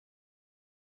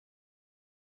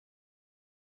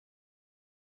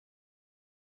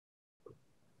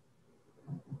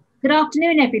Good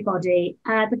afternoon, everybody.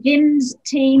 The GIMMS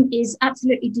team is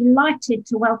absolutely delighted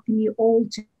to welcome you all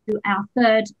to our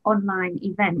third online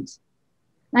event.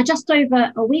 Now, just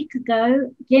over a week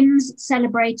ago, GIMMS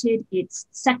celebrated its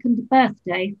second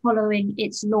birthday following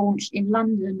its launch in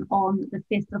London on the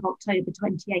 5th of October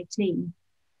 2018.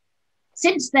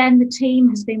 Since then, the team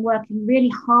has been working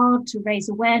really hard to raise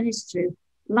awareness through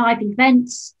live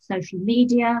events, social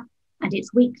media, and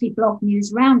its weekly blog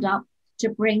news roundup to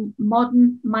bring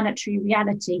modern monetary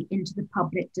reality into the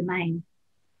public domain.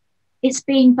 It's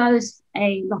been both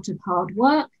a lot of hard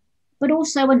work, but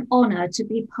also an honour to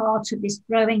be part of this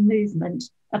growing movement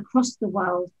across the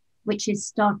world, which is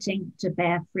starting to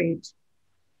bear fruit.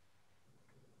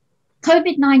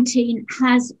 COVID-19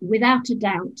 has, without a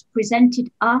doubt,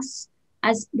 presented us,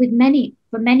 as with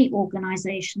for many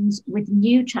organisations, with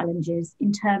new challenges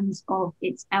in terms of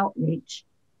its outreach.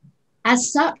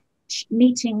 As such,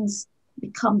 meetings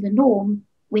become the norm.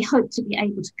 We hope to be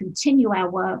able to continue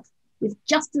our work with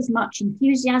just as much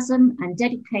enthusiasm and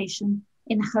dedication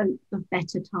in hope of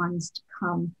better times to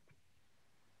come.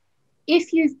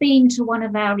 If you've been to one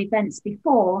of our events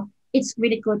before, it's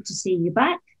really good to see you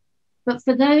back. But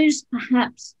for those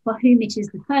perhaps for whom it is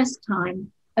the first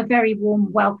time, a very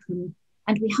warm welcome.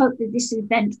 And we hope that this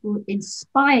event will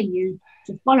inspire you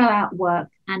to follow our work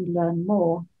and learn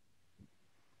more.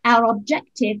 Our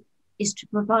objective is to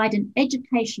provide an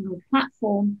educational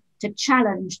platform to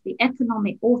challenge the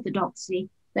economic orthodoxy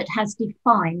that has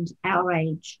defined our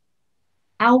age.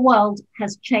 Our world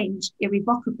has changed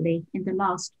irrevocably in the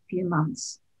last few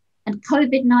months, and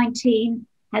COVID-19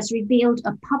 has revealed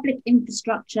a public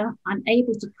infrastructure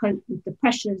unable to cope with the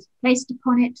pressures placed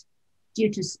upon it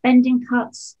due to spending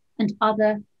cuts and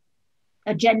other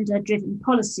agenda-driven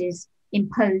policies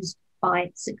imposed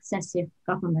by successive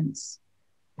governments.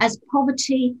 As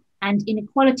poverty and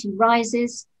inequality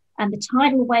rises and the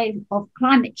tidal wave of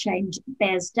climate change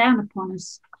bears down upon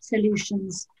us,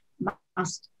 solutions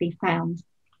must be found.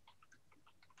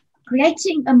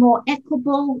 Creating a more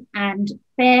equitable and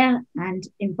fair and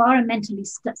environmentally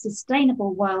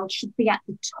sustainable world should be at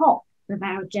the top of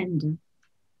our agenda.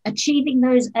 Achieving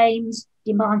those aims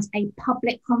demands a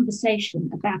public conversation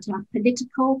about our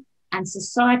political and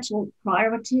societal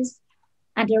priorities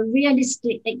and a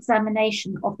realistic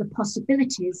examination of the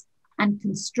possibilities and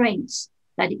constraints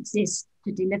that exist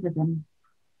to deliver them.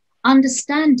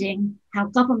 Understanding how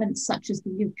governments such as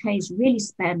the UK's really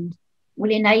spend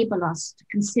will enable us to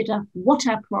consider what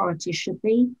our priorities should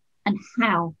be and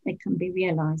how they can be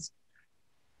realised.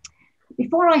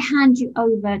 Before I hand you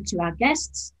over to our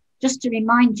guests, just to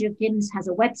remind you, GIMMS has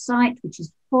a website which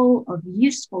is full of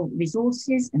useful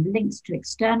resources and links to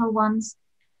external ones,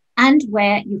 and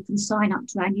where you can sign up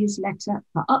to our newsletter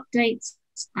for updates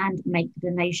and make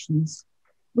donations.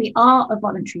 We are a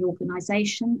voluntary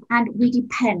organisation and we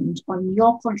depend on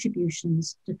your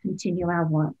contributions to continue our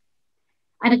work.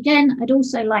 And again, I'd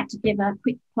also like to give a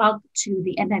quick plug to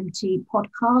the MMT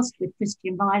podcast with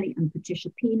Christian Riley and Patricia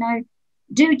Pino.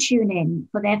 Do tune in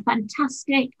for their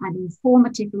fantastic and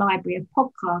informative library of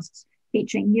podcasts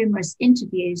featuring numerous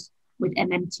interviews with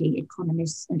MMT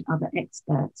economists and other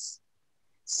experts.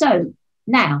 So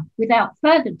now, without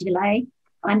further delay,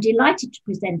 I'm delighted to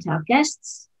present our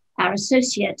guests, our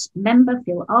associate member,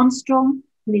 Phil Armstrong,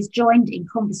 who is joined in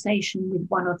conversation with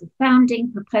one of the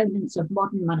founding proponents of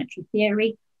modern monetary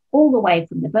theory, all the way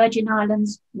from the Virgin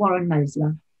Islands, Warren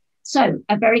Mosler. So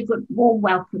a very good warm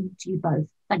welcome to you both.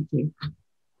 Thank you.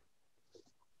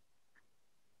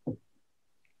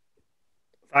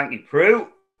 Thank you, Prue.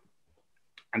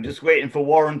 I'm just waiting for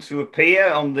Warren to appear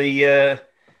on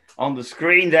the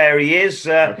screen. There he is.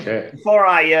 Okay. Before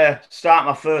I start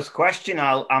my first question,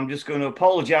 I'm just going to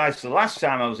apologise for the last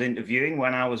time I was interviewing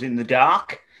when I was in the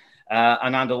dark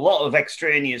and had a lot of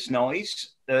extraneous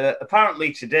noise.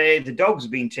 Apparently today the dog's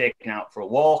been taken out for a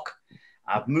walk.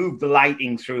 I've moved the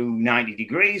lighting through 90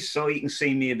 degrees so you can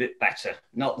see me a bit better.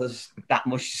 Not there's that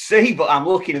much to see, but I'm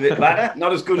looking a bit better.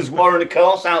 Not as good as Warren, of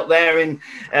course, out there in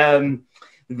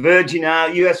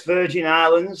US Virgin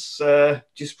Islands.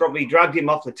 Just probably dragged him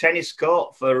off the tennis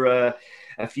court for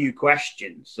a few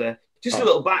questions. Just a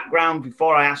little background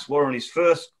before I ask Warren his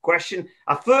first question.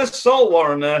 I first saw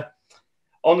Warren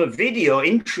on a video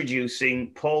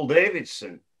introducing Paul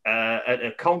Davidson at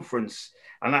a conference.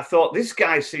 And I thought, this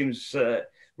guy seems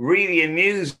really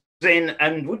amusing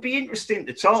and would be interesting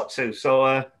to talk to. So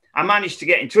I managed to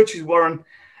get in touch with Warren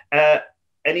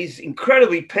and he's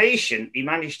incredibly patient. He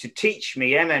managed to teach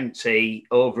me MMT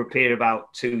over a period of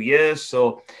about 2 years.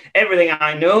 So everything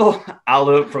I know, I'll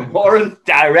learn from Warren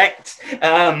direct.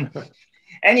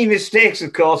 Any mistakes,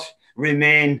 of course,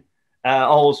 remain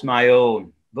always my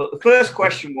own. But the first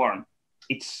question, Warren,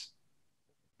 it's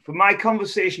from my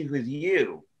conversations with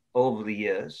you over the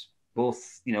years,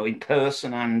 both in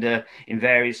person and in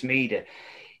various media.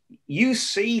 You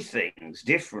see things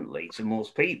differently to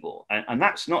most people, and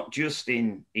that's not just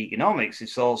in economics,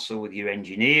 it's also with your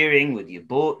engineering, with your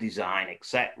boat design,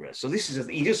 etc. So this is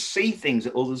you just see things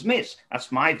that others miss.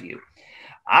 That's my view.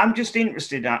 I'm just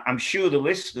interested, I'm sure the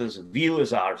listeners,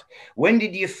 viewers are, when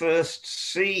did you first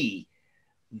see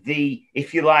the,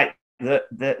 if you like, the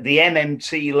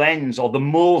MMT lens or the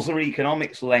Mosler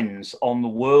economics lens on the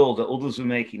world that others were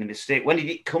making a mistake? When did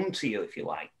it come to you, if you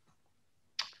like?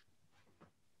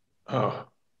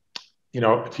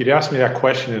 If you'd asked me that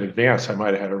question in advance, I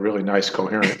might have had a really nice,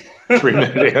 coherent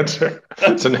 3-minute answer.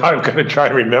 So now I'm going to try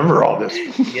to remember all this.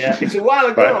 Yeah, it's a while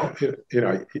ago.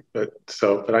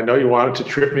 But I know you wanted to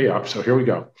trip me up, so here we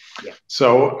go. Yeah.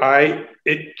 So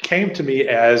it came to me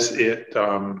as it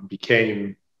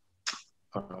became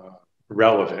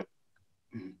relevant.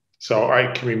 Mm-hmm. So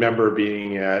I can remember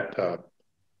being at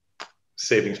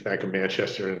Savings Bank of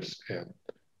Manchester and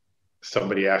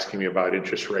somebody asking me about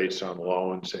interest rates on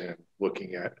loans and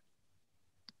looking at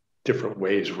different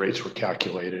ways rates were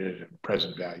calculated and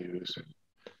present values, and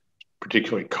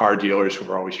particularly car dealers who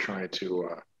were always trying to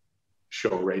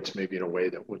show rates maybe in a way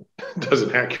that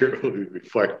doesn't accurately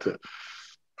reflect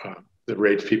the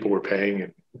rates people were paying,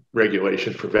 and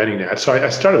regulation preventing that. So I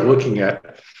started looking at,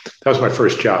 that was my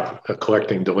first job,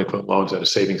 collecting delinquent loans at a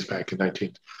savings bank in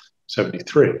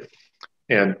 1973.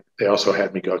 And they also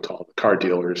had me go to all the car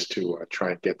dealers to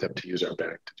try and get them to use our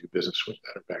bank to do business with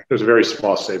that bank. It was a very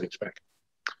small savings bank.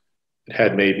 It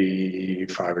had maybe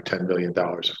 $5 or $10 million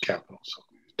of capital, so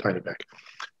tiny bank.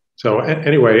 So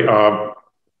anyway,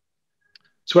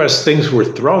 so as things were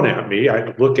thrown at me,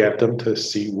 I look at them to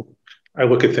see. I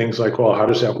look at things like, well, how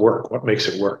does that work? What makes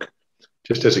it work?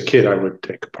 Just as a kid, I would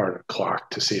take apart a clock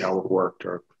to see how it worked,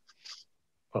 or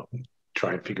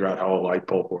try and figure out how a light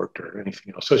bulb worked or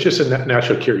anything else. So it's just a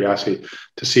natural curiosity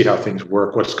to see how things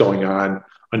work, what's going on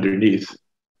underneath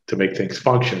to make things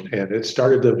function. And it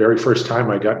started the very first time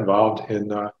I got involved in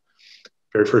the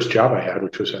very first job I had,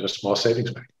 which was at a small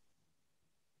savings bank.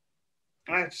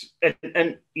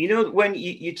 And when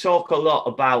you talk a lot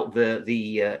about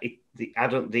the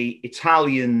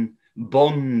Italian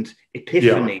bond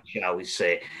epiphany, shall we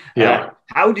say?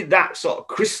 How did that sort of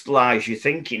crystallize your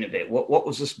thinking of it? What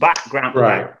was this background to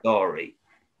that story?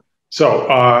 So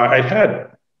I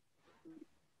had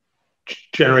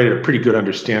generated a pretty good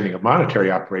understanding of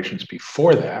monetary operations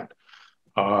before that,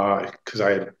 because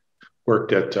I had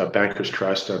worked at Bankers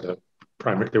Trust. They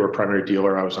were a primary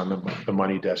dealer. I was on the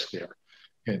money desk there,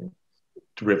 in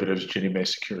derivatives, Ginnie Mae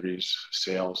securities,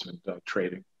 sales and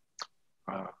trading,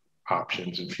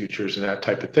 options and futures and that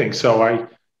type of thing. So I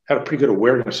had a pretty good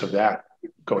awareness of that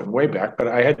going way back, but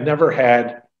I had never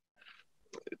had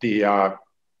the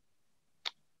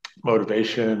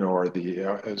motivation, or it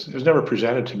was never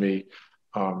presented to me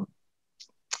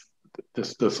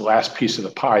this last piece of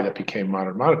the pie that became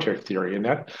modern monetary theory. And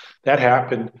that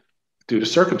happened due to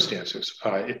circumstances.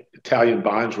 Italian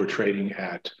bonds were trading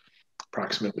at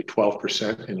approximately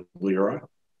 12% in lira,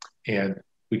 and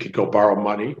we could go borrow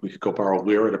money. We could go borrow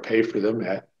lira to pay for them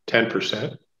at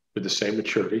 10% with the same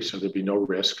maturity, so there'd be no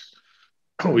risk.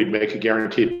 We'd make a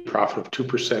guaranteed profit of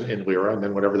 2% in lira, and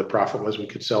then whatever the profit was, we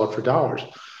could sell it for dollars.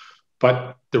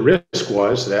 But the risk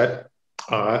was that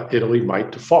Italy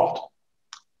might default.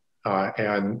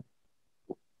 And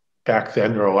back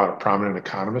then, there were a lot of prominent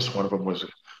economists. One of them was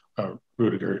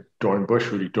Rudy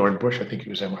Dornbush. I think he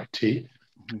was MIT.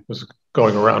 Was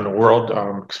going around the world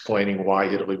explaining why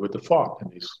Italy would default in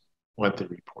these lengthy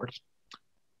reports.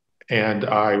 And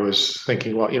I was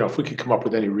thinking, well, if we could come up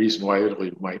with any reason why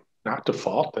Italy might not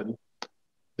default, then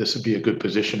this would be a good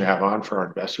position to have on for our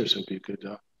investors. It would be a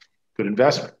good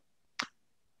investment.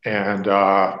 And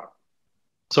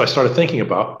so I started thinking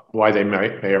about why they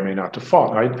may or may not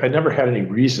default. I never had any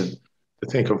reason to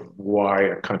think of why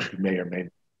a country may or may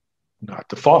not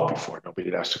default before. Nobody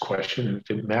had asked a question, and it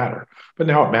didn't matter. But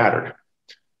now it mattered.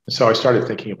 And so I started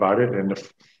thinking about it. And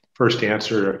the first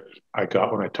answer I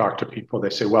got when I talked to people, they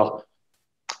say, well,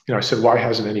 I said, why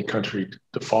hasn't any country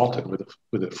defaulted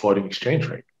with a floating exchange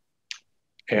rate?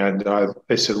 And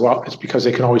they said, well, it's because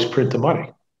they can always print the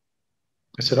money.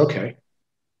 I said, okay.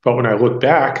 But when I look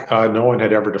back, no one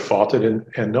had ever defaulted,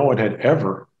 and no one had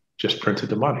ever just printed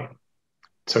the money.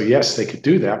 So yes, they could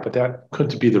do that, but that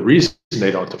couldn't be the reason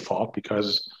they don't default,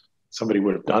 because somebody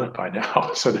would have done it by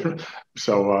now. So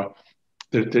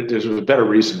there's a better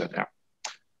reason than that.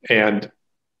 And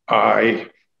I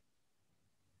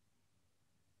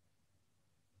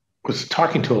was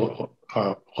talking to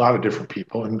a lot of different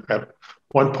people. And at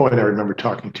one point, I remember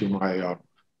talking to my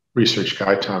research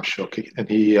guy, Tom Schilke,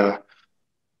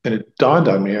 and it dawned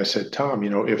on me. I said, Tom,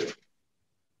 if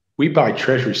we buy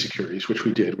Treasury securities, which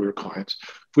we did, we were clients.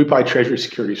 If we buy Treasury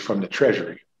securities from the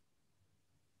Treasury,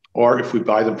 or if we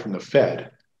buy them from the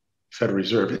Federal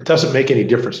Reserve, it doesn't make any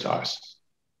difference to us.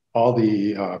 All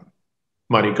the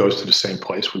money goes to the same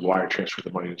place. We wire transfer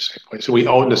the money to the same place. So we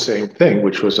own the same thing,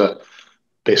 which was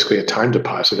basically a time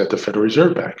deposit at the Federal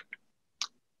Reserve Bank.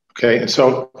 Okay, and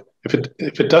so if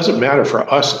it doesn't matter for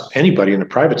us, anybody in the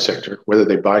private sector, whether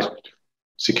they buy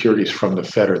securities from the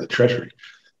Fed or the Treasury,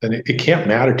 then it can't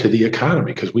matter to the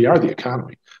economy because we are the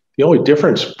economy. The only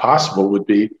difference possible would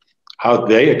be how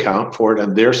they account for it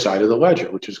on their side of the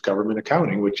ledger, which is government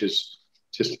accounting, which is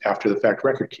just after the fact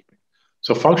record keeping.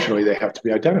 So functionally, they have to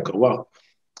be identical. Well,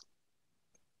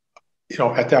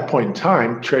 at that point in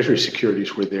time, Treasury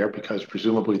securities were there because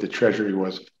presumably the Treasury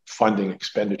was funding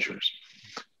expenditures.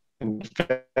 And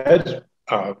the Fed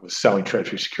was selling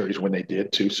Treasury securities when they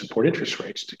did to support interest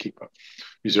rates to keep a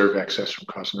reserve excess from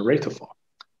causing the rate to fall.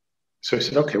 So I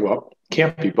said, okay, well, it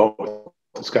can't be both.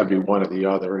 It's got to be one or the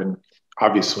other. And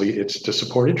obviously, it's to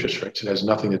support interest rates. It has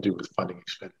nothing to do with funding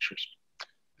expenditures.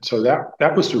 So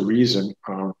that was the reason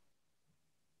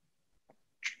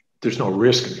there's no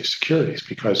risk in these securities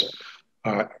because,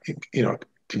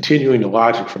 continuing the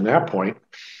logic from that point,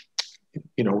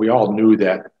 we all knew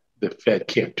that the Fed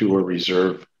can't do a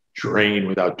reserve drain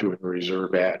without doing a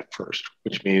reserve add first,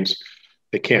 which means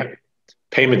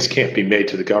payments can't be made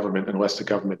to the government unless the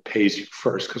government pays you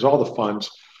first, because all the funds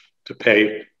to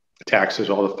pay the taxes,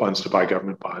 all the funds to buy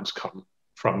government bonds come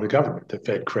from the government. The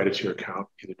Fed credits your account,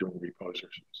 either doing repos or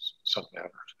some manner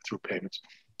through payments.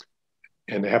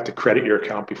 And they have to credit your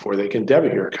account before they can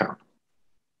debit your account.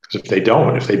 Because if they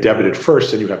debit it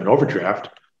first, then you have an overdraft.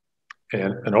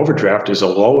 And an overdraft is a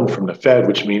loan from the Fed,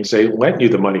 which means they lent you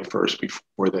the money first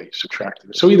before they subtracted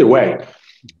it. So either way,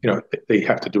 they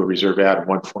have to do a reserve add in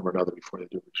one form or another before they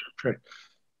do a reserve trade.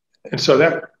 And so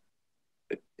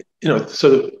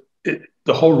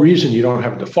the whole reason you don't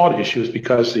have a default issue is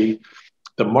because the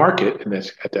market, and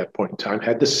at that point in time,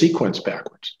 had the sequence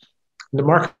backwards. And the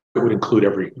market would include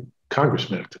every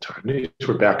congressman at the time. These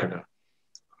were back in the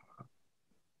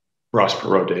Ross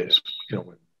Perot days,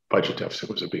 when budget deficit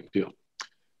was a big deal.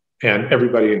 And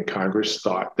everybody in Congress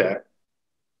thought that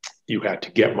you had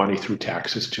to get money through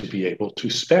taxes to be able to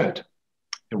spend.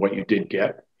 And what you did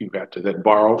get, you had to then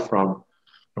borrow from,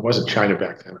 it wasn't China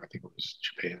back then, I think it was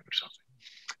Japan or something.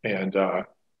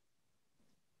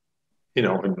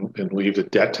 And leave the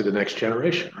debt to the next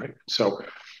generation, right? So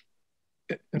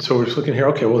we're just looking here,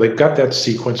 okay, well, they've got that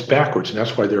sequence backwards, and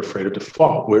that's why they're afraid of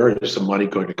default. Where is the money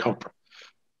going to come from?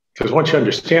 Because once you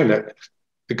understand that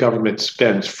the government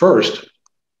spends first,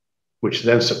 which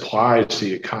then supplies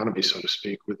the economy, so to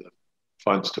speak, with the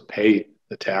funds to pay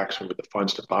the tax or with the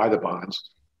funds to buy the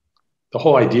bonds, the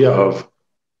whole idea of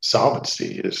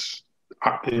solvency is,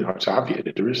 it's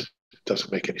obviated. It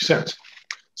doesn't make any sense.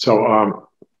 So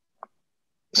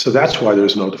that's why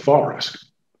there's no default risk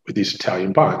with these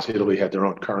Italian bonds. Italy had their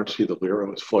own currency. The lira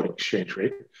was floating exchange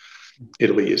rate.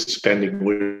 Italy is spending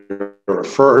lira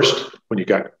first. When you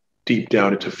got deep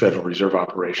down into Federal Reserve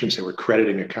operations, they were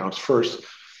crediting accounts first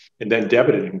and then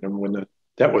debiting them when the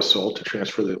debt was sold to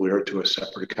transfer the lira to a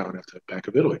separate account at the Bank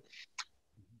of Italy.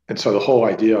 And so the whole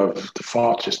idea of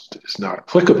default just is not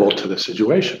applicable to the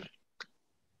situation.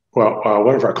 Well,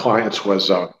 one of our clients was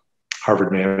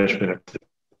Harvard Management at the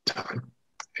time,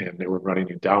 and they were running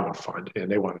an endowment fund,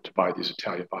 and they wanted to buy these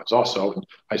Italian bonds also. And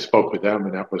I spoke with them,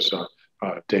 and that was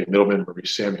Dave Middleman,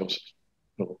 Maurice Samuels,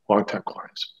 longtime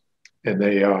clients. And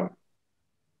they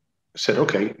said,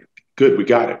 okay, good, we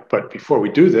got it. But before we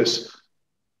do this,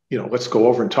 let's go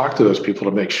over and talk to those people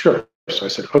to make sure. So I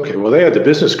said, okay, well, they had the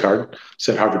business card,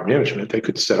 said Harvard Management. They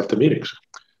could set up the meetings.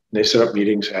 And they set up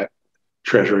meetings at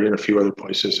Treasury and a few other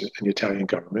places in the Italian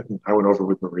government. And I went over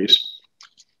with Maurice.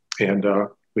 And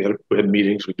we had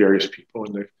meetings with various people.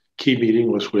 And the key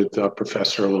meeting was with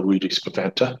Professor Luigi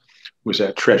Spaventa, who was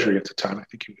at Treasury at the time. I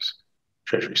think he was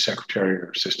Treasury Secretary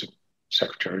or Assistant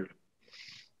Secretary.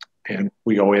 And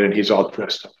we go in, and he's all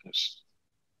dressed up in his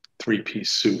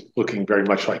three-piece suit, looking very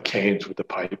much like Keynes with the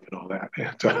pipe and all that.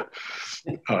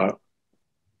 And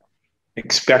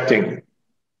expecting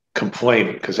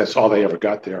complaining, because that's all they ever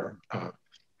got there,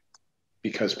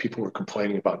 because people were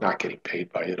complaining about not getting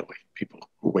paid by Italy. People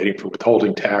were waiting for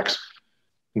withholding tax.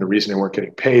 And the reason they weren't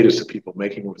getting paid is the people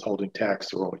making withholding tax,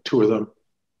 there were only two of them.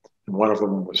 And one of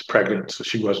them was pregnant, so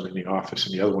she wasn't in the office,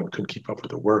 and the other one couldn't keep up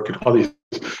with the work. And all these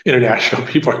international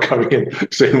people are coming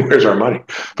in saying, where's our money?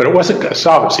 But it wasn't a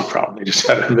solvency problem. They just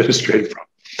had an administrative problem.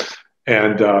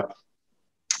 And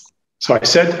so I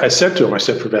said to him, I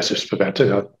said, Professor Spaventa,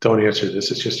 now don't answer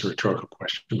this, it's just a rhetorical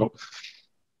question, but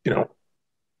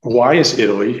why is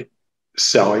Italy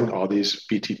selling all these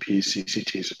BTPs,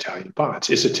 CCTs, Italian bonds?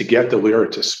 Is it to get the lira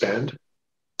to spend,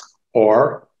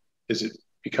 or is it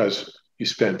because you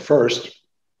spend first,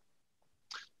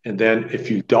 and then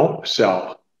if you don't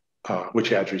sell,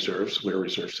 which adds reserves, lira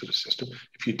reserves to the system,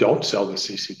 if you don't sell the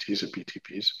CCTs or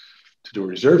BTPs to do a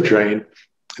reserve drain,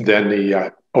 then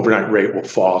the overnight rate will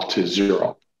fall to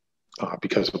zero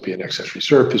because it'll be an excess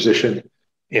reserve position,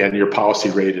 and your policy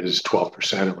rate is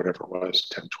 12% or whatever it was,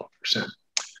 10, 12%.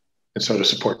 And so to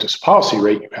support this policy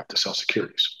rate, you have to sell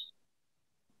securities.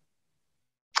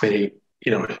 And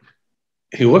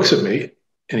he looks at me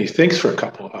and he thinks for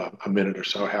a minute or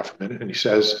so, half a minute, and he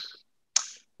says,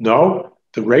 no,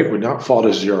 the rate would not fall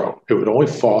to zero. It would only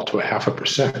fall to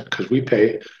 0.5% because we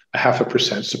pay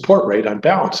 0.5% support rate on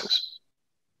balances.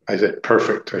 I said,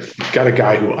 perfect. I've got a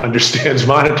guy who understands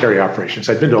monetary operations.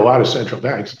 I've been to a lot of central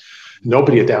banks.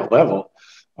 Nobody at that level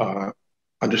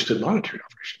understood monetary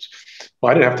operations.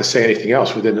 Well, I didn't have to say anything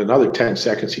else. Within another 10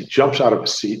 seconds, he jumps out of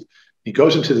his seat. He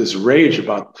goes into this rage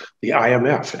about the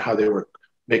IMF and how they were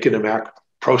making them act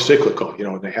pro-cyclical,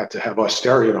 and they had to have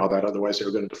austerity and all that, otherwise they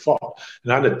were going to default.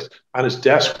 And on his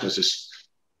desk was this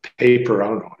paper, I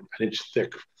don't know, an inch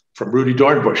thick, from Rudy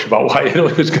Dornbush about why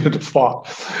Italy was going to default.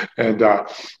 And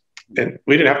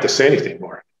we didn't have to say anything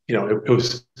more. It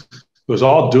was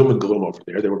all doom and gloom over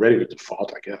there. They were ready to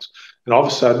default, I guess. And all of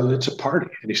a sudden, it's a party.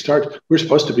 And we're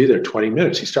supposed to be there 20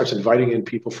 minutes. He starts inviting in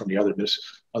people from the other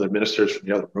ministers from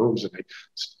the other rooms. And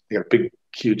they got a big,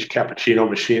 huge cappuccino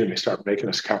machine, and they start making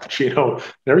us cappuccino. And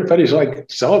everybody's like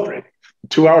celebrating.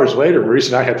 2 hours later, Maurice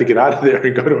and I had to get out of there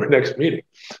and go to our next meeting.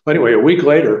 But anyway, a week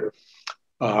later,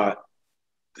 the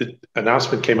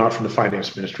announcement came out from the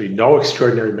finance ministry. No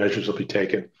extraordinary measures will be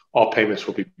taken. All payments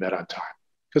will be met on time.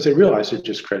 Because they realized it's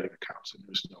just credit accounts, and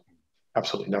there's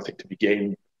absolutely nothing to be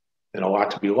gained and a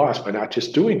lot to be lost by not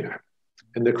just doing that.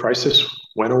 And the crisis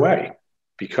went away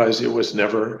because it was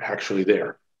never actually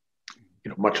there.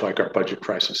 Much like our budget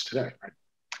crisis today,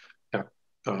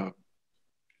 right?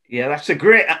 Yeah, that's a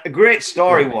great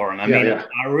story, Warren. I mean,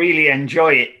 I really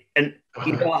enjoy it, and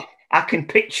I can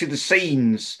picture the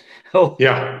scenes. In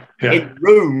the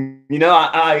room.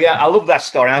 I love that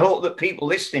story. I hope that people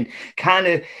listening kind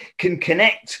of can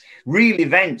connect real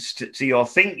events to your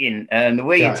thinking and the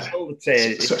way you tell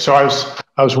it. So I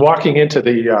was walking into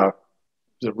the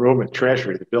room at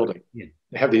Treasury, the building. Yeah.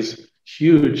 They have these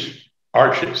huge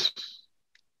arches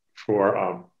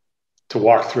for to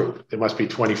walk through. They must be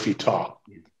 20 feet tall.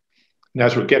 Yeah. And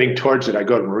as we're getting towards it, I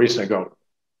go to Maurice and I go,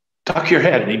 duck your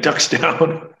head. And he ducks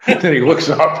down. Then he looks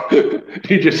up.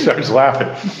 He just starts laughing.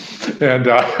 And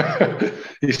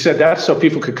he said that's so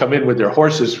people could come in with their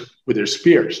horses, with their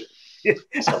spears.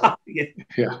 So,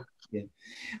 yeah.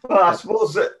 Well, I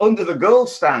suppose that under the gold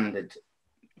standard,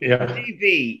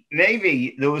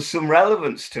 maybe there was some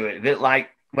relevance to it. A bit like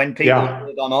when people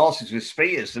rode on horses with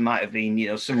spears, there might have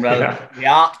been, some relevance to the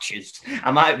archers.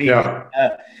 I might be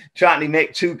trying to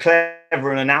make too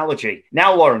clever an analogy.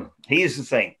 Now, Warren, here's the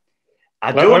thing.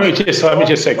 Let me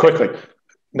just say quickly.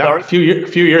 Now, a few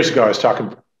years ago, I was talking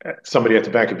to somebody at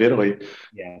the Bank of Italy,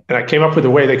 and I came up with a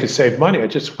way they could save money. Why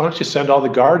don't you send all the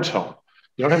guards home?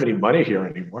 You don't have any money here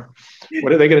anymore.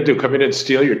 What are they going to do? Come in and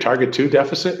steal your Target 2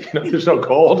 deficit? There's no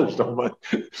gold. There's no money.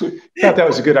 I thought that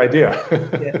was a good idea.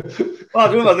 Well,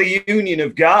 I don't know. The Union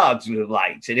of Guards would have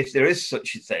liked it if there is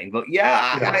such a thing. But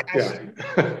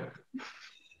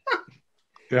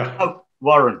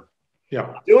Warren.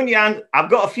 Yeah. I've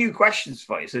got a few questions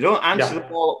for you, so don't answer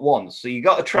them all at once. So you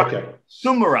got to try to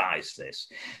summarize this.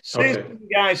 So the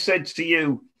guy said to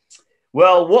you,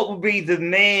 well, what would be the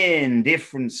main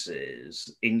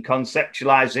differences in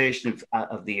conceptualization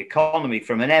of the economy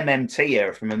from an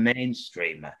MMTer, from a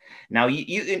mainstreamer? Now,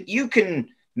 you can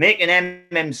make an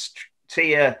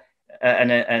MMTer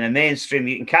and a mainstream.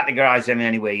 You can categorize them in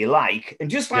any way you like, and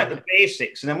just like the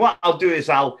basics. And then what I'll do is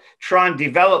I'll try and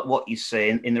develop what you say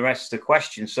in the rest of the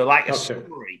questions. So like a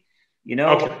summary,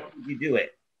 how do you do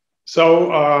it?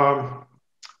 So,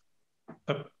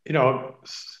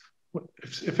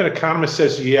 if an economist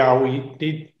says, we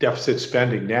need deficit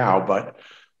spending now,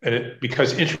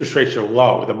 because interest rates are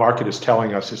low, the market is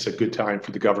telling us it's a good time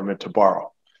for the government to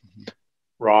borrow.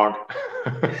 Wrong.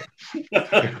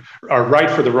 Or right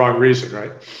for the wrong reason,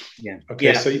 right? Yeah.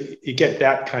 Okay, so you get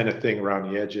that kind of thing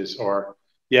around the edges. Or,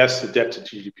 yes, the debt to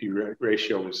GDP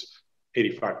ratio is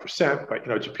 85%,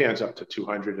 but, Japan's up to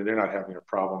 200 and they're not having a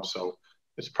problem. So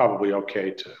it's probably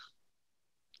okay to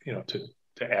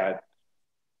add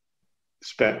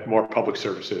spent more public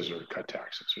services or cut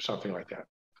taxes or something like that.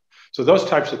 So those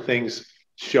types of things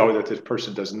show that this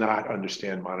person does not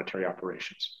understand monetary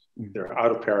operations. They're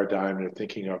out of paradigm. They're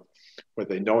thinking of,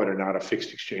 whether they know it or not, a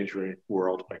fixed exchange rate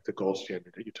world like the gold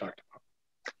standard that you talked about.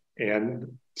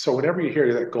 And so whenever you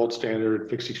hear that gold standard,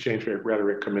 fixed exchange rate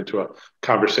rhetoric come into a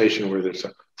conversation where there's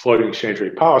a floating exchange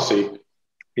rate policy,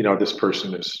 you know, this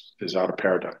person is out of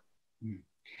paradigm.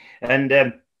 And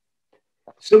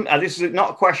this is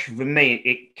not a question from me.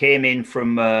 It came in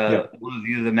from one of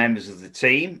the other members of the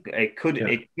team. It could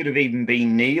have even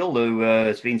been Neil, who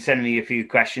has been sending me a few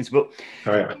questions. But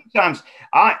sometimes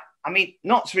I mean,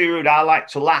 not to be rude, I like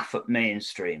to laugh at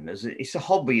mainstreamers. It's a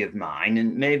hobby of mine,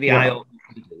 and maybe I ought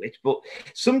to do it. But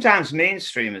sometimes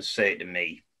mainstreamers say to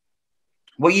me,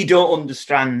 well, you don't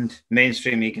understand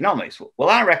mainstream economics. Well,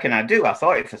 I reckon I do. I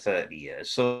thought it for 30 years.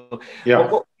 So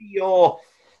what would be your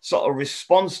sort of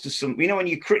response to some, you know, when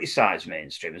you criticize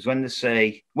mainstreamers, when they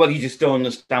say, well, you just don't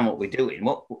understand what we're doing,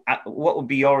 what would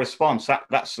be your response?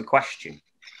 That's the question.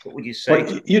 What would you say?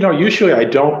 Well, you know, usually I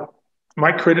don't.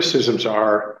 My criticisms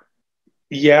are,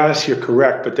 yes, you're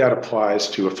correct, but that applies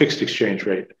to a fixed exchange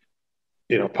rate,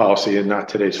 you know, policy and not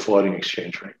today's floating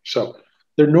exchange rate. So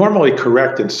they're normally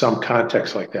correct in some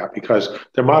contexts like that because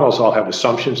their models all have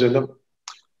assumptions in them,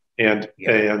 and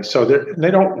so they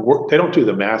don't do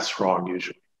the maths wrong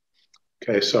usually.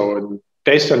 Okay, so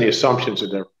based on the assumptions in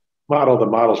their model, the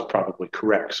model's probably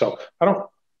correct. So I don't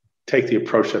take the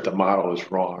approach that the model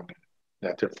is wrong,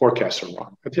 that their forecasts are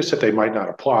wrong. It's just that they might not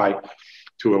apply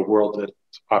to a world that's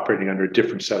operating under a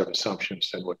different set of assumptions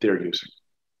than what they're using.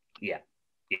 Yeah,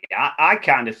 I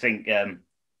kind of think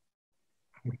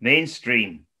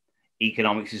mainstream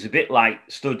economics is a bit like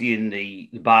studying the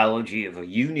biology of a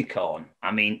unicorn.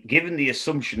 I mean, given the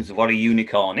assumptions of what a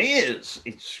unicorn is,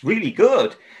 it's really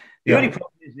good. The only problem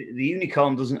is that the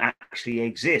unicorn doesn't actually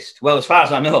exist. Well, as far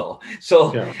as I know.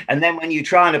 So, and then when you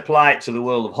try and apply it to the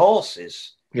world of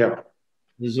horses,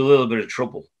 there's a little bit of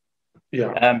trouble.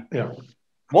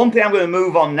 One thing I'm going to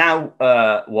move on now,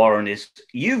 Warren, is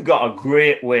you've got a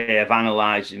great way of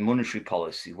analysing monetary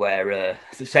policy where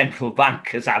the central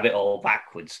bankers have it all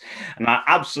backwards. And I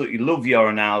absolutely love your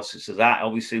analysis of that.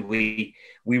 Obviously,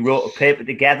 we wrote a paper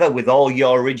together with all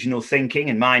your original thinking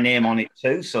and my name on it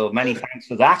too. So many thanks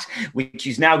for that, which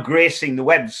is now gracing the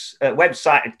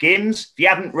website at GIMMS. If you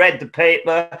haven't read the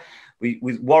paper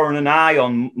with Warren and I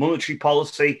on monetary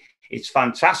policy, it's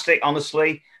fantastic,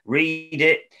 honestly. Read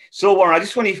it. So, Warren, I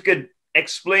just wonder if you could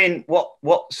explain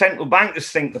what central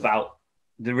bankers think about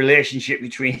the relationship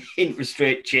between interest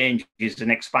rate changes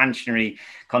and expansionary,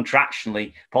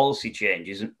 contractionary policy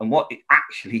changes and what it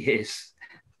actually is,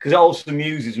 because it also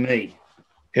amuses me.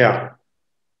 Yeah.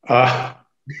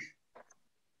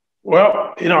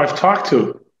 Well, you know, I've talked to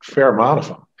a fair amount of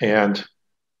them, and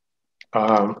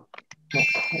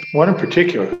one in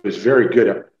particular who is very good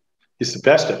at, he's the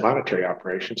best at monetary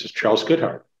operations, is Charles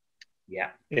Goodhart.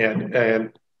 Yeah.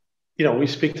 And you know, we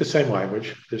speak the same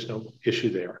language. There's no issue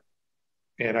there.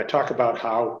 And I talk about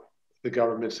how the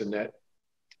government's a net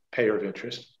payer of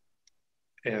interest.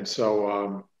 And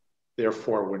so,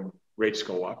 therefore, when rates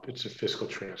go up, it's a fiscal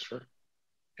transfer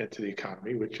into the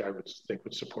economy, which I would think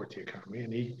would support the economy.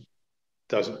 And he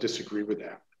doesn't disagree with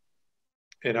that.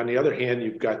 And on the other hand,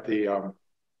 you've got the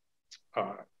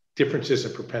differences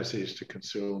in propensities to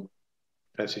consume,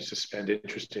 propensities to spend,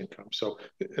 interest income. So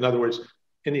in other words,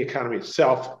 in the economy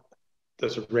itself,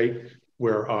 there's a rate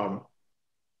where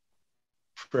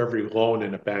for every loan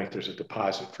in a bank, there's a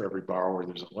deposit. For every borrower,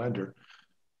 there's a lender.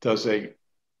 Does a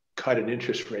cut in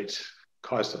interest rates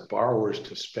cause the borrowers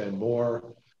to spend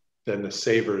more than the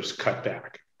savers cut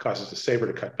back? It causes the saver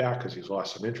to cut back because he's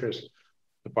lost some interest.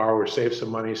 The borrower saves some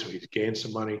money, so he's gained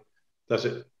some money.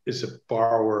 Is the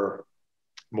borrower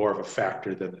more of a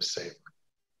factor than the saver?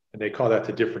 And they call that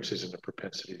the differences in the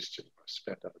propensities to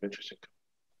spend out of interest income.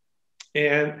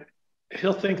 And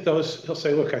he'll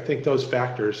say, look, I think those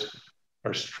factors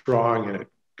are strong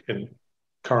in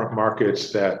current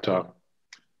markets that,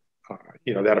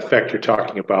 you know, that effect you're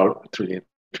talking about through the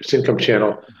interest income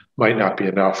channel might not be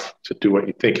enough to do what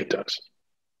you think it does.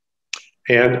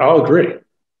 And I'll agree.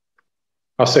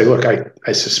 I'll say, look,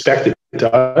 I suspect it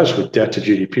does with debt to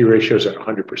GDP ratios at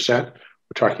 100%. We're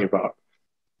talking about,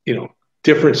 you know,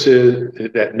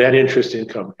 differences that net interest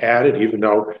income added, even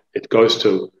though it goes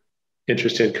to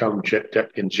interest income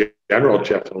in general,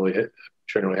 generally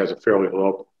has a fairly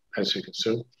low propensity to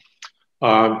consume,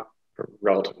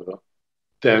 relatively low.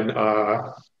 Then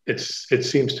it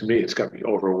seems to me it's got to be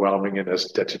overwhelming, and as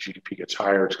debt to GDP gets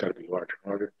higher, it's got to be larger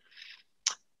and larger.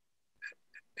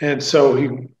 And so,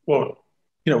 we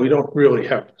don't really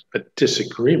have a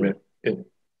disagreement in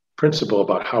principle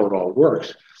about how it all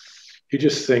works. He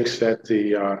just thinks that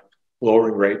the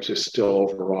lowering rates is still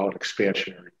overall an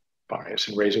expansionary bias,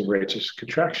 and raising rates is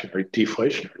contractionary,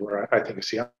 deflationary, where I think it's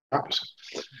the opposite.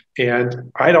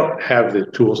 And I don't have the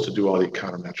tools to do all the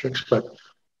econometrics,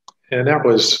 and that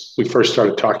was, we first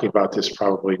started talking about this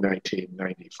probably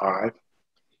 1995.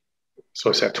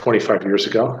 So it's at 25 years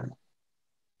ago.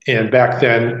 And back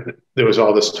then, there was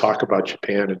all this talk about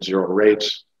Japan and zero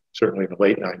rates, certainly in the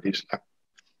late 90s,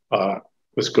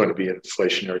 was going to be an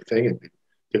inflationary thing. And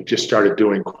they just started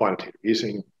doing quantitative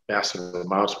easing, massive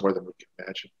amounts, more than we can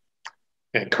imagine.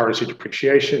 And currency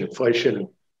depreciation, inflation. And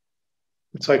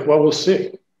it's like, well, we'll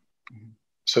see.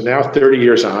 So now 30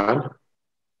 years on,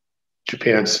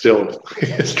 Japan still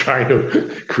is trying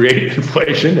to create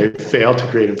inflation. They failed to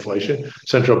create inflation.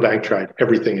 Central bank tried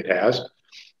everything it has.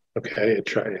 Okay, it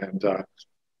tried and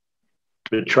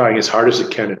been trying as hard as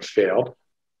it can and failed.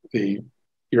 The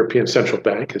European Central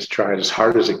Bank has tried as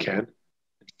hard as it can,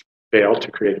 failed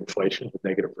to create inflation with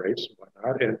negative rates and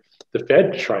whatnot. And the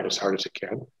Fed tried as hard as it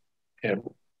can and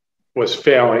was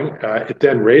failing. It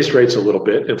then raised rates a little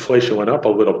bit. Inflation went up a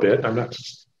little bit. I'm not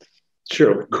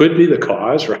sure. It could be the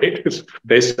cause, right? It's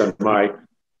based on my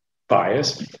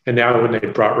bias. And now when they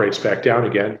brought rates back down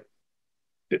again,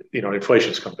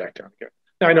 inflation's come back down again.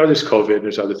 Now, I know there's COVID and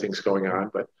there's other things going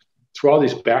on, but through all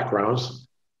these backgrounds,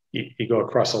 you go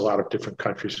across a lot of different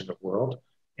countries in the world,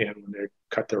 and when they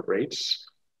cut their rates,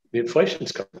 the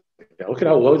inflation's coming down. Look at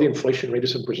how low the inflation rate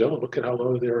is in Brazil, and look at how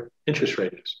low their interest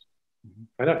rate is.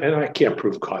 And I can't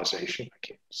prove causation. I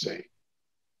can't say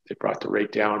they brought the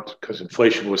rate down because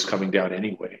inflation was coming down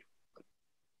anyway.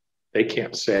 They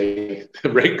can't say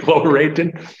the lower rate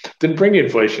didn't bring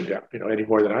inflation down, any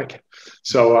more than I can.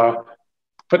 So,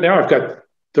 but now I've got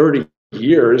 30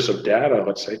 years of data,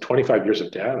 let's say 25 years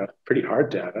of data, pretty hard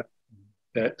data,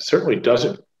 that certainly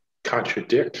doesn't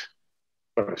contradict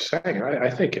what I'm saying. I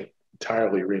think it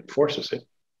entirely reinforces it.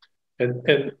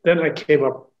 And then I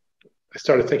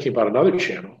started thinking about another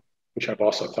channel, which I've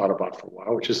also thought about for a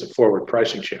while, which is the forward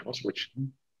pricing channels, which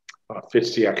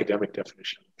fits the academic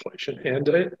definition of inflation,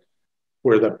 and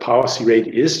where the policy rate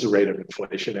is the rate of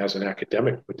inflation as an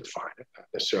academic would define it, not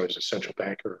necessarily as a central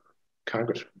banker or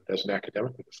congressman, but as an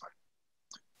academic would define it.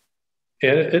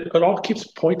 And it all keeps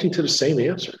pointing to the same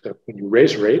answer, that when you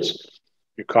raise rates,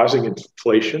 you're causing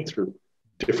inflation through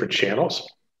different channels,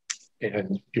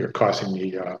 and you're causing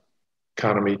the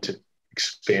economy to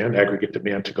expand, aggregate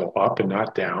demand to go up and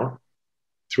not down.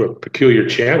 Through a peculiar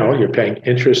channel, you're paying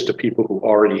interest to people who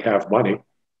already have money.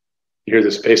 You hear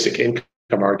this basic income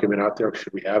argument out there,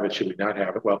 should we have it, should we not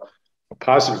have it? Well, a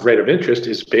positive rate of interest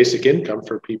is basic income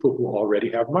for people who already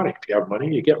have money. If you have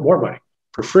money, you get more money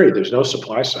for free. There's no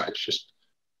supply side. It's just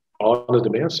all on the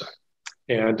demand side.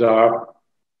 And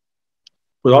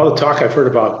with all the talk I've heard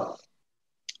about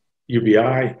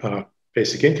UBI,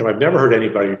 basic income, I've never heard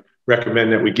anybody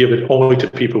recommend that we give it only to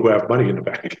people who have money in the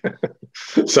bank.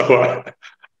 So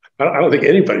I don't think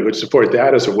anybody would support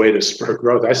that as a way to spur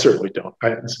growth. I certainly don't.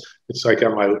 It's like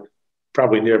on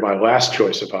probably near my last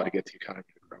choice of how to get the economy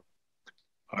to grow.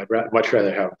 I'd much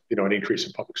rather have an increase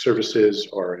in public services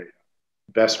or an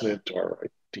investment or a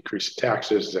decrease in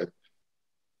taxes than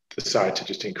decide to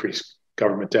just increase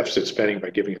government deficit spending by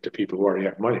giving it to people who already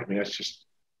have money. I mean, that's just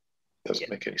doesn't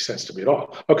make any sense to me at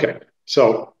all. Okay,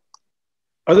 so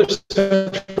other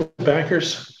central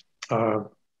bankers, the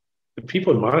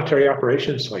people in monetary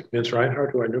operations like Vince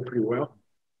Reinhardt, who I know pretty well,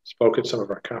 spoke at some of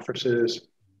our conferences,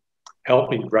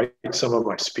 helped me write some of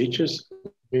my speeches. I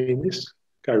mean, this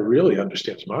guy really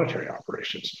understands monetary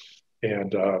operations,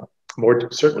 and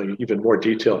certainly even more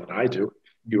detail than I do.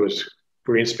 He was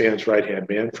Greenspan's right-hand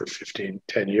man for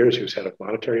 10 years. He was head of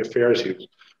monetary affairs. He was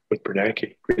with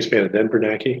Bernanke, Greenspan and then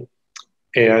Bernanke.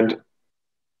 And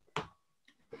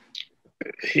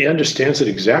he understands it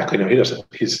exactly. Now, he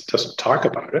doesn't talk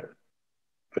about it,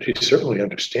 but he certainly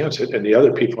understands it. And the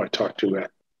other people I talked to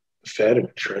at the Fed and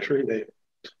the Treasury, they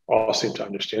all seem to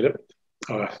understand it.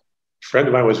 A friend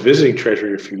of mine was visiting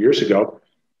Treasury a few years ago,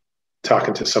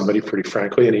 talking to somebody pretty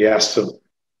frankly, and he asked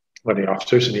one of the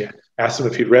officers, and he asked him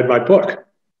if he'd read my book.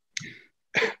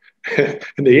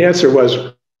 And the answer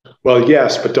was, well,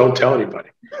 yes, but don't tell anybody.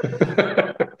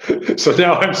 So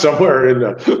now I'm somewhere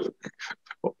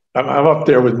I'm up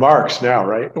there with Marx now,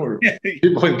 right? Where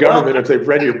people in government, if they've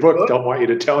read your book, don't want you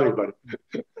to tell anybody.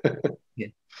 Yeah.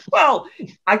 Well,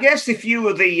 I guess if you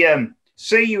were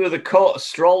say you were the court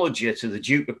astrologer to the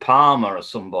Duke of Parma or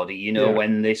somebody,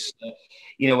 when this,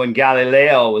 when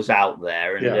Galileo was out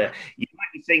there, and you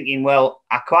might be be thinking, well,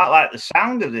 I quite like the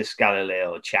sound of this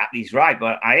Galileo chap. He's right,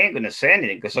 but I ain't going to say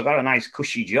anything because I've got a nice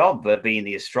cushy job being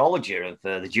the astrologer of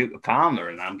the Duke of Parma,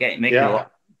 and I'm making a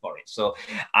lot for it. So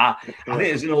I think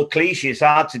there's an old cliche. It's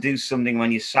hard to do something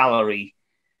when your salary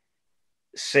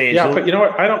says. Yeah, but you know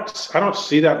what? I don't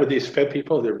see that with these Fed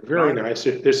people. They're very nice.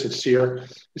 They're sincere.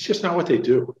 It's just not what they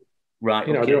do. Right.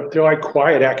 You know, they're like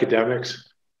quiet academics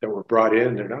that were brought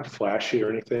in. They're not flashy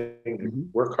or anything. They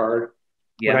work hard.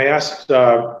 Yeah. When I asked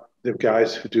the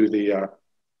guys who do the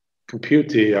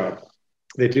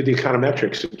they do the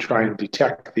econometrics and try and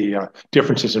detect the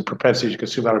differences in propensity to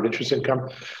consume out of interest income,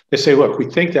 they say, look, we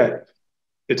think that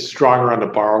it's stronger on the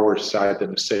borrower's side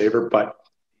than the saver, but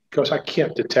because I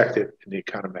can't detect it in the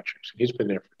econometrics. He's been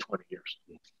there for 20 years.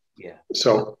 Yeah.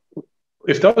 So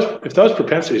if those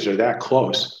propensities are that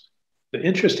close, the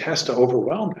interest has to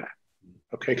overwhelm that.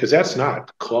 Okay, because that's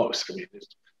not close. I mean, it's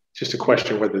just a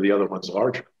question of whether the other one's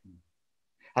larger.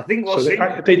 I think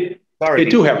they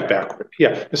do have it backward.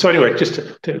 Yeah. So anyway, just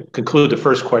to conclude the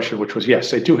first question, which was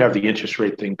yes, they do have the interest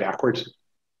rate thing backwards.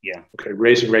 Yeah. Okay,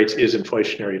 raising rates is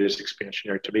inflationary. It is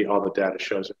expansionary. To me, all the data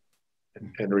shows it.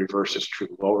 And the reverse is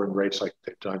true. Lowering rates like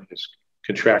they've done is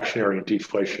contractionary and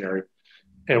deflationary.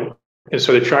 And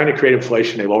so they're trying to create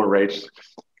inflation. They lower rates.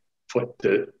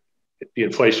 The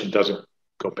inflation doesn't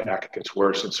go back, it gets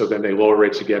worse. And so then they lower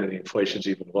rates again and the inflation's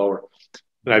even lower.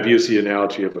 And I've used the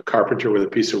analogy of a carpenter with a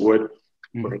piece of wood,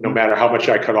 where no matter how much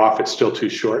I cut off, it's still too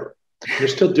short. They're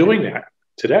still doing that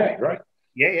today, right?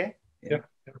 Yeah.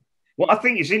 What I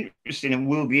think is interesting and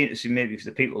will be interesting maybe for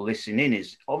the people listening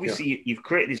is obviously you've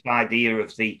created this idea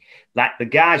of the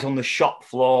guys on the shop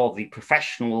floor, the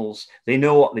professionals, they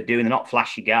know what they're doing, they're not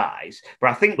flashy guys. But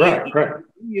I think you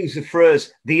use the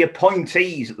phrase, the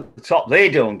appointees at the top, they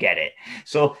don't get it.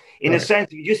 So in a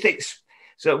sense, you just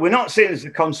so we're not saying there's a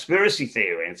conspiracy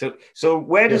theory. And so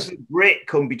where does the break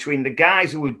come between the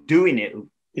guys who are doing it, who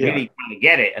really kind of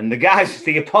get it, and the guys,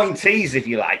 the appointees, if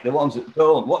you like, the ones that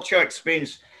don't? What's your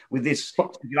experience with this? I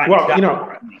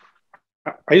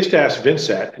used to ask Vince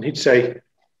that, and I'd say,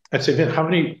 Vince, how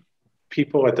many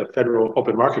people at the Federal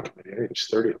Open Market Committee, I think it's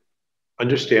 30 of them,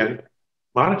 understand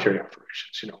monetary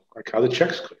operations, like how the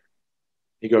checks clear?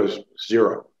 He goes,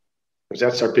 0. Because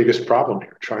that's our biggest problem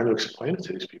here, trying to explain it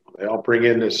to these people. They all bring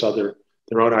in their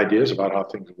own ideas about how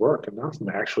things work, and none of them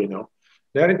actually know.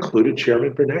 That included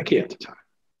Chairman Bernanke at the time.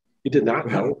 He did not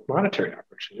know monetary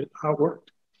operations. He didn't know how it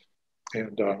worked.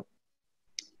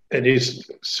 And he's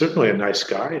certainly a nice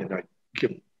guy, and I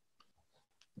give him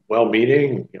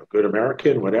well-meaning, good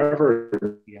American,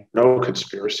 whatever. No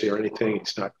conspiracy or anything.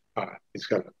 He's not. He's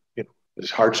got, his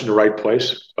heart's in the right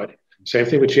place. But same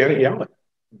thing with Janet Yellen. I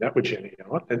met with Janet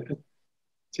Yellen, and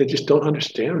they just don't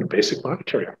understand basic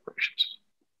monetary operations.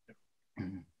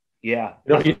 Yeah.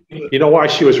 You know why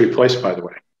she was replaced, by the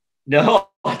way? No,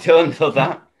 I don't know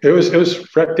that. It was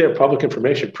right there, public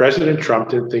information. President Trump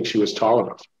didn't think she was tall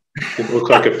enough. Didn't look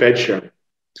like a Fed chairman.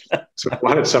 So he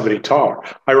wanted somebody taller.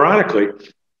 Ironically,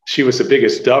 she was the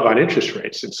biggest dove on interest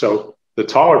rates. And so the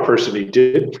taller person he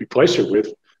did replace her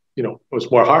with, was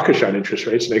more hawkish on interest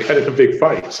rates, and they got in a big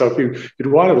fight. So if he'd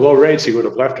wanted low rates, he would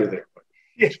have left her there. But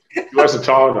he wasn't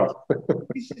tall enough.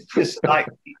 This is just like,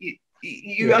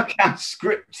 you can't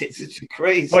script it. It's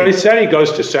crazy. Well, he said he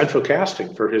goes to central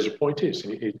casting for his appointees.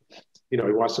 He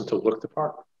wants them to look the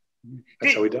part.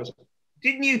 That's how he does it.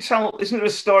 Didn't you isn't there a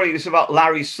story? It was about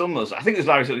Larry Summers. I think it was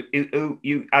Larry who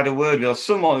you had a word with, or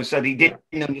someone who said he didn't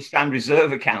understand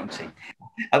reserve accounting.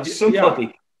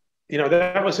 Somebody.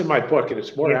 That was in my book, and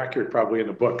it's more accurate probably in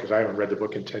the book because I haven't read the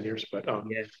book in 10 years. But well,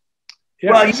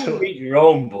 you can read your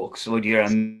own books, would you? I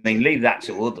mean, leave that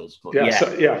to others. But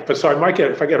So I might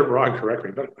if I get it wrong, correct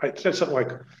me. But I said something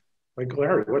like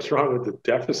Larry, what's wrong with the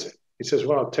deficit? He says,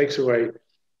 well, it takes away,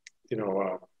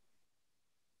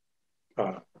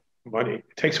 money.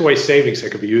 It takes away savings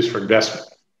that could be used for investment.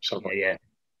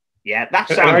 Yeah, that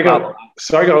sounds.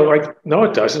 So I go no,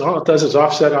 it doesn't. All it does is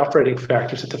offset operating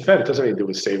factors at the Fed. It doesn't have anything to do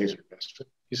with savings or investment.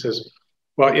 He says,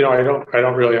 well, I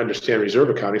don't really understand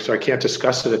reserve accounting, so I can't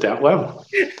discuss it at that level.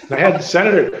 And I had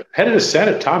head of the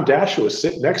Senate, Tom Daschle, was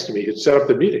sitting next to me. He'd set up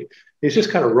the meeting. He's just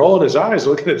kind of rolling his eyes,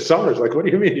 looking at Summers, like, what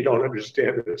do you mean you don't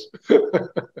understand this?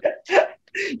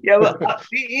 Yeah, well,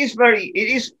 it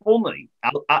is funny.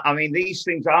 I mean, these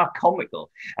things are comical,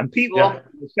 and people often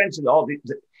the sense of all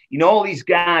these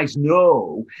guys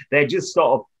know they're just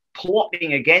sort of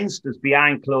plotting against us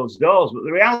behind closed doors, but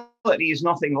the reality is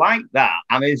nothing like that.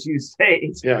 I mean, as you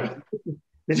say, they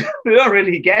don't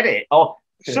really get it, or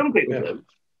some people do,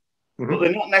 but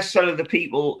they're not necessarily the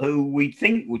people who we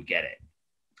think would get it.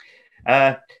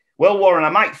 Well, Warren, I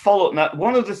might follow up. Now,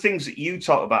 one of the things that you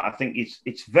talk about, I think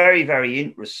it's very, very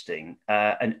interesting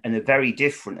and very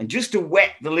different. And just to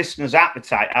whet the listener's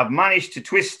appetite, I've managed to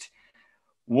twist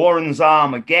Warren's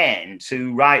arm again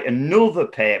to write another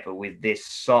paper with this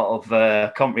sort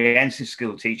of comprehensive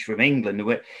school teacher from England.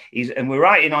 And we're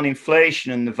writing on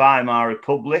inflation and the Weimar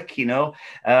Republic, you know.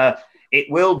 It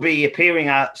will be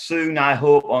appearing soon, I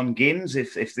hope, on GIMMS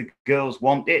if the girls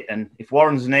want it. And if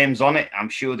Warren's name's on it, I'm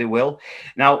sure they will.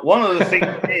 Now, one of the things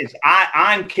is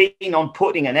I'm keen on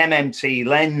putting an MMT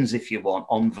lens, if you want,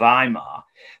 on Weimar.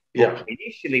 But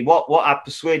initially, what I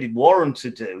persuaded Warren to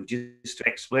do, just to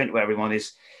explain to everyone,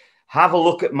 is have a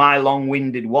look at my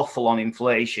long-winded waffle on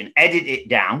inflation, edit it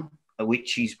down,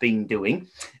 which he's been doing.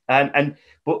 But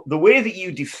the way that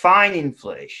you define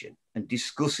inflation and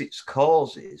discuss its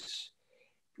causes,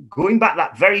 going back to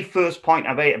that very first point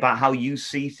I made about how you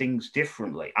see things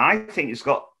differently, I think it's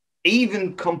got,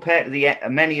 even compared to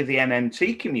many of the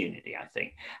MMT community, I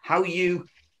think, how you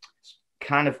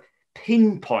kind of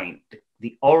pinpoint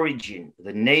the origin,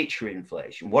 the nature of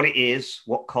inflation, what it is,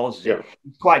 what causes it,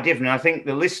 it's quite different. I think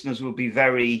the listeners will be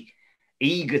very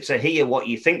eager to hear what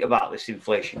you think about this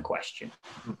inflation question.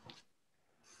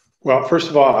 Well, first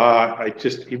of all, I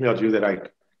just emailed you that I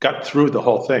got through the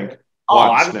whole thing. Oh,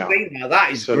 I've seen now.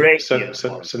 That is great.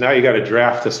 So now you got a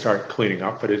draft to start cleaning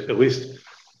up, but at least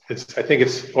I think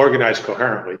it's organized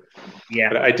coherently. Yeah.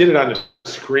 But I did it on the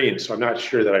screen, so I'm not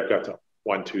sure that I've got the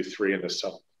 1, 2, 3 and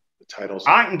the titles.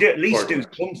 I can at least do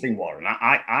something, Warren.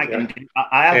 I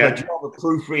have a job of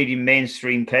proofreading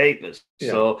mainstream papers,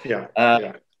 so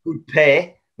good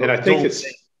pay. And I think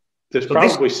there's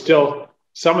probably still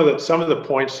some of the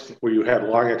points where you had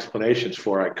long explanations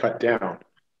for I cut down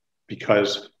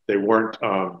because they weren't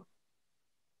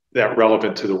that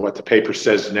relevant to what the paper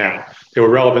says now. They were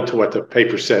relevant to what the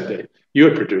paper said that you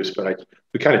had produced, but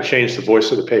we kind of changed the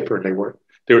voice of the paper, and they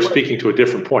were speaking to a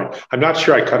different point. I'm not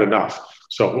sure I cut enough,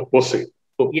 so we'll see.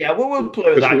 We'll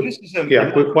play with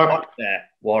that.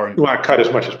 Warren. We want to cut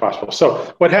as much as possible.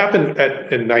 So what happened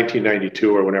in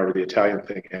 1992 or whenever the Italian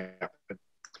thing happened,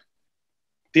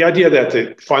 the idea that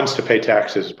the funds to pay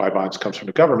taxes by bonds comes from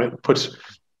the government puts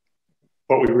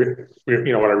what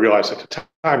I realized at the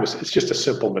time is it's just a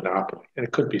simple monopoly, and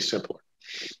it couldn't be simpler,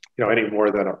 any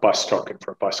more than a bus token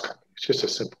for a bus company. It's just a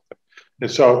simple thing. And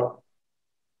so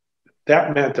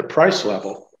that meant the price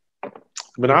level, the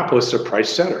monopolists are price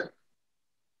setter.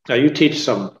 Now you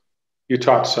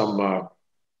taught some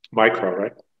micro,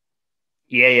 right?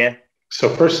 Yeah. So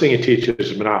first thing you teach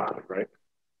is monopoly, right?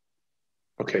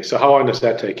 Okay, so how long does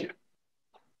that take you?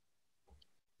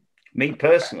 Me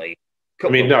personally,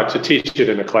 to teach it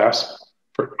in a class?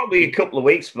 Probably a couple of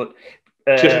weeks, but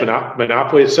just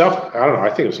monopoly itself? I don't know. I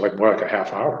think it was more like a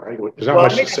half hour. Right? There's not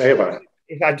much to say about it.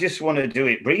 If I just want to do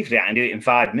it briefly, I can do it in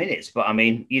 5 minutes. But I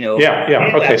mean,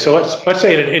 Yeah. Okay, so let's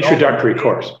say in an introductory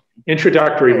course,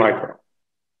 introductory micro,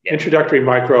 introductory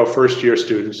micro, first year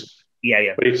students.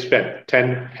 Yeah. What do you spend?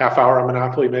 10 half hour on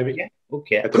monopoly, maybe? Yeah.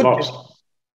 Okay. At the most.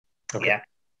 Okay. Yeah.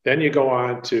 Then you go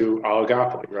on to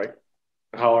oligopoly, right?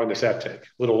 How long does that take?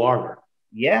 A little longer.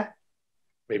 Yeah.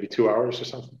 Maybe 2 hours or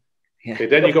something. Yeah. Okay,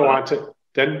 then you go on to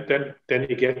then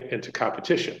you get into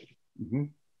competition. Mm-hmm.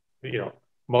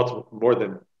 More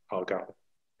than oligopoly.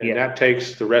 And that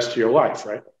takes the rest of your life,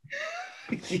 right?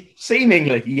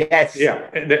 Seemingly, yes. Yeah.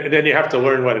 And then you have to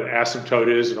learn what an asymptote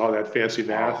is and all that fancy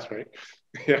math, right?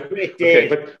 Yeah.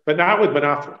 Okay, but not with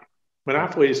monopoly.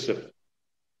 Monopoly is a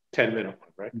 10-minute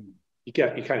one, right? Mm-hmm.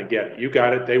 You kind of get it. You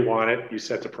got it. They want it. You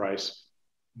set the price.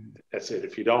 That's it.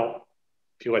 If you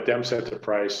let them set the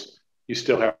price, you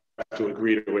still have to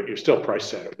agree to it. You're still price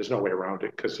setter. There's no way around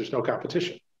it because there's no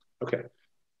competition. Okay.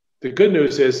 The good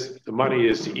news is the money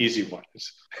is the easy one.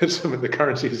 The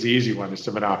currency is the easy one. It's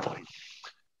the monopoly.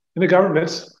 And the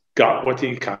government's got what the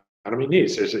economy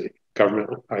needs. There's a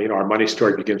government, our money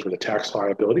story begins with a tax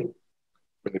liability,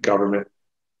 where the government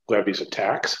levies a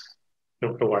tax.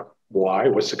 Why?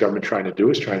 What's the government trying to do?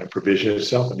 It's trying to provision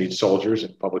itself. It needs soldiers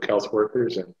and public health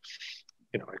workers and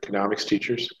economics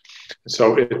teachers. And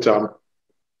so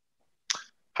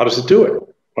how does it do it?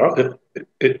 Well,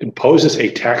 it imposes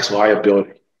a tax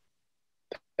liability.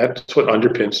 That's what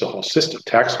underpins the whole system.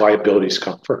 Tax liabilities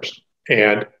come first,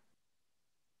 and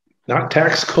not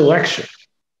tax collection.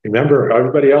 Remember,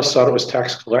 everybody else thought it was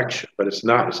tax collection, but it's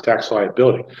not. It's tax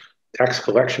liability. Tax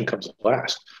collection comes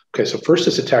last. Okay, so first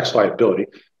is a tax liability.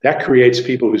 That creates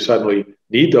people who suddenly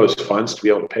need those funds to be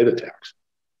able to pay the tax.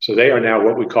 So they are now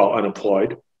what we call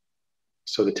unemployed.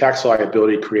 So the tax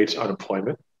liability creates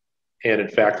unemployment. And in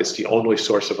fact, it's the only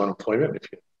source of unemployment.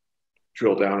 If you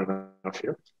drill down enough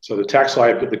here. So the tax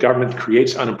liability, the government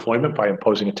creates unemployment by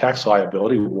imposing a tax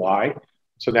liability. Why?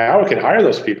 So now we can hire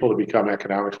those people to become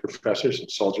economics professors and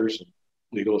soldiers and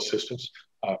legal assistants,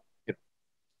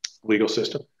 legal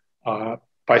system.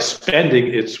 By spending,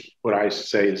 it's what I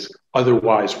say is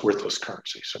otherwise worthless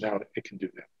currency. So now it can do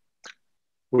that,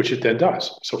 which it then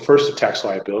does. So first the tax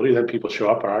liability, then people show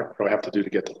up, all right, what do I have to do to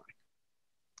get the money?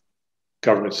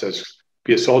 Government says,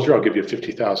 be a soldier, I'll give you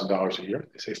 $50,000 a year.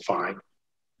 They say, fine.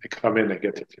 They come in, they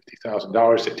get the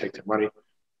 $50,000, they take their money,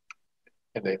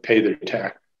 and they pay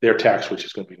their tax, which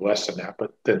is going to be less than that,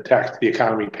 but then the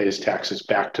economy pays taxes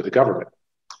back to the government.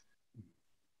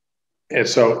 And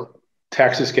so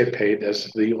taxes get paid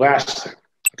as the last thing.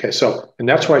 Okay, so, and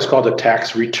that's why it's called a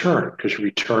tax return, because you're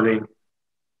returning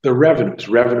the revenues.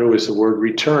 Revenue is the word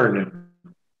return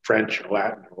in French or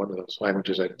Latin or one of those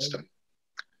languages I didn't study.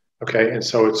 Okay, and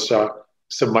so it's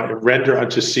render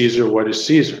unto Caesar what is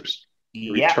Caesar's,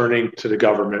 returning to the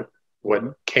government what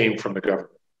came from the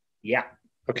government. Yeah.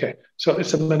 Okay, so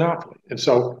it's a monopoly. And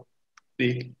so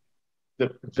the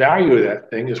value of that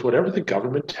thing is whatever the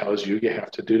government tells you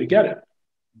have to do to get it.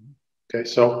 Okay,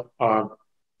 so do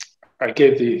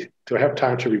I have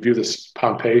time to review this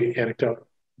Pompeii anecdote?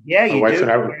 Yeah, you do. My wife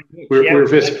and I were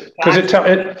visiting, because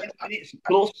it's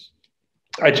close.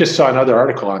 I just saw another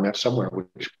article on that somewhere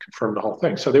which confirmed the whole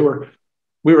thing. So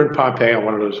we were in Pompeii on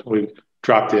one of those, we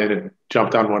dropped in and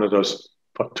jumped on one of those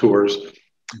tours,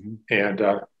 and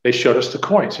they showed us the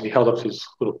coins, and he held up these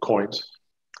little coins.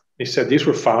 He said these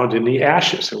were found in the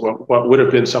ashes, what would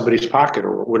have been somebody's pocket,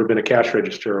 or what would have been a cash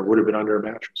register, or would have been under a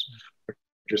mattress, or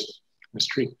just in the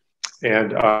street.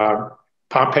 And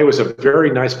Pompeii was a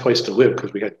very nice place to live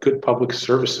because we had good public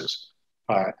services.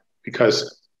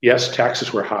 Because yes,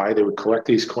 taxes were high. They would collect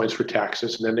these coins for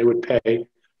taxes, and then they would pay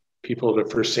people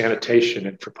for sanitation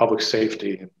and for public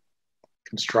safety and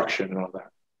construction and all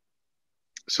that.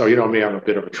 So you know me, I'm a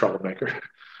bit of a troublemaker.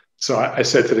 So I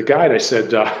said to the guide, I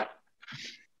said,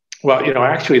 well,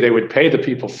 actually they would pay the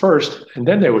people first and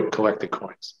then they would collect the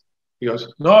coins. He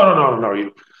goes, no.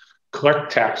 You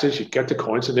collect taxes, you get the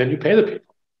coins, and then you pay the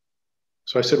people.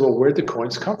 So I said, well, where'd the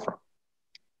coins come from?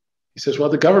 He says, well,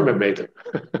 the government made them.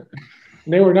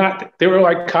 And they were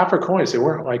like copper coins. They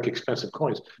weren't like expensive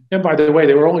coins. And by the way,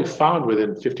 they were only found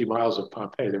within 50 miles of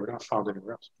Pompeii. They were not found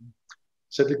anywhere else.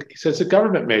 He says the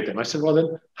government made them. I said, well,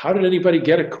 then how did anybody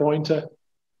get a coin to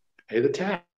pay the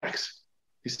tax?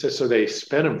 He says, so they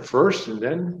spend them first and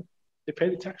then they pay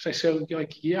the tax. I said,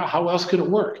 yeah, how else can it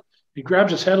work? He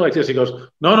grabs his head like this. He goes,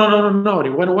 no. And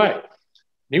he went away. And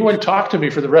he wouldn't talk to me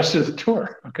for the rest of the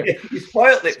tour. Okay. You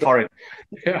spoiled it for him.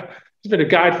 Yeah. He's been a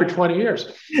guide for 20 years.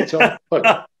 So look,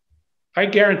 I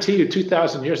guarantee you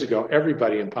 2,000 years ago,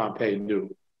 everybody in Pompeii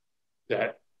knew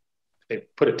that they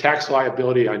put a tax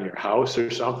liability on your house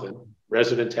or something,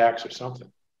 resident tax or something.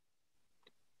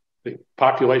 The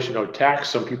population owed tax.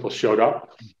 Some people showed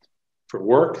up for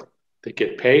work. They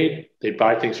get paid. They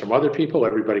buy things from other people.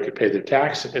 Everybody could pay their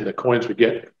tax, and the coins would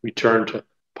get returned to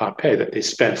Pompeii that they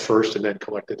spent first and then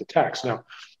collected the tax. Now,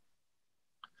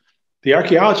 the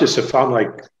archaeologists have found,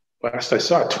 last I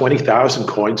saw, 20,000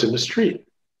 coins in the street.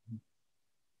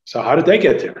 So how did they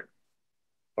get there?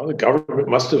 Well, the government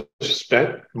must have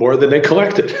spent more than they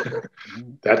collected.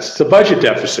 That's the budget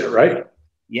deficit, right?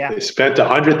 Yeah. They spent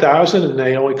 100,000 and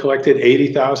they only collected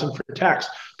 80,000 for tax.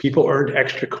 People earned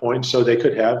extra coins so they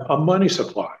could have a money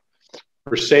supply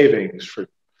for savings,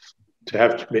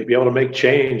 to be able to make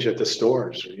change at the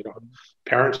stores.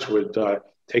 Parents would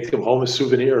take them home as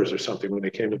souvenirs or something when they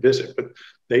came to visit, but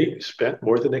they spent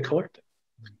more than they collected.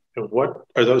 And what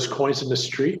are those coins in the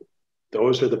street?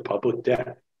 Those are the public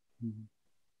debt.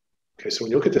 Okay, so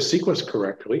when you look at the sequence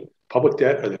correctly, public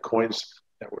debt are the coins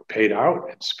that were paid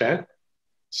out and spent.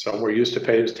 Some were used to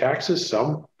pay as taxes,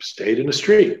 some stayed in the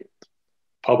street.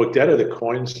 Public debt are the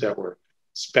coins that were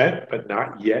spent but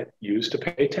not yet used to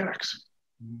pay tax.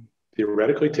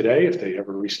 Theoretically today, if they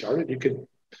ever restarted, you could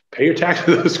pay your tax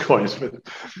with those coins, but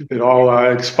it all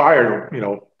expired,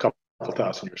 a couple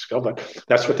thousand years ago, but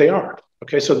that's what they are.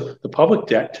 Okay, so the public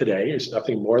debt today is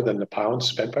nothing more than the pounds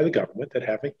spent by the government that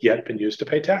haven't yet been used to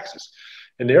pay taxes.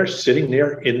 And they're sitting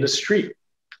there in the street.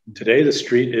 Today, the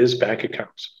street is bank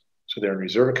accounts. So they're in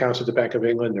reserve accounts at the Bank of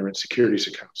England. They're in securities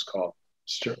accounts called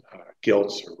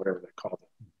gilts or whatever they call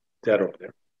them, debt over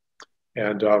there.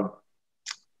 And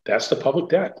that's the public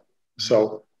debt.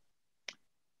 So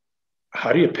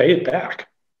how do you pay it back?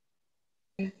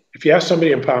 If you ask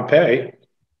somebody in Pompeii,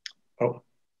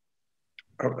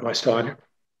 am I still on here?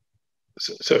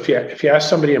 So if you ask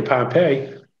somebody in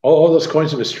Pompeii, all those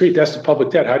coins in the street, that's the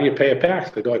public debt. How do you pay it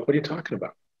back? They go like, what are you talking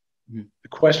about? The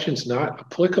question's not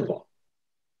applicable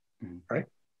right?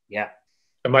 Yeah.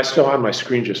 Am I still on? My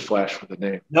screen just flashed with the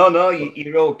name. No,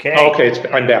 you're okay. Oh, okay,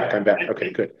 I'm back.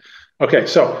 Okay, good. Okay,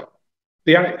 so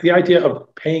the idea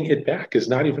of paying it back is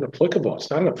not even applicable.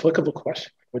 It's not an applicable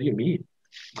question. What do you mean?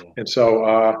 Yeah. And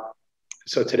so,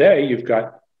 so today you've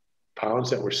got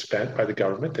pounds that were spent by the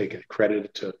government. They get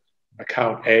credited to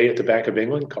account A at the Bank of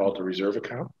England called the reserve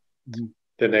account. Mm-hmm.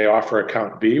 Then they offer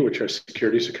account B, which are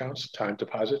securities accounts, time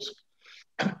deposits.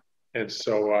 And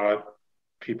so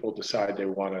people decide they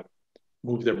want to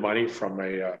move their money from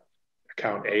a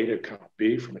account A to account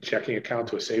B, from a checking account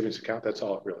to a savings account. That's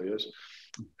all it really is.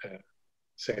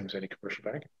 Same as any commercial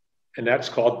bank. And that's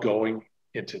called going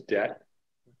into debt.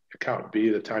 Account B,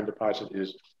 the time deposit,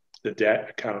 is the debt.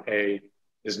 Account A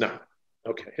is not.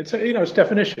 Okay. It's it's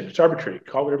definition. It's arbitrary.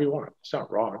 Call it whatever you want. It's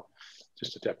not wrong. It's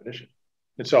just a definition.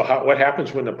 And so what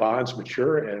happens when the bonds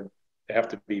mature and they have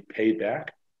to be paid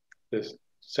back? The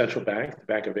central bank, the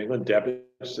Bank of England,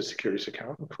 debits the securities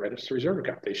account and credits the reserve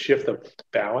account. They shift the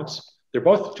balance. They're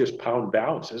both just pound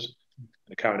balances,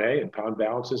 account A, and pound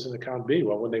balances in account B.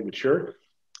 Well, when they mature,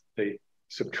 they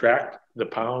subtract the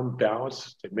pound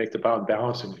balance. They make the pound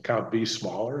balance in account B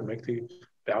smaller and make the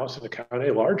balance in account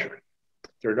A larger.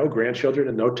 There are no grandchildren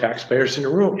and no taxpayers in the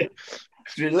room.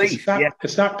 It's relief.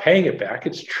 It's not paying it back.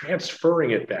 It's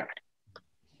transferring it back.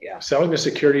 Yeah. Selling the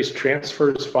securities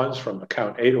transfers funds from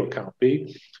account A to account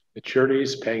B.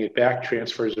 Maturities, paying it back,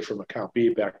 transfers it from account B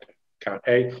back to account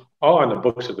A, all on the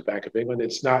books of the Bank of England.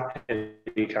 It's not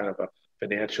any kind of a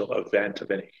financial event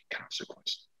of any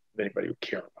consequence that anybody would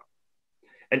care about.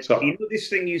 And so, this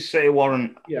thing you say,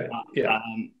 Warren,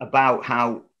 about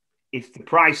how if the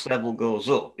price level goes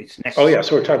up, it's necessary. Oh, yeah.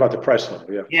 So we're talking about the price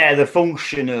level. Yeah. Yeah. The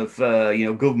function of,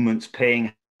 governments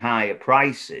paying higher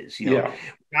prices,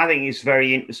 I think it's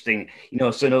very interesting,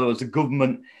 so in other words, the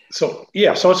government. So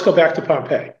let's go back to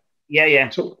Pompeii. Yeah.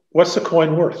 So what's the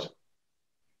coin worth?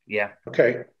 Yeah.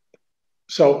 Okay.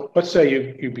 So let's say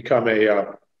you become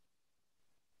a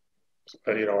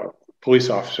police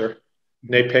officer,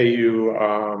 and they pay you,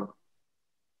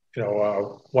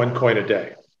 1 coin a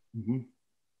day. Mm-hmm.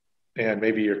 And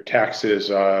maybe your tax is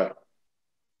 5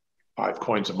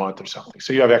 coins a month or something.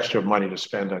 So you have extra money to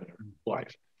spend on your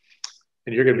life.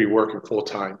 And you're going to be working full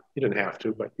time. You didn't have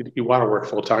to, but you want to work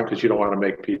full time because you don't want to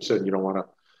make pizza and you don't want to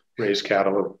raise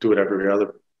cattle or do whatever every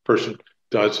other person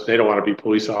does. They don't want to be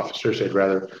police officers. They'd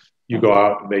rather you go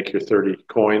out and make your 30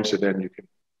 coins and then you can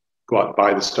go out and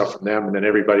buy the stuff from them. And then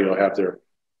everybody will have their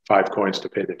 5 coins to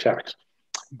pay their tax.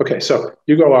 Okay, so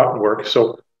you go out and work.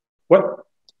 So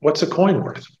what's a coin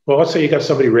worth? Well, let's say you got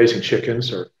somebody raising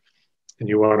chickens and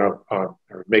you want to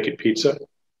or making pizza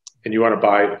and you want to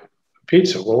buy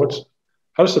pizza. Well,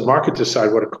 how does the market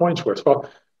decide what a coin's worth? Well,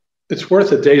 it's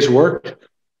worth a day's work.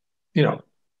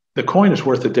 The coin is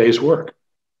worth a day's work.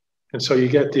 And so you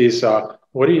get these,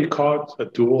 what do you call it?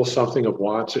 A dual something of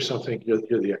wants or something? You're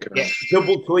the economics. Yeah,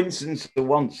 double coincidence of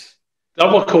wants.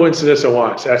 Double coincidence of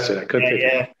wants. That's it. I couldn't think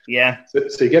of it. Yeah.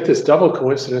 So you get this double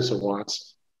coincidence of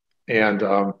wants. And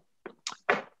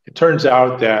it turns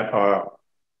out that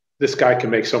this guy can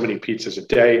make so many pizzas a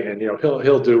day, and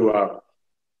he'll do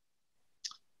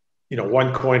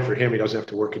 1 coin for him. He doesn't have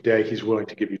to work a day. He's willing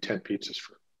to give you 10 pizzas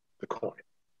for the coin,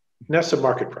 and that's the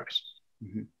market price.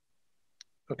 Mm-hmm.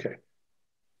 Okay,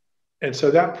 and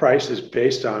so that price is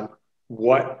based on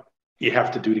what you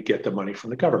have to do to get the money from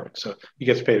the government. So he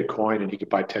gets paid a coin, and he could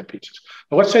buy 10 pizzas.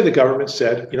 But let's say the government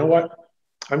said, you know what?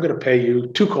 I'm going to pay you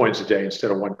 2 coins a day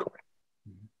instead of 1 coin.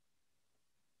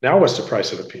 Now, what's the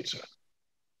price of a pizza?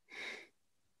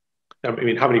 I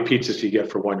mean, how many pizzas do you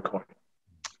get for 1 coin?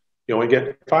 You only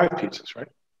get 5 pizzas, right?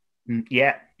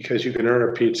 Yeah. Because you can earn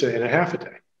a pizza in a half a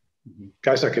day. Mm-hmm.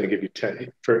 Guy's not going to give you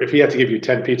 10. If he had to give you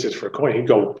 10 pizzas for a coin, he'd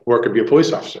go work and be a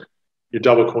police officer. Your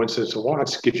double coincidence of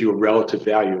wants gives you a relative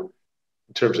value.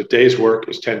 In terms of days' work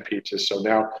is 10 pizzas. So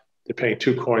now they're paying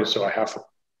 2 coins, so a half.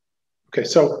 Okay,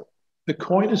 so the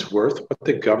coin is worth what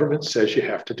the government says you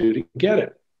have to do to get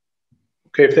it.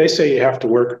 Okay, if they say you have to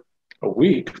work a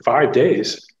week, 5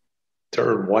 days to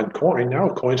earn 1 coin, now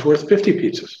a coin's worth 50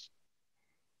 pizzas.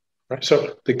 Right?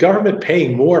 So the government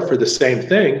paying more for the same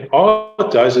thing, all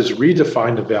it does is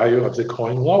redefine the value of the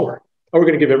coin lower. Oh, we're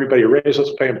going to give everybody a raise,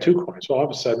 let's pay them 2 coins. Well, all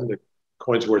of a sudden the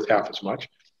coin's worth half as much,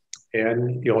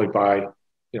 and you only buy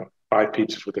 5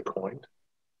 pizzas with a coin.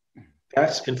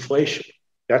 That's inflation.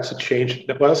 That's a change.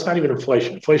 Well, it's not even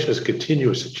inflation. Inflation is a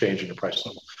continuous change in the price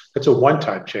level. That's a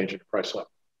one-time change in the price level.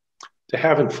 To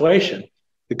have inflation,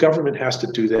 the government has to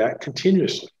do that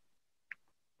continuously.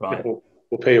 Right.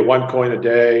 We'll pay you 1 coin a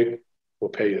day. We'll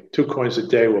pay you 2 coins a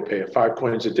day. We'll pay you 5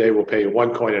 coins a day. We'll pay you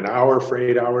 1 coin an hour for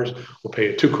 8 hours. We'll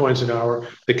pay you 2 coins an hour.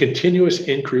 The continuous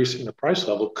increase in the price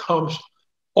level comes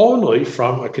only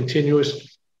from a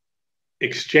continuous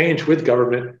exchange with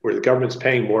government where the government's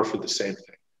paying more for the same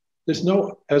thing. There's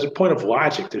no, as a point of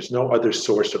logic, there's no other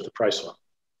source of the price level.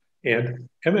 And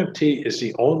MMT is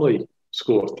the only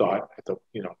school of thought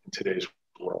in today's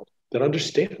world that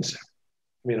understands that.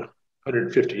 I mean,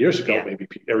 150 years ago, maybe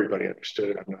everybody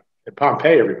understood it. In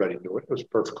Pompeii, everybody knew it. It was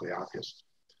perfectly obvious.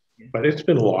 But it's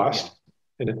been lost.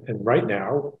 And right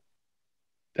now,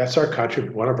 that's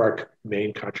one of our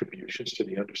main contributions to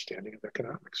the understanding of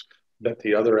economics that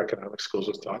the other economic schools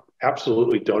of thought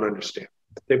absolutely don't understand.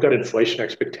 They've got inflation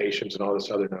expectations and all this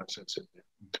other nonsense in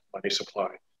money supply.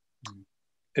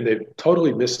 And they've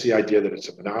totally missed the idea that it's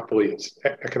a monopoly. It's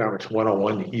economics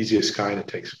 101, the easiest kind. It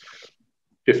takes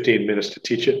 15 minutes to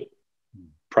teach it.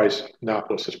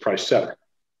 Monopolist is price setter.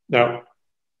 Now,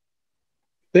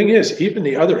 thing is, even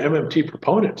the other MMT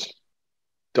proponents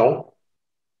don't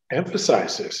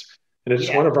emphasize this. And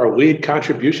it's one of our lead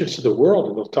contributions to the world.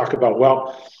 And they'll talk about,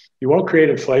 well, you won't create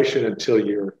inflation until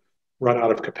you run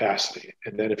out of capacity.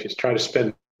 And then if you try to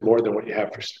spend more than what you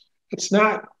have, it's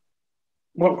not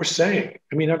what we're saying.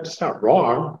 I mean, it's not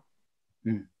wrong.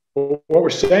 What we're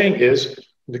saying is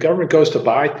the government goes to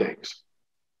buy things.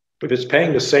 If it's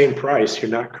paying the same price,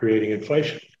 you're not creating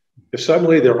inflation. If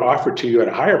suddenly they're offered to you at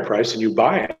a higher price and you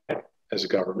buy it as a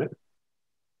government,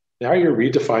 now you're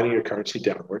redefining your currency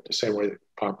downward the same way that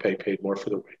Pompeii paid more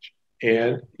for the wage.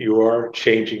 And you're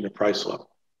changing the price level.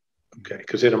 Okay,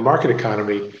 because in a market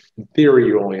economy, in theory,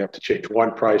 you only have to change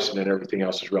one price and then everything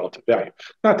else is relative value.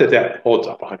 Not that that holds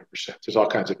up 100%. There's all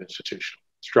kinds of institutional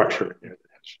structure in there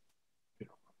that has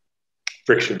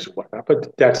frictions and whatnot,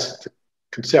 but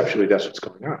conceptually, that's what's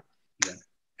going on. Yeah.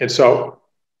 And so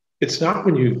it's not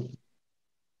when you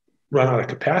run out of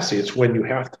capacity, it's when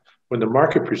the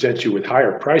market presents you with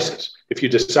higher prices. If you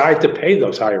decide to pay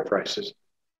those higher prices,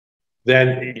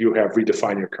 then you have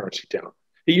redefined your currency down.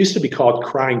 It used to be called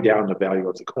crying down the value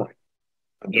of the coin.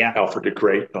 Alfred the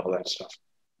Great and all that stuff.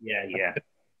 Yeah.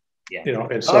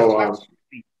 And so,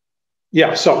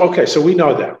 so we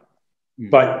know that.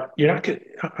 But you're not getting,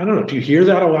 I don't know, do you hear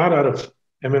that a lot out of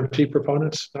MMT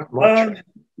proponents? Not much.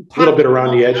 A little bit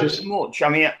around the edges. Not much. I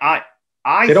mean,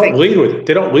 they don't lead with it.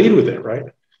 They don't lead with it, right?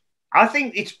 I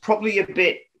think it's probably a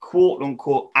bit quote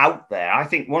unquote out there. I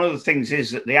think one of the things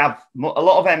is that they have a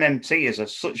lot of MMTers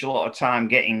have such a lot of time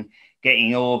getting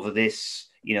over this,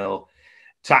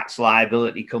 tax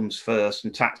liability comes first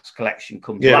and tax collection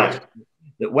comes last.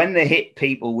 That when they hit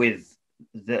people with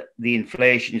the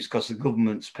inflation is because the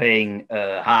government's paying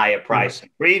a higher price than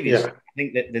previous. I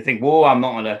think that they think, whoa, I'm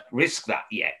not going to risk that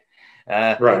yet.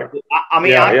 Right. I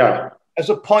mean, as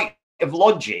a point of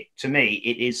logic, to me,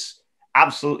 it is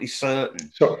absolutely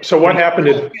certain. So what happened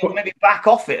is maybe back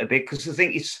off it a bit because I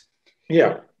think it's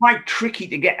quite tricky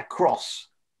to get across.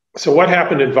 So what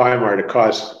happened in Weimar to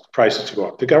cause prices to go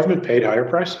up? The government paid higher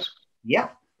prices. Yeah.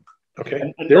 Okay.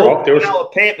 And now the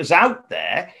paper's out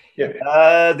there.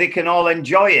 Yeah. They can all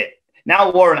enjoy it. Now,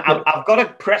 Warren, I've got to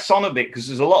press on a bit because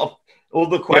there's a lot of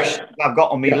other questions I've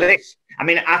got on my list. I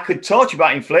mean, I could talk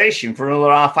about inflation for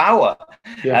another half hour.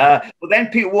 But then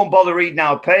people won't bother reading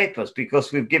our papers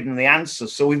because we've given them the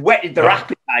answers. So we've whetted their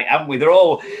appetite, haven't we? They're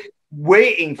all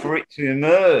waiting for it to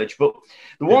emerge. But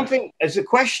the one thing, as a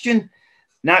question,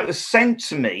 now it was sent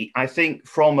to me, I think,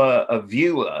 from a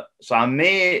viewer. So I'm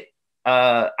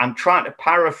trying to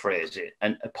paraphrase it.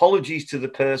 And apologies to the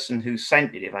person who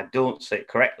sent it if I don't say it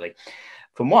correctly.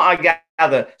 From what I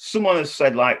gather, someone has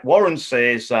said, like, Warren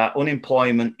says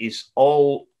unemployment is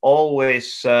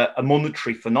always a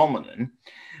monetary phenomenon.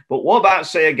 But what about,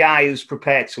 say, a guy who's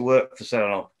prepared to work for, say, I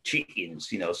don't know, chickens,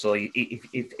 so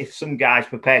if some guy's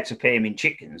prepared to pay him in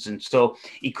chickens, and so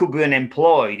he could be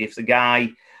unemployed if the guy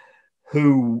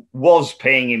who was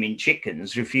paying him in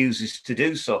chickens refuses to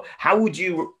do so. How would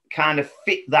you kind of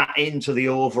fit that into the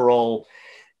overall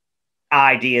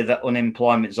idea that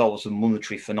unemployment is always a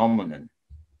monetary phenomenon?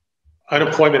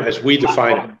 Unemployment, as we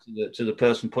define it, to the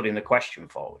person putting the question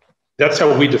forward. That's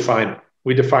how we define it.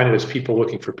 We define it as people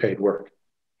looking for paid work.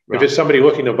 Right. If it's somebody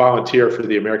looking to volunteer for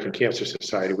the American Cancer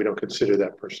Society, we don't consider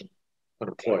that person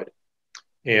unemployed.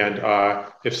 And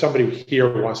if somebody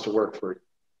here wants to work for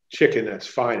chicken, that's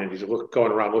fine. And he's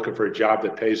going around looking for a job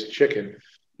that pays chicken.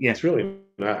 It's really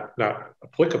not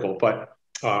applicable. But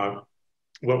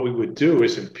what we would do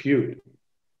is impute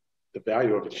the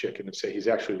value of a chicken and say he's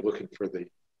actually looking for the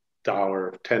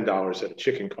 $10 that a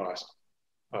chicken costs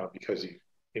because he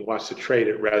He wants to trade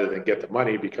it rather than get the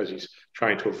money because he's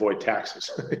trying to avoid taxes.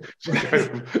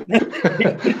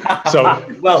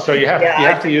 So you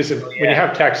have to use them when you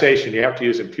have taxation. You have to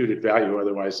use imputed value,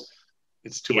 otherwise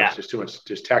it's too much. There's too much.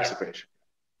 There's tax evasion.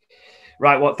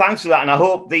 Right. Well, thanks for that, and I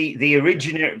hope the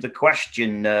originator of the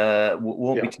question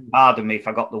won't be too hard on me if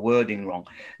I got the wording wrong.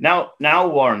 Now,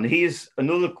 Warren, here's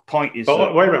another point. Is wait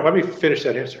a minute. Let me finish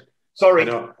that answer. Sorry.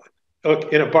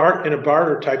 Look, in a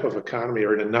barter type of economy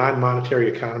or in a non-monetary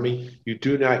economy, you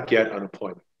do not get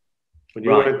unemployment. When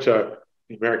you went to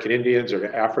the American Indians or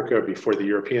to Africa before the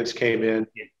Europeans came in,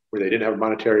 where they didn't have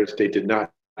monetary, they did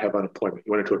not have unemployment.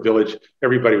 You went into a village,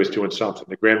 everybody was doing something.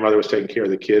 The grandmother was taking care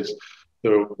of the kids,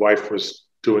 the wife was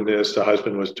doing this, the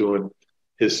husband was doing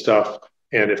his stuff.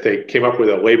 And if they came up with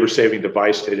a labor-saving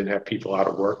device, they didn't have people out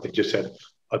of work. They just had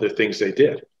other things they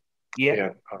did. Yeah.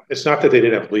 And it's not that they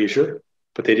didn't have leisure,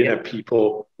 but they didn't have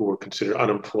people who were considered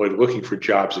unemployed looking for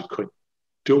jobs that couldn't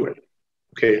do it.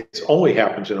 Okay, it only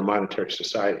happens in a monetary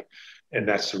society, and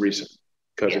that's the reason,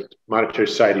 because a monetary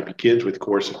society begins with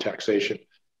coercive taxation,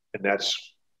 and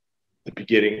that's the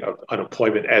beginning of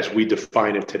unemployment as we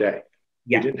define it today.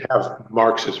 We didn't have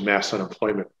Marx's mass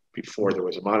unemployment before there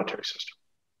was a monetary system.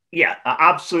 Yeah, that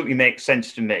absolutely makes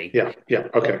sense to me. Yeah,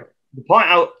 okay. The point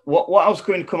out what I was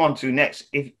going to come on to next,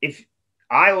 if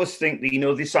I always think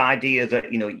that, this idea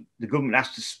that, the government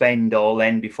has to spend or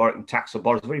lend before it can tax or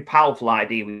borrow is a very powerful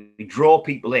idea. We draw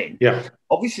people in. Yeah.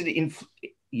 Obviously,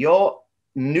 your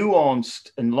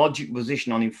nuanced and logical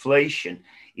position on inflation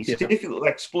is difficult to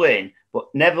explain, but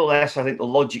nevertheless, I think the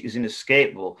logic is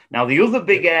inescapable. Now, the other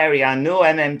big area I know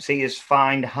MMTers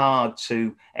find hard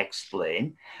to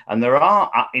explain, and there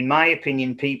are, in my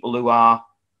opinion, people who are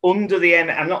under the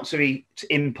I'm not to be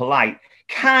impolite,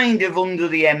 kind of under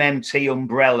the MMT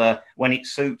umbrella when it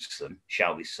suits them,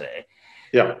 shall we say.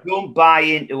 Yeah. Don't buy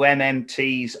into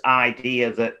MMT's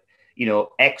idea that,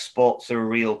 exports are a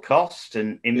real cost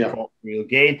and imports a real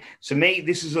gain. To me,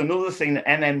 this is another thing that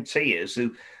MMTers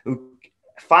who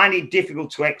find it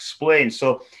difficult to explain.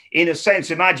 So in a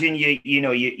sense, imagine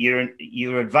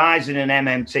you're advising an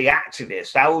MMT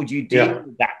activist. How would you deal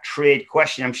with that trade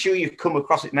question? I'm sure you've come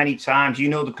across it many times. You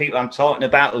know the people I'm talking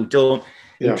about who don't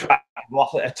try to go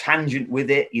off at a tangent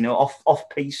with it,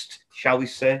 off-piste, shall we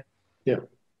say? Yeah.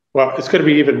 Well, it's going to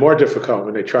be even more difficult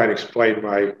when they try and explain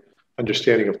my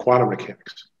understanding of quantum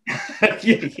mechanics. We won't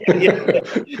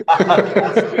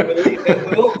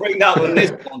bring that one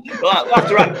this one. We'll have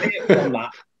to write a paper on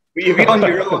that. But you'll be on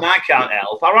your own. I can't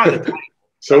help. I'll write the title.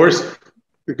 So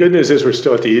the good news is we're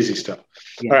still at the easy stuff.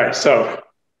 Yeah. All right. So,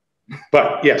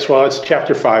 but yes, well, it's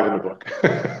chapter 5 in the book.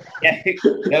 There we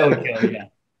go. Yeah.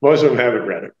 Most of them haven't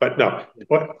read it, but no.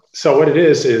 What it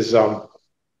is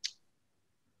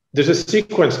there's a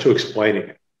sequence to explaining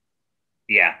it.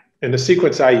 Yeah. And the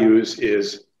sequence I use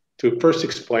is to first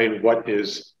explain what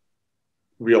is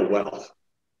real wealth.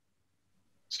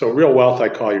 So real wealth, I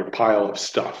call your pile of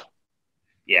stuff.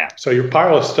 Yeah. So your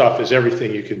pile of stuff is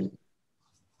everything you can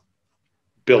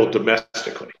build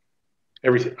domestically.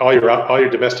 Everything, all your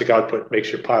domestic output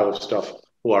makes your pile of stuff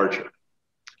larger.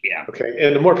 Yeah. Okay.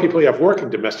 And the more people you have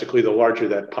working domestically, the larger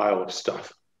that pile of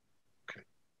stuff.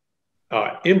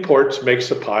 Okay. Imports makes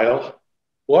the pile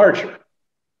larger.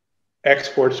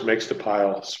 Exports makes the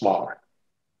pile smaller.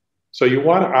 So you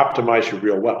want to optimize your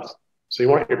real wealth. So you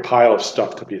want your pile of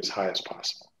stuff to be as high as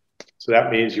possible. So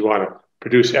that means you want to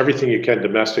produce everything you can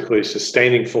domestically.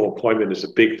 Sustaining full employment is a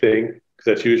big thing because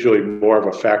that's usually more of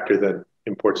a factor than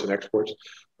imports and exports.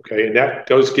 Okay. And that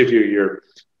does give you your,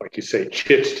 like you say,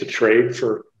 chips to trade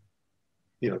for,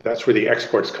 that's where the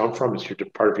exports come from. It's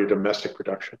part of your domestic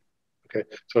production. Okay.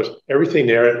 So it's everything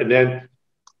there.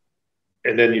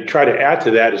 And then you try to add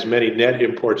to that as many net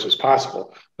imports as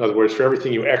possible. In other words, for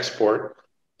everything you export,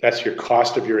 that's your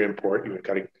cost of your import. You've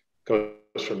got to go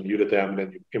from you to them,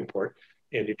 then you import.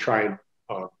 And you try and,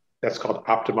 that's called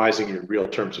optimizing your real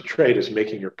terms of trade, is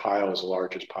making your pile as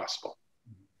large as possible.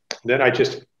 And then I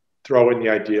just throw in the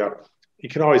idea, you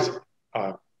can always,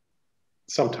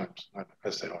 sometimes, I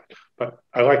say always, but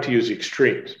I like to use the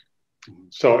extremes.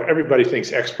 So everybody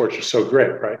thinks exports are so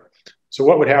great, right? So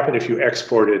what would happen if you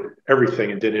exported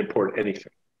everything and didn't import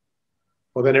anything?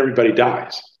 Well, then everybody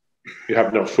dies. You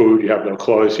have no food, you have no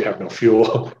clothes, you have no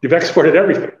fuel. You've exported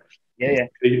everything. Yeah.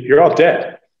 You're all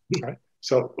dead. Right?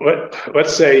 So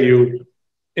let's say you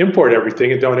import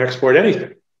everything and don't export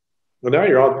anything. Well, now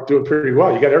you're all doing pretty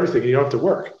well. You got everything and you don't have to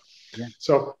work. Yeah.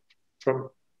 So from,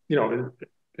 in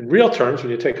real terms,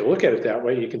 when you take a look at it that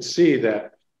way, you can see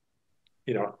that,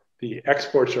 the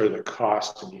exports are the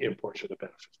cost and the imports are the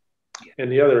benefit.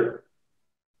 And the other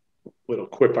little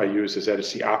quip I use is that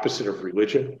it's the opposite of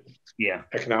religion. Yeah.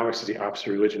 Economics is the opposite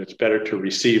of religion. It's better to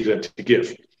receive than to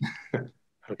give.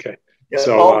 Okay. Yeah,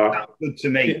 so sounds good to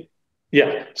me.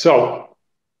 Yeah. So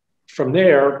from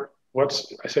there,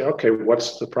 I say, okay,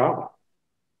 what's the problem?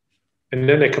 And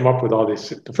then they come up with all these.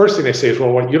 The first thing they say is,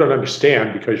 well, what you don't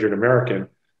understand because you're an American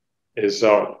is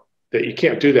that you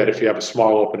can't do that if you have a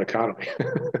small open economy.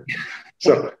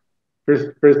 So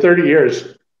for 30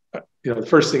 years, the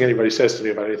first thing anybody says to me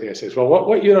about anything I say is, well,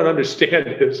 what you don't understand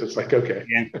is, it's like, okay.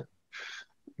 Yeah.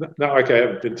 Not like I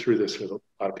haven't been through this with a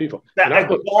lot of people. I've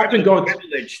been going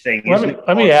thing.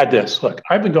 Let me add this. Look,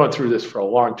 I've been going through this for a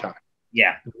long time.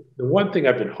 Yeah. The one thing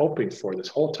I've been hoping for this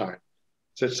whole time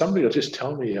is that somebody will just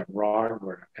tell me I'm wrong,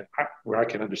 where I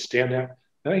can understand that,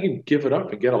 then I can give it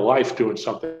up and get a life doing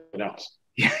something else.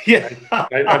 Yeah.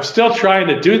 I'm still trying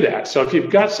to do that. So if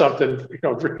you've got something,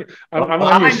 I'm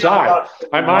on your side.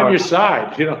 I'm on your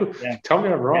side. Yeah. Tell me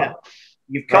I'm wrong. Yeah.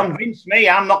 You've convinced me.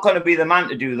 I'm not going to be the man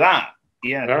to do that.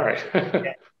 Yeah. All right.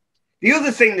 Yeah. The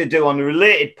other thing they do on the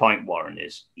related point, Warren,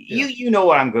 is you know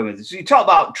where I'm going with this. So you talk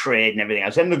about trade and everything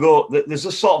else, and there's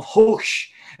a sort of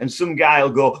hush, and some guy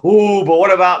will go, oh, but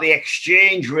what about the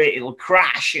exchange rate? It'll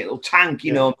crash, it'll tank,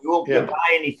 you know, we won't be able to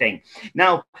buy anything.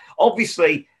 Now,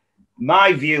 obviously,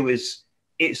 my view is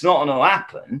it's not going to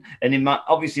happen, and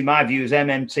obviously my view is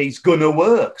MMT's going to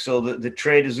work, so that the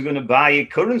traders are going to buy your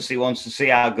currency once to see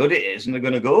how good it is, and they're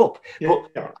going to go up.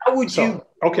 But how would you?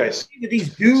 Okay, so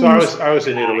I was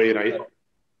in Italy, and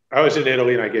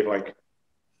I gave like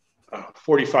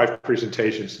 45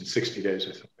 presentations in 60 days,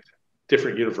 or something like that.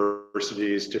 Different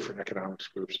universities, different economics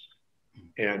groups,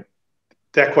 and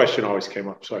that question always came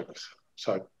up. So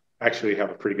I actually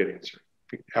have a pretty good answer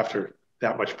after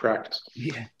that much practice.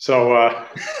 Yeah. So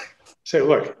say,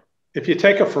 look, if you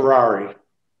take a Ferrari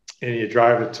and you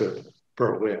drive it to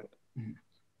Berlin,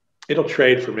 it'll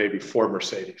trade for maybe 4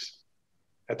 Mercedes.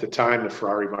 At the time, the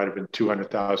Ferrari might have been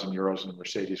 200,000 euros and the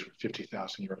Mercedes were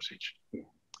 50,000 euros each.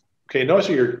 Okay, and those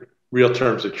are your real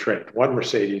terms of trade. 1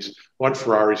 Mercedes, 1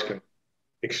 Ferrari's can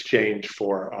exchange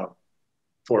for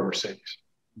 4 Mercedes.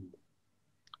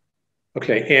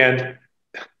 Okay, and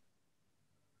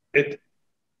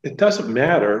it doesn't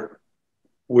matter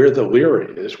where the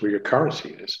lira is, where your currency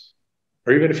is,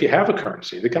 or even if you have a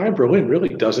currency. The guy in Berlin really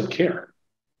doesn't care.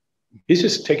 He's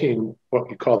just taking what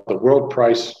we call the world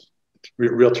price,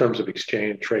 real terms of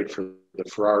exchange, trade for the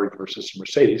Ferrari versus the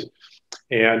Mercedes,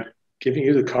 and giving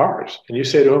you the cars. And you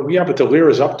say to him, yeah, but the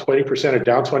lira is up 20% or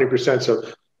down 20%, so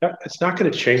it's not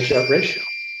going to change that ratio.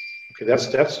 Okay,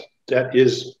 that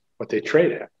is what they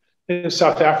trade at. In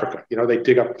South Africa,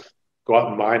 they go out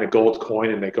and mine a gold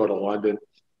coin, and they go to London,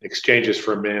 exchanges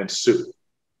for a man's suit.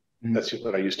 That's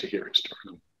what I used to hear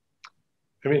historically.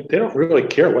 I mean, they don't really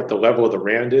care what the level of the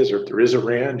rand is, or if there is a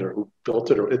rand, or who built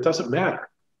it, or it doesn't matter.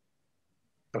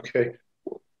 Okay,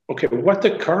 what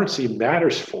the currency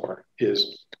matters for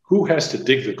is who has to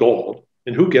dig the gold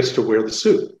and who gets to wear the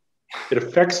suit. It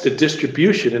affects the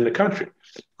distribution in the country.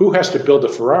 Who has to build the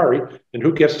Ferrari and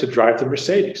who gets to drive the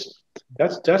Mercedes?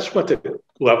 That's what the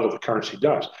level of the currency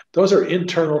does. Those are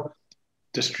internal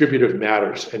distributive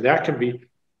matters, and that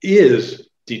is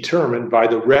determined by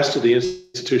the rest of the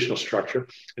institutional structure,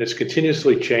 and it's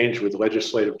continuously changed with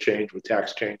legislative change, with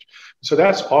tax change. So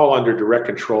that's all under direct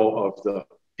control of the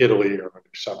Italy or under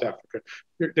South Africa.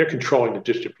 They're controlling the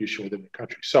distribution within the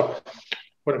country. So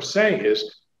what I'm saying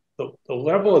is the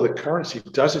level of the currency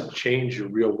doesn't change your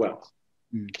real wealth.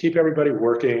 Keep everybody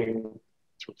working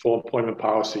through full employment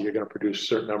policy. You're going to produce a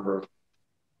certain number of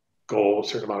gold, a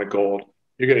certain amount of gold.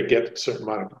 You're going to get a certain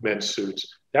amount of men's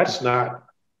suits. That's not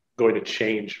going to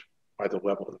change by the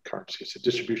level of the currency. It's a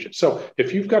distribution. So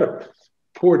if you've got a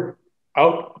poor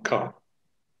outcome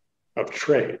of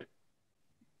trade,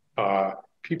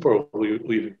 people are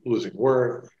losing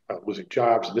work, losing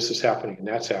jobs, and this is happening and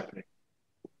that's happening.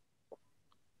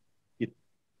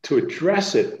 To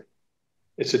address it,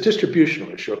 it's a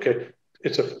distributional issue, okay?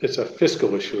 It's a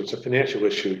fiscal issue. It's a financial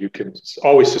issue. You can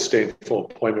always sustain full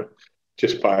employment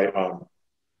just by,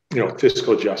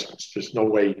 fiscal adjustments. There's no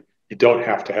way you don't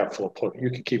have to have full employment. You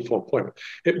can keep full employment.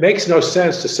 It makes no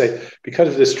sense to say, because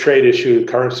of this trade issue,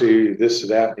 currency, this,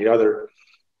 that, and the other,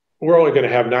 we're only going to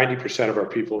have 90% of our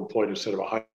people employed instead of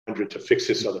 100 to fix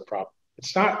this other problem.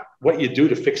 It's not what you do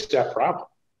to fix that problem.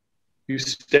 You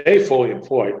stay fully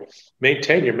employed,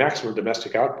 maintain your maximum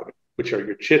domestic output, which are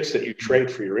your chits that you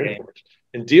trade for your imports,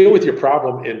 and deal with your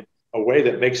problem in a way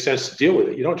that makes sense to deal with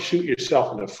it. You don't shoot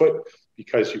yourself in the foot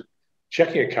because your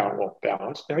checking account won't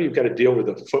balance. Now you've got to deal with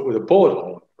a foot with a bullet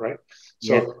hole, right?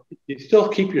 So you still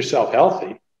keep yourself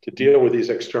healthy to deal with these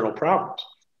external problems.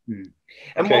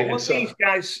 And Okay, what these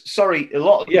guys, sorry, a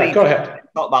lot of yeah, go ahead.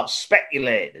 talk about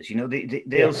speculators, you know,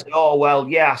 they'll say, oh, well,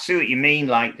 yeah, I see what you mean,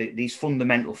 like these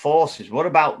fundamental forces. What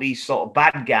about these sort of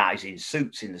bad guys in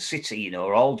suits in the city, you know,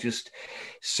 are all just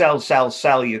sell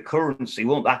your currency?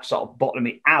 Won't that sort of bottom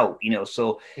it out, you know?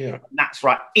 So that's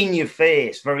right, in your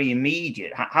face, very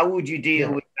immediate. How would you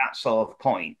deal with that sort of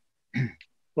point?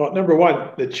 Well, number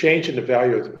one, the change in the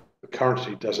value of the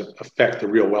currency doesn't affect the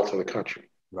real wealth of the country.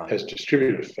 Right. Has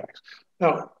distributed effects.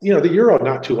 Now, you know, the euro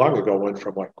not too long ago went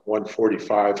from like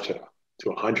 145 to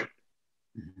 100.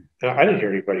 Mm-hmm. I didn't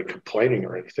hear anybody complaining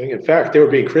or anything. In fact, they were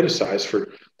being criticized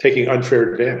for taking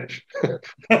unfair advantage.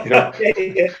 You know?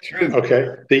 Yeah, true.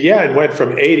 Okay. The yen went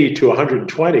from 80 to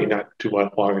 120 not too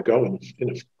long ago in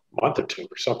a month or two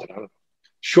or something. I don't know.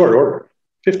 Short order,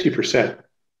 50%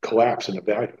 collapse in the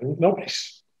value. And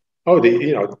nobody's,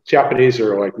 Japanese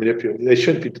are like manipulating. They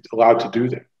shouldn't be allowed to do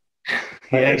that.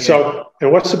 So,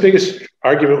 and what's the biggest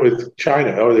argument with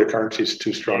China? Oh, their currency is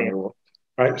too strong.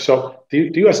 Right. So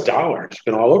the US dollar has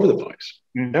been all over the place.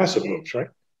 Massive moves, right?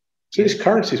 So these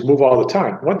currencies move all the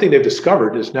time. One thing they've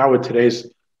discovered is now with today's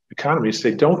economies,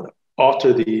 they don't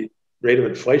alter the rate of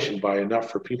inflation by enough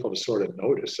for people to sort of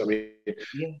notice. I mean,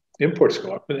 imports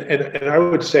go up. And I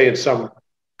would say in some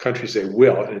countries they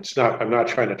will. And it's not, I'm not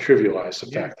trying to trivialize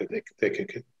the fact that they can,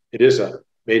 it is a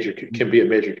major, can be a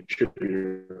major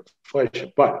contributor to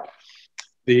inflation, but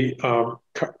the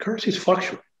currencies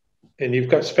fluctuate. And you've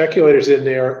got speculators in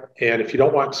there. And if you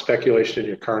don't want speculation in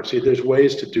your currency, there's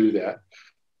ways to do that.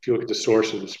 If you look at the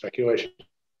source of the speculation.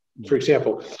 For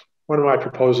example, one of my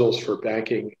proposals for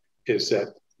banking is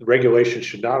that the regulation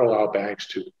should not allow banks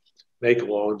to make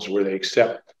loans where they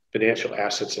accept financial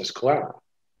assets as collateral.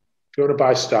 If you want to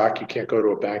buy stock, you can't go to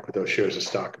a bank with those shares of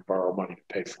stock and borrow money to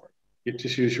pay for it. You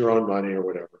just use your own money or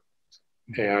whatever.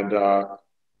 And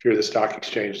if you're the stock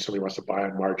exchange, somebody wants to buy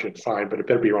on margin, fine, but it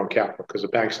better be your own capital because the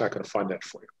bank's not going to fund that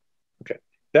for you. Okay,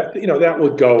 that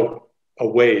would go a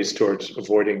ways towards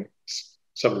avoiding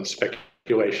some of the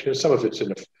speculation, and some of it's in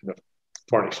the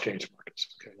foreign exchange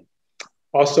markets. Okay.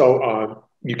 Also,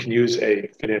 you can use a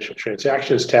financial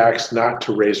transactions tax not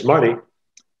to raise money,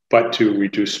 but to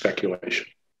reduce speculation,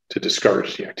 to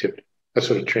discourage the activity. That's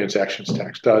what a transactions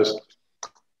tax does.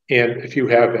 And if you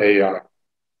have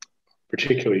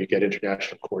particularly you get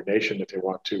international coordination, if they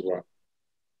want to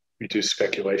reduce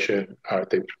speculation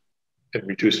and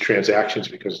reduce transactions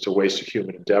because it's a waste of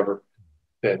human endeavor,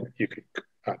 then you could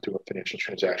do a financial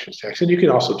transactions tax. And you can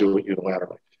also do it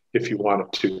unilaterally if you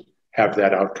wanted to have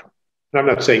that outcome. And I'm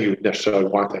not saying you would necessarily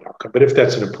want that outcome, but if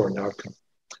that's an important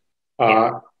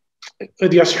outcome.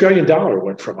 The Australian dollar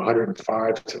went from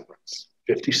 105 to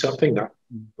 50 something, not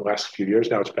the last few years.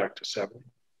 Now it's back to 70.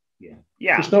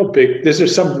 Yeah.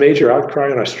 There's some major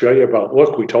outcry in Australia about,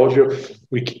 look, we told you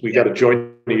we got to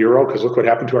join the euro because look what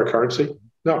happened to our currency.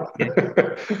 No.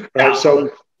 Right.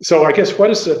 So I guess what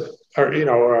is the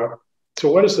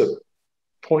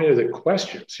point of the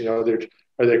questions? You know,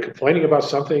 are they complaining about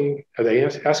something? Are they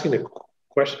asking the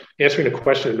question, answering the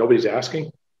question that nobody's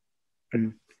asking?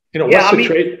 You know,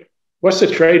 what's the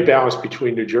trade balance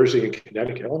between New Jersey and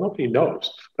Connecticut? Well, nobody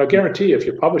knows. But I guarantee if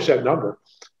you publish that number,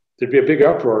 there'd be a big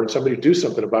uproar and somebody would do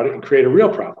something about it and create a real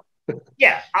problem.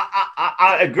 Yeah,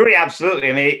 I agree absolutely.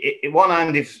 I mean, on one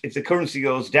hand, if the currency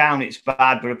goes down, it's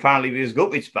bad, but apparently if it goes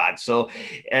up, it's bad. So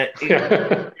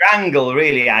angle,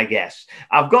 really, I guess.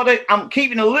 I'm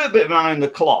keeping a little bit of an eye on the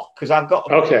clock because I've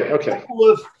got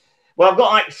I've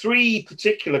got like 3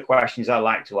 particular questions I'd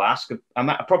like to ask.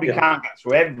 I probably can't get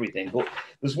through everything, but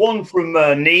there's one from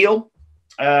Neil,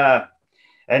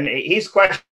 and his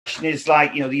question is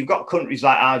like, you know, you've got countries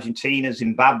like Argentina,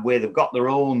 Zimbabwe, they've got their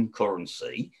own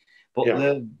currency, but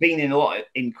they've been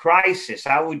in crisis.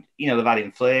 How would, they've had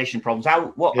inflation problems.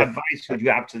 What advice would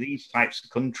you have to these types of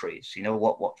countries? You know,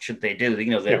 what should they do?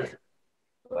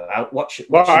 I would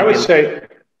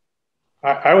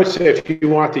say if you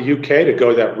want the UK to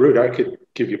go that route, I could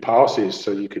give you policies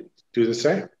so you could do the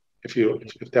same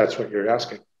if that's what you're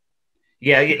asking.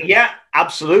 Yeah,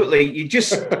 absolutely. You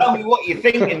just tell me what you're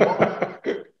thinking.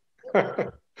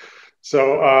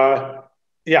 So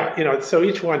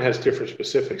each one has different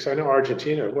specifics. I know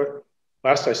Argentina,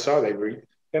 last I saw, they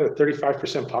had a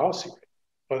 35% policy rate.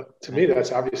 But to me,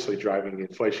 that's obviously driving the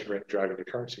inflation rate, driving the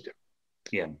currency down.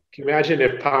 Yeah. Can you imagine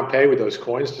if Pompeii with those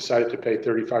coins decided to pay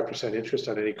 35% interest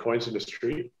on any coins in the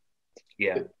street?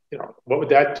 Yeah. What would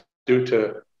that do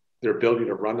to their ability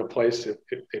to run the place? If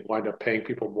they wind up paying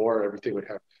people more, everything would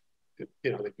have,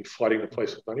 they'd be flooding the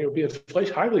place with money. It would be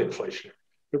highly inflationary.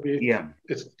 It would be,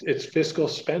 it's fiscal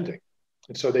spending.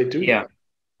 And so they do that.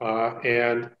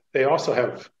 And they also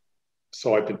have,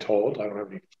 so I've been told, I don't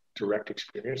have any direct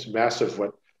experience, massive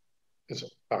what is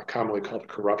commonly called a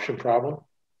corruption problem.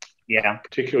 Yeah.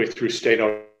 Particularly through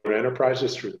state-owned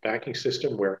enterprises, through the banking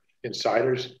system, where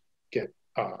insiders get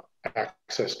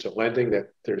access to lending that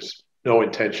there's no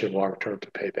intention long-term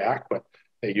to pay back, but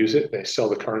they use it. They sell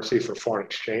the currency for foreign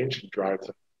exchange and drive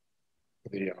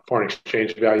the foreign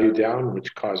exchange value down,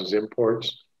 which causes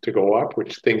imports to go up,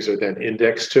 which things are then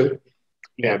indexed to.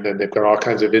 Yeah. And then they've got all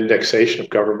kinds of indexation of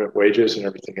government wages and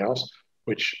everything else,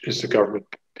 which is the government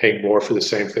paying more for the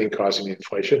same thing, causing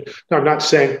inflation. Now, I'm not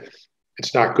saying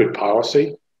it's not good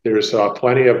policy. There's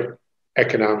plenty of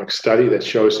economic study that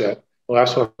shows that. The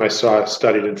last one I saw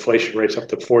studied inflation rates up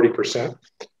to 40%.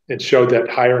 It showed that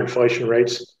higher inflation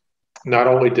rates not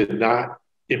only did not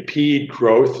impede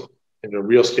growth in the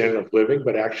real standard of living,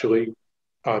 but actually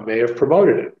may have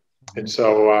promoted it. And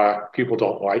so people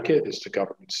don't like it. It's the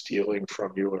government stealing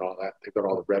from you and all that. They've got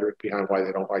all the rhetoric behind why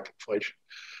they don't like inflation.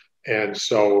 And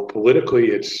so politically,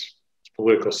 it's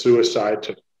political suicide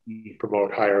to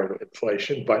promote higher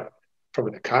inflation. But from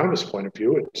an economist's point of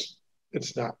view,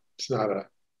 it's not an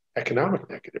economic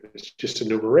negative. It's just a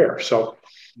numeraire. So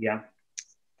yeah,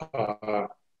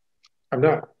 I'm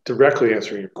not directly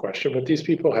answering your question, but these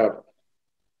people have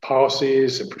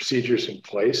policies and procedures in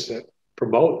place that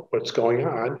promote what's going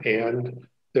on, and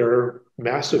their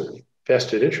massive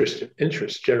vested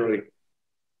interests generally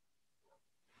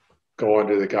go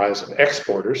under the guise of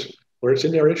exporters, where it's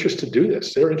in their interest to do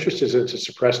this. Their interest is to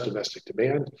suppress domestic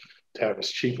demand, to have as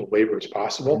cheap a labor as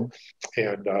possible,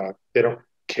 and they don't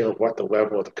care what the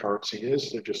level of the currency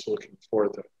is. They're just looking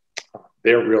for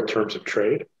their real terms of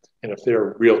trade, and if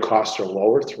their real costs are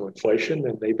lower through inflation,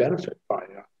 then they benefit by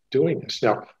doing this.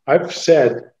 Now, I've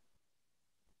said,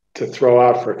 to throw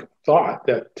out for thought,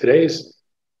 that today's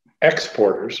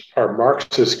exporters are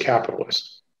Marxist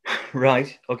capitalists.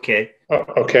 Right. Okay.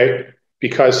 Okay.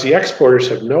 Because the exporters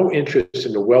have no interest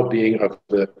in the well-being of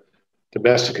the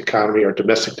domestic economy or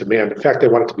domestic demand. In fact, they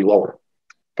want it to be lower.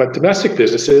 But domestic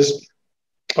businesses,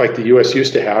 like the U.S.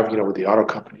 used to have, with the auto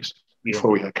companies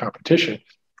before we had competition,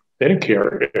 they didn't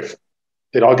care if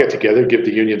they'd all get together, give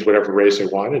the unions whatever raise they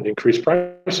want, and increase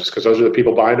prices, because those are the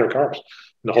people buying their cars.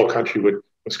 And the whole country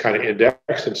was kind of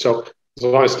indexed. And so as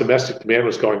long as domestic demand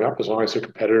was going up, as long as their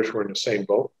competitors were in the same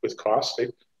boat with costs,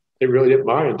 they really didn't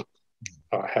mind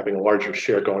having a larger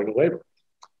share going to labor,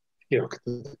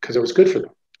 because it was good for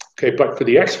them. Okay, but for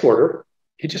the exporter,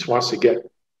 he just wants to get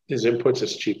his inputs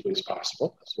as cheaply as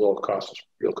possible, as low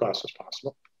real cost as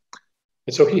possible.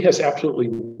 And so he has absolutely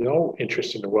no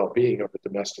interest in the well-being of the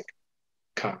domestic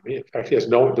economy. In fact,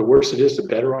 the worse it is, the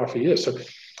better off he is. So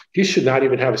he should not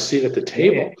even have a seat at the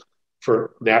table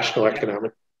for national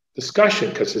economic discussion,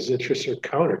 because his interests are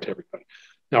counter to everybody.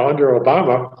 Now, under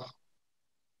Obama,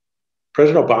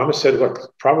 President Obama said, look, the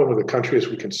problem with the country is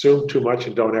we consume too much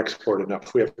and don't export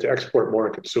enough. We have to export more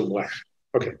and consume less.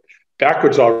 Okay,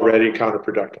 backwards already,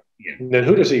 counterproductive. Yeah. And then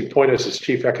who does he appoint as his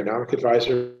chief economic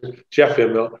advisor? Jeff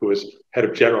Immelt, who is head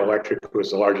of General Electric, who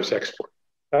is the largest exporter.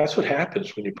 That's what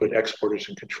happens when you put exporters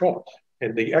in control.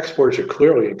 And the exporters are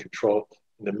clearly in control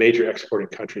in the major exporting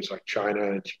countries like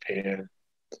China and Japan,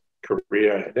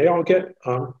 Korea. They all get,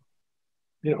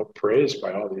 praised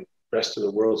by all the rest of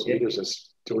the world's leaders as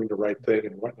doing the right thing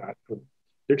and whatnot.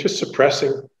 They're just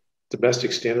suppressing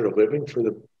domestic standard of living for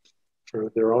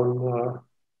their own,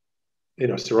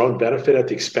 it's their own benefit at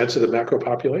the expense of the macro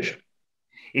population.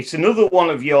 It's another one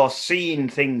of your seeing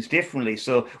things differently.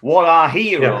 So what are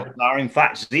heroes are in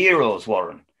fact zeros,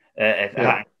 Warren, if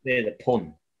I say the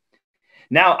pun.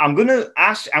 Now I'm going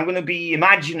to be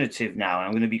imaginative now.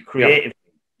 I'm going to be creative.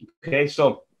 Yeah. Okay,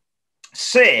 so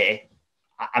say,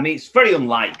 it's very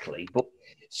unlikely, but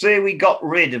say we got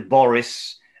rid of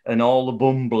Boris and all the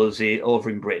bumblers here over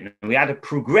in Britain, and we had a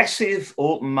progressive,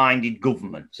 open-minded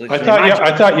government. So I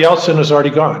thought Yeltsin was already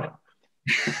gone.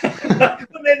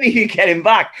 Maybe you get him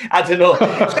back. I don't know.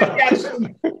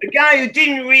 The guy who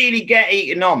didn't really get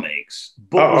economics,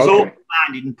 but was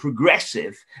open-minded and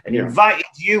progressive, and invited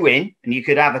you in, and you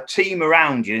could have a team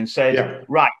around you and said,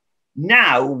 right,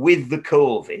 now with the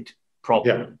COVID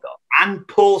problem we've got, and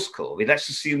post-COVID, let's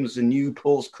assume there's a new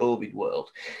post-COVID world.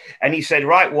 And he said,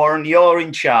 right, Warren, you're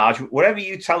in charge. Whatever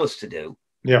you tell us to do,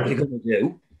 you're going to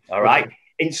do. All right.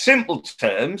 In simple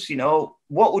terms,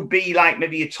 what would be like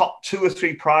maybe your top 2 or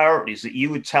 3 priorities that you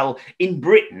would tell in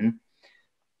Britain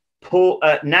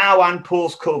now and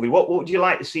post-COVID? What would you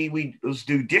like to see us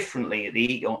do differently at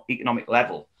the economic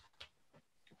level?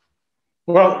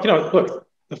 Well, look,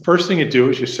 the first thing you do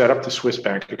is you set up the Swiss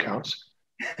bank accounts.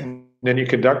 And then you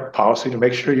conduct policy to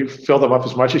make sure you fill them up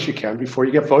as much as you can before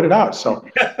you get voted out. So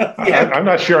I'm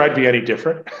not sure I'd be any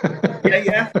different.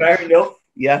 Fair enough.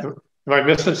 Yeah. Am I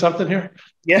missing something here?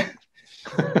 Yeah.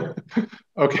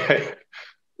 Okay.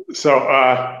 So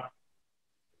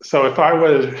if I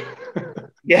was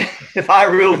Yeah, if I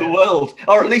ruled the world,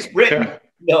 or at least Britain. Yeah.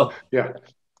 No. Yeah.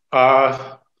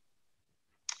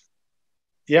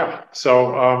 Yeah.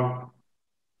 So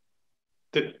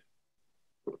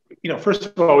first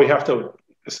of all, we have to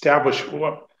establish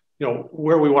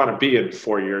where we want to be in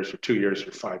 4 years or 2 years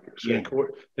or 5 years, Yeah.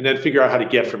 and then figure out how to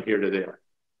get from here to there.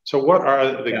 So what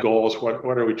are the goals?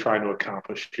 What are we trying to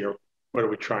accomplish here? What are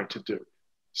we trying to do?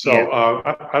 So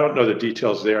I don't know the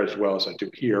details there as well as I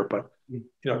do here, but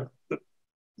the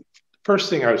first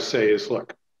thing I would say is,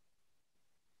 look,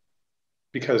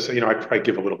 because I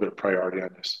give a little bit of priority on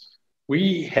this.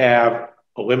 We have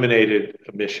eliminated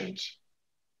emissions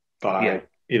by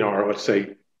or let's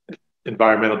say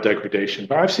environmental degradation,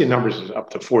 but I've seen numbers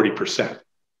up to 40%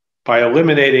 by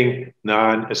eliminating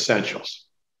non-essentials.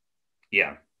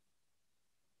 Yeah.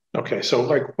 Okay, so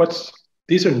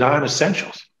these are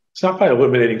non-essentials. It's not by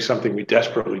eliminating something we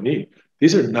desperately need.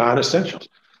 These are non-essentials.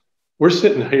 We're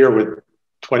sitting here with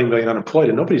 20 million unemployed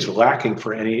and nobody's lacking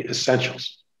for any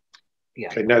essentials. Yeah.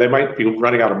 Okay, now they might be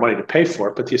running out of money to pay for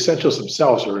it, but the essentials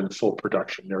themselves are in full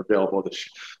production. They're available.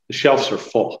 The shelves are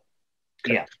full.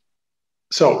 Okay. Yeah.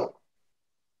 So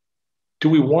do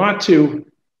we want to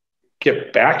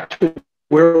get back to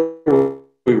where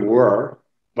we were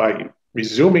by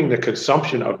resuming the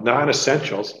consumption of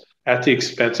non-essentials at the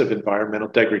expense of environmental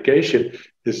degradation?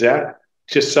 Is that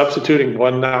just substituting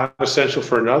one non-essential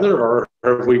for another, or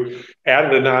have we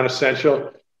added a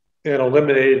non-essential and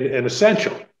eliminated an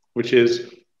essential, which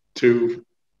is to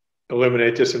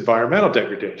eliminate this environmental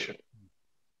degradation?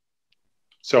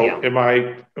 So am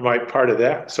I part of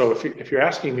that? So if you're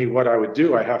asking me what I would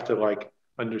do, I have to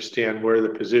understand where the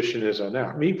position is on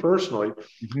that. Me personally,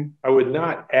 I would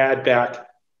not add back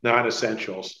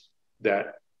non-essentials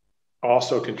that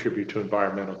also contribute to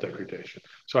environmental degradation.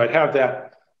 So I'd have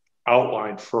that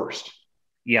outlined first.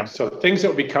 Yeah. So things that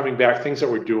will be coming back, things that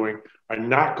we're doing, are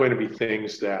not going to be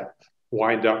things that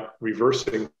wind up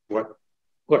reversing what.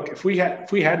 Look, if we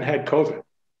hadn't had COVID,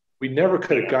 we never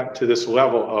could have gotten to this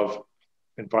level of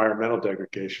environmental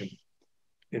degradation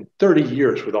in 30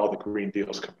 years with all the green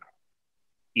deals coming out.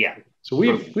 Yeah. So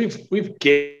we've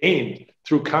gained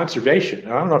through conservation.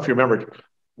 I don't know if you remember,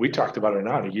 we talked about it or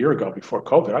not a year ago before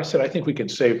COVID. I said I think we can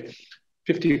save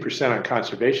 50% on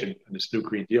conservation in this new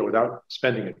Green Deal without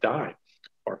spending a dime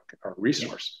or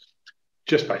resource,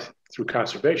 just through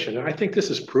conservation. And I think this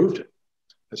has proved it.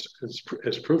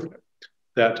 Has proven it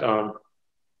that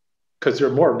because there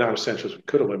are more non-essentials we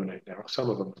could eliminate now. Some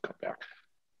of them have come back,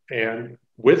 and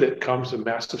with it comes a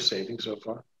massive savings of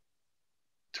in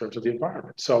terms of the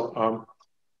environment. So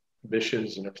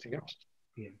emissions and everything else.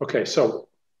 Yeah. Okay, so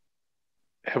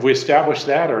have we established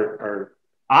that, or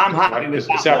I'm happy with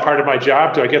that. Is that part of my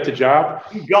job? Do I get the job?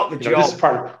 You got the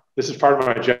job. This is part of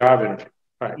my job. And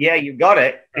right. Yeah, you got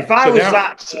it. If I was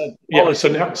that,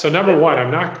 so number one,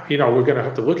 I'm not. We're going to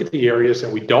have to look at the areas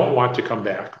that we don't want to come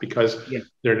back because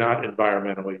they're not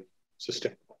environmentally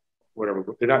sustainable. Whatever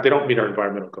they don't meet our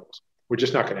environmental goals. We're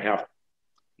just not going to have them.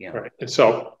 Yeah. Right. And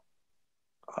so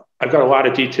I've got a lot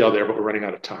of detail there, but we're running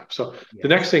out of time. So the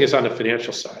next thing is on the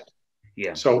financial side.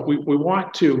 Yeah. So we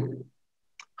want to.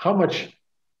 How much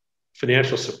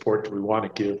financial support do we want to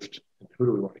give? And who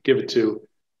do we want to give it to?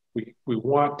 We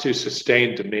want to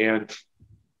sustain demand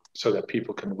so that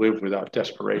people can live without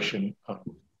desperation.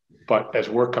 But as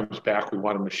work comes back, we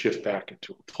want them to shift back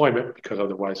into employment because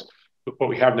otherwise what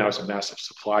we have now is a massive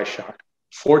supply shock.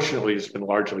 Fortunately, it's been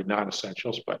largely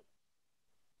non-essentials, but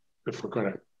if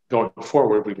we're going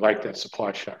forward, we'd like that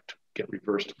supply shock to get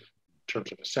reversed in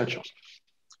terms of essentials.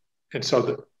 And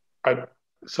so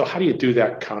so how do you do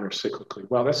that counter-cyclically?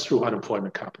 Well, that's through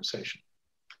unemployment compensation.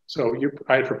 So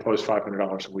I proposed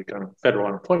 $500 a week on federal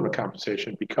unemployment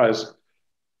compensation because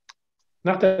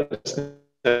not that it's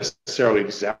necessarily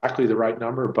exactly the right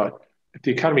number, but if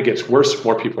the economy gets worse,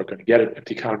 more people are going to get it. If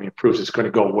the economy improves, it's going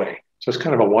to go away. So it's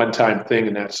kind of a one-time thing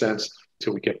in that sense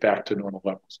until we get back to normal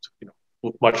levels,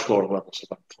 much lower levels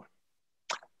of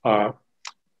unemployment.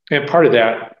 And part of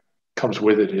that comes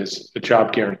with it is a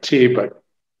job guarantee, but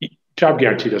job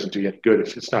guarantee doesn't do you any good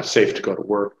if it's not safe to go to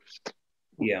work.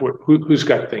 Yeah. Who's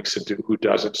got things to do? Who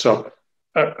doesn't? So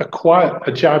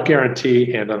a job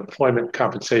guarantee and unemployment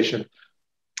compensation,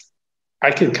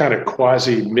 I can kind of blend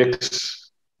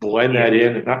that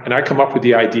in. And I come up with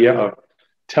the idea of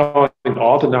telling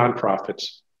all the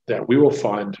nonprofits that we will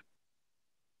fund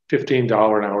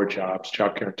 $15 an hour jobs,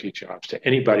 job guarantee jobs to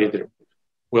anybody that are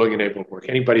willing and able to work,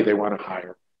 anybody they want to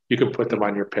hire. You can put them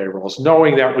on your payrolls,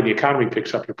 knowing that when the economy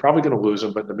picks up, you're probably going to lose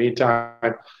them. But in the meantime,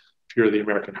 If you're the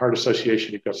American Heart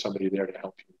Association, you've got somebody there to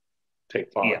help you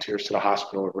take volunteers to the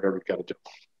hospital or whatever you've got to do.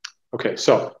 Okay,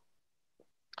 so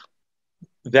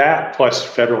that plus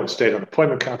federal and state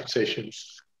unemployment compensation,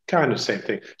 kind of the same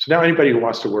thing. So now anybody who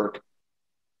wants to work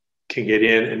can get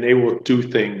in, and they will do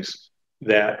things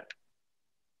that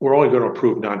we're only going to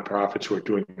approve nonprofits who are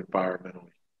doing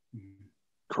environmentally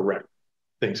correct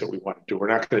things that we want to do. We're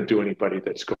not going to do anybody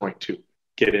that's going to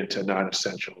get into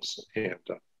non-essentials and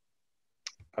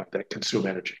that consume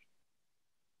energy.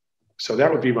 So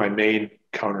that would be my main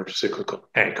counter-cyclical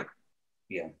anchor.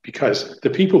 Yeah. Because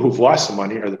the people who've lost the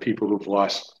money are the people who've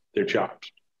lost their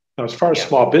jobs. Now, as far as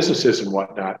small businesses and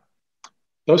whatnot,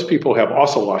 those people have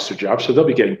also lost their jobs, so they'll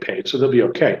be getting paid, so they'll be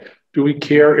okay. Do we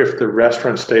care if the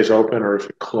restaurant stays open or if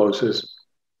it closes?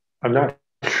 I'm not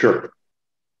sure.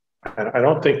 I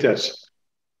don't think that's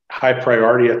high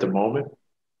priority at the moment.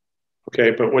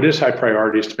 Okay, but what is high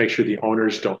priority is to make sure the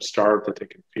owners don't starve, that they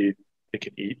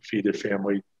can eat, feed their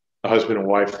family. The husband and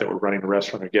wife that were running the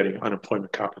restaurant are getting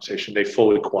unemployment compensation. They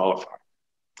fully qualify.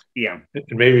 Yeah. And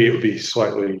maybe it would be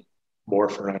slightly more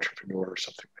for an entrepreneur or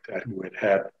something like that who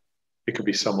had it could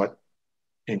be somewhat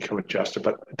income adjusted,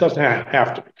 but it doesn't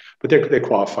have to be. But they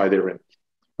qualify, they're in.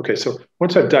 Okay, so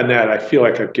once I've done that, I feel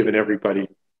like I've given everybody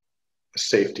a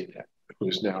safety net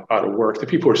who's now out of work. The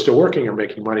people who are still working are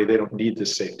making money. They don't need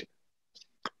this safety.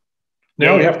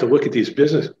 Now we have to look at these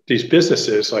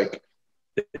businesses like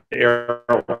the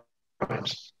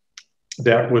airlines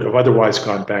that would have otherwise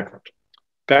gone bankrupt.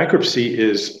 Bankruptcy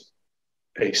is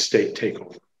a state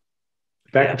takeover.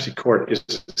 The bankruptcy court is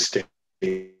a state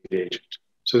agent.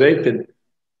 So when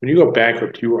you go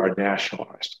bankrupt, you are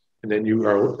nationalized. And then you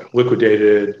are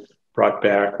liquidated, brought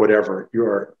back, whatever. You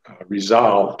are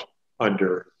resolved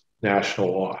under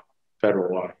national law,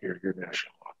 federal law, your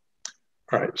national law.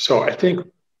 All right, so I think,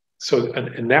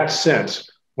 in that sense,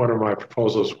 one of my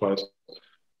proposals was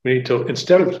we need to,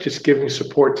 instead of just giving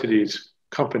support to these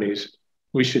companies,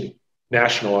 we should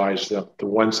nationalize them, the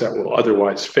ones that will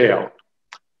otherwise fail.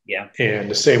 Yeah. And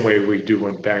the same way we do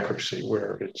in bankruptcy,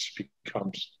 where it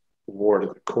becomes the ward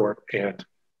of the court. And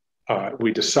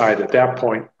we decide at that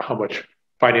point how much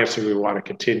financing we want to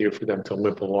continue for them to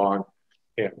limp along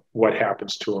and what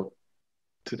happens to them,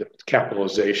 to the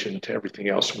capitalization, to everything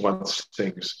else once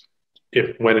things,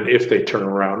 when and if they turn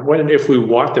around, when and if we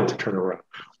want them to turn around.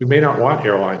 We may not want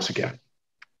airlines again.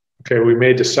 Okay, we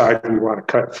may decide we want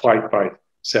to cut flight by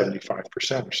 75%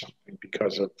 or something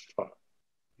because of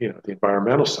the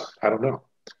environmental side. I don't know.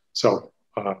 So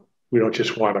we don't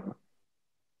just want to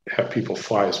have people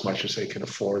fly as much as they can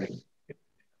afford.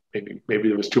 Maybe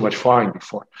there was too much flying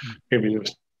before. Maybe there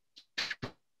was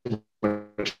too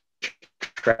much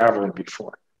traveling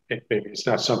before. Maybe it's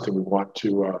not something we want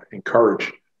to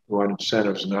encourage. We want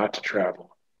incentives not to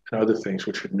travel and other things,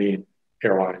 which would mean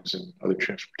airlines and other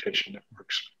transportation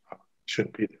networks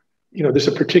shouldn't be there. There's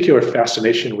a particular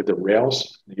fascination with the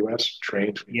rails in the U.S.,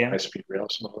 trains, high-speed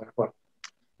rails and all that. Well,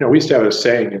 we used to have a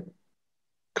saying in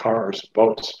cars,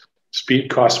 boats, speed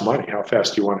costs money. How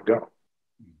fast do you want to go?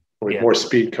 With more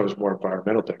speed comes more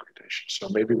environmental degradation. So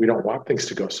maybe we don't want things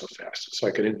to go so fast. It's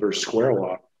like an inverse square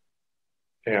law.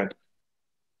 And,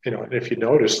 and if you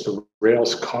notice, the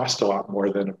rails cost a lot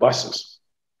more than the buses.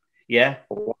 Yeah.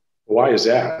 Why is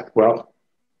that? Well,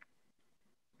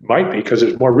 might be because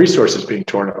there's more resources being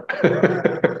torn up.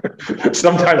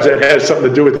 Sometimes that has something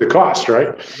to do with the cost,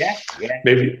 right? Yeah.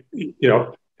 Maybe,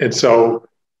 and so,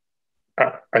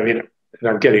 and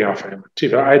I'm getting off of MIT,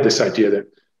 but I had this idea that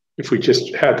if we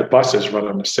just had the buses run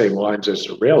on the same lines as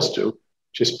the rails do,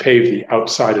 just pave the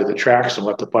outside of the tracks and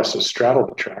let the buses straddle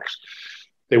the tracks,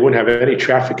 they wouldn't have any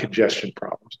traffic congestion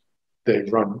problems. They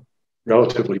run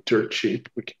relatively dirt cheap.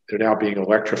 They're now being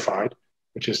electrified,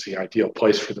 which is the ideal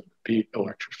place for them to be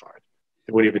electrified.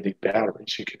 They wouldn't even need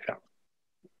batteries. You could have,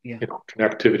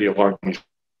 connectivity along these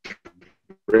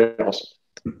rails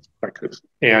like this.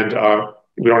 And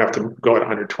we don't have to go at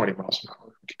 120 miles an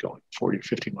hour. We could go at 40,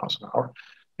 50 miles an hour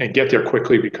and get there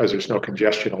quickly because there's no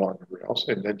congestion along the rails.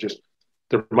 And then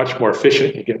they're much more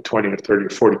efficient. You get 20 or 30 or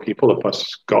 40 people, the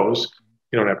bus goes.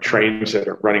 You don't have trains that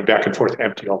are running back and forth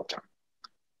empty all the time.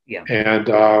 Yeah. And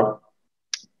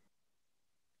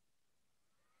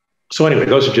so anyway,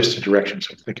 those are just the directions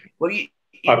I'm thinking. Well,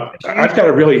 I've got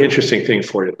a really interesting thing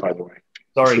for you, by the way.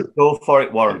 Sorry, go for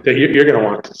it, Warren. That you're going to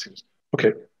want to see.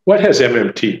 Okay, what has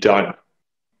MMT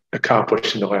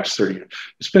accomplished in the last 30 years?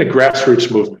 It's been a grassroots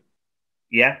movement.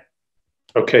 Yeah.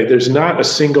 Okay, there's not a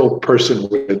single person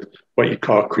with what you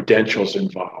call credentials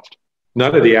involved.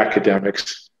 None of the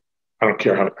academics, I don't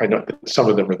care how, I know that some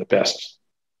of them are the best,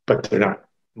 but they're not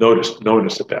known as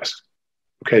the best.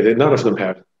 Okay, none of them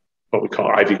have what we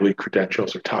call Ivy League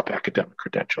credentials or top academic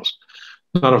credentials.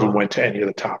 None of them went to any of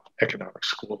the top economic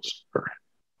schools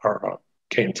or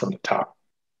came from the top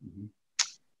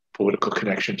political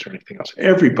connections or anything else.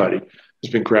 Everybody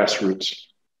has been grassroots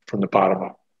from the bottom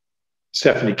up.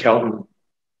 Stephanie Kelton,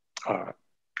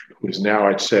 who is now,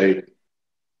 I'd say,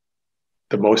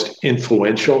 the most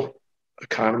influential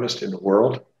economist in the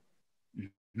world.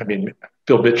 I mean,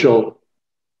 Bill Mitchell,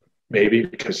 maybe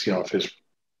because, of his,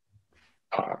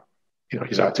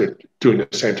 he's out there doing the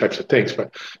same types of things.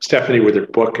 But Stephanie, with her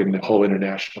book and the whole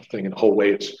international thing and the whole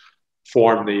way it's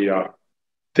formed the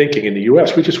thinking in the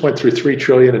U.S., we just went through $3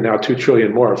 trillion and now $2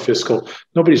 trillion more of fiscal.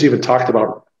 Nobody's even talked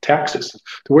about taxes.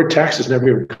 The word taxes never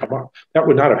even come up. That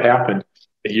would not have happened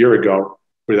a year ago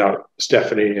without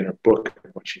Stephanie and her book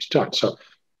and what she's done. So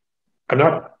I'm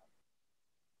not,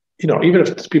 even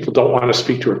if people don't want to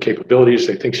speak to her capabilities,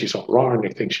 they think she's all wrong. They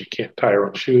think she can't tie her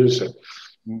own shoes and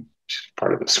she's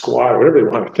part of the squad, or whatever they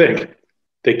want to think.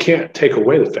 They can't take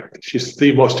away the fact that she's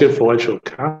the most influential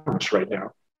economist right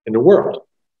now in the world.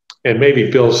 And maybe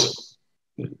Bill's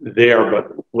there, but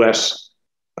less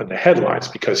on the headlines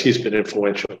because he's been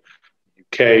influential in the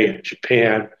UK and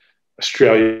Japan,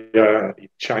 Australia,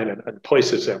 China, and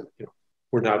places that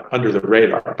were not under the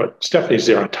radar. But Stephanie's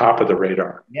there on top of the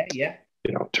radar. Yeah.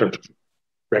 In terms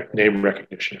of name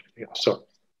recognition and everything else. So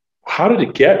how did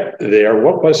it get there?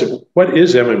 What was it? What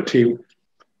is MMT?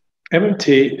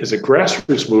 MMT is a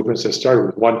grassroots movement that started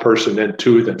with one person, then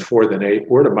two, then four, then eight,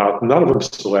 word of mouth. None of them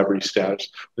celebrity status,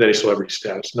 with any celebrity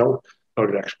status, no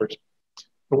noted experts.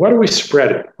 But what are we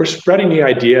spreading? We're spreading the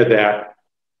idea that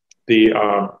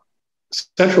the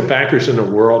central bankers in the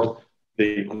world,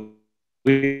 the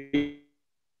leading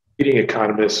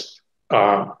economists,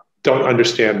 don't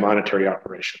understand monetary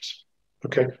operations.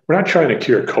 Okay, we're not trying to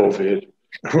cure COVID.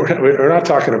 We're not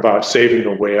talking about saving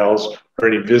the whales or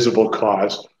any visible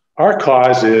cause. Our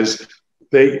cause is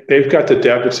they've got the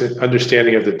debits and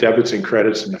understanding of the debits and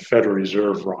credits in the Federal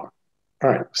Reserve wrong. All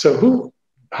right. So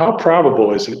how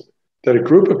probable is it that a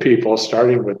group of people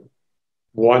starting with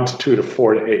 1 to 2 to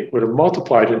 4 to 8 would have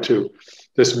multiplied into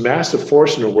this massive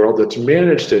force in the world that's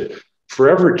managed to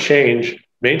forever change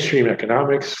mainstream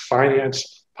economics,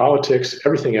 finance, politics,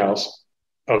 everything else,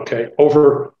 okay,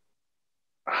 over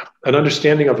an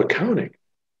understanding of accounting?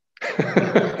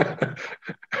 I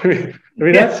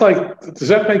mean, that's like, does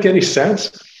that make any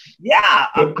sense? Yeah.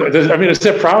 Is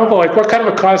that probable? Like, what kind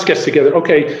of a cause gets together?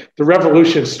 Okay, the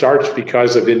revolution starts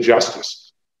because of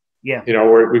injustice. Yeah.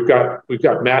 Where we've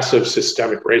got massive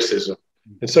systemic racism,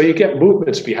 and so you get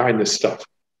movements behind this stuff.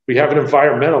 We have an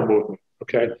environmental movement,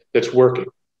 okay, that's working.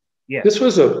 Yeah. This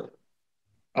was a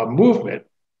movement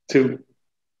to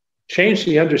change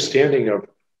the understanding of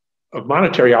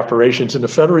monetary operations in the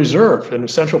Federal Reserve and the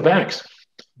central banks.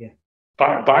 Yeah.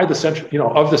 By the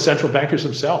central, of the central bankers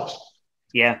themselves.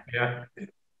 Yeah. Yeah. And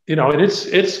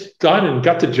it's done and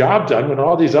got the job done when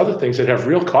all these other things that have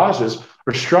real causes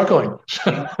are struggling.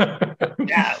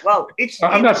 Yeah. Well,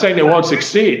 I'm not saying they won't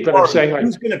succeed, but I'm saying, like,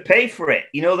 who's going to pay for it?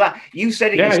 That you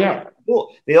said it. Yeah.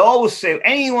 They always say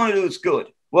anyone who does good,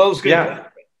 well, who's going to pay for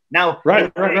it? Now,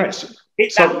 right.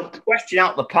 Hit that question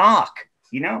out the park.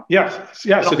 Yeah.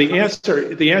 So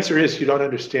the answer is you don't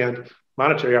understand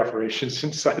monetary operations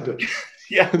inside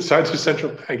the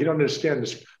central bank. You don't understand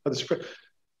this.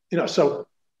 So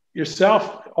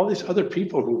yourself, all these other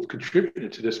people who've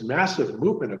contributed to this massive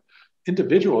movement of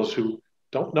individuals who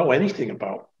don't know anything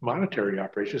about monetary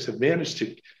operations have managed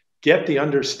to get the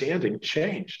understanding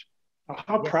changed.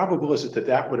 How probable is it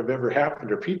that would have ever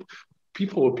happened, or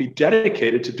people would be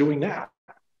dedicated to doing that?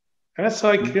 And that's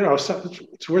like,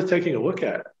 it's worth taking a look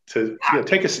at, to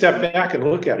take a step back and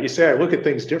look at it. You say, I look at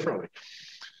things differently.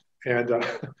 And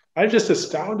I'm just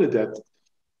astounded that,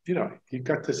 you've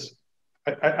got this.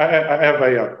 I have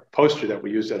a poster that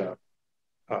we use at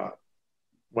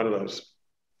one of those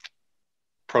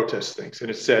protest things. And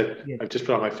it said, I've just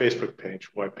put on my Facebook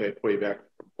page way back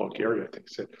from Bulgaria, I think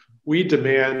it said, "We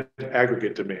demand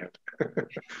aggregate demand." I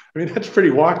mean, that's pretty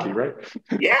wonky, right?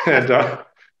 Yeah.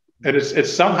 And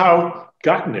it's somehow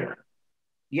gotten there.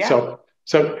 Yeah. So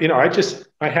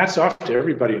my hat's off to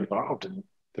everybody involved and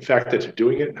the fact that they're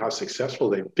doing it and how successful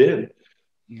they've been,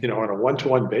 on a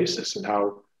one-to-one basis, and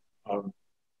how,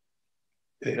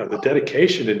 the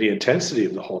dedication and the intensity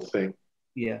of the whole thing.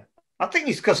 Yeah. I think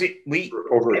it's because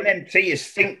MMTers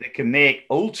think they can make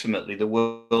ultimately the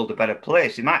world a better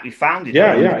place. It might be founded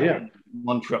on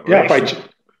one preparation.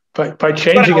 By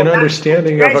changing an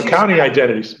understanding of accounting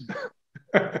identities.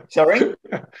 Sorry?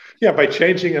 Yeah, by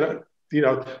changing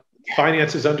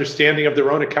finance's understanding of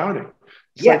their own accounting.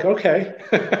 It's like, okay.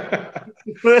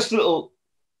 The first little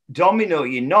domino,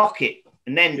 you knock it,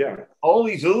 And then all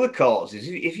these other causes,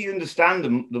 if you understand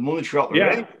the monetary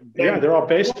operation, they're all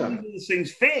based on it. These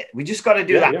things fit. We just got to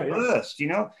do that first, you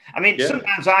know. I mean,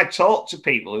 sometimes I talk to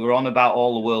people who are on about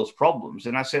all the world's problems,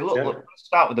 and I say, look, let's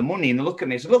start with the money. And they look at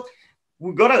me and say, look,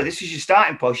 we've got to, this is your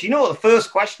starting point. You know what the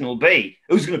first question will be?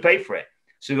 Who's going to pay for it?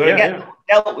 So we've got to get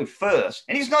dealt with first.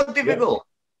 And it's not difficult.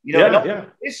 You know,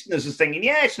 listeners are thinking,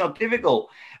 it's not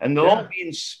difficult. And they'll all be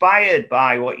inspired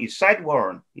by what you said,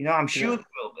 Warren. You know, I'm sure they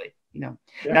will be. You know,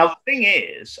 now the thing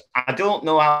is, I don't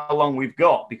know how long we've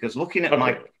got, because looking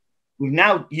at we've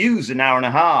now used an hour and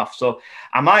a half, so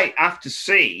I might have to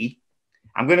see.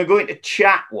 I'm going to go into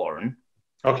chat, Warren.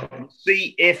 And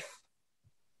see if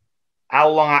how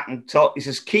long I can talk. It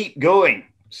says keep going.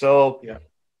 So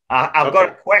I've got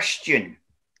a question.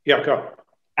 Go.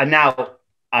 And now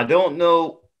I don't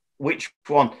know which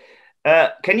one.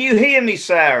 Can you hear me,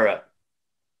 Sarah?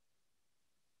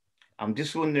 I'm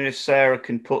just wondering if Sarah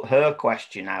can put her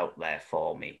question out there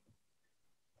for me.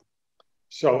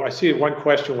 So I see one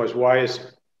question was, why is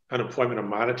unemployment a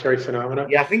monetary phenomenon?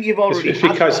 Yeah, I think you've already. It's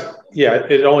because,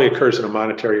 it only occurs in a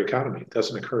monetary economy. It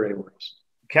doesn't occur anywhere else.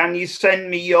 Can you send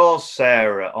me yours,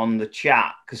 Sarah, on the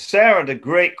chat? Because Sarah had a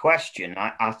great question.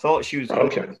 I thought she was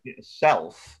going to ask it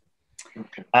herself.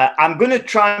 I'm going to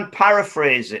try and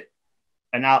paraphrase it,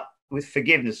 and with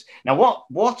forgiveness. Now,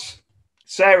 what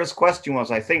Sarah's question was,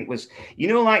 I think, was, you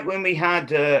know, like when we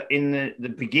had in the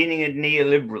beginning of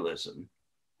neoliberalism,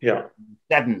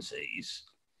 70s,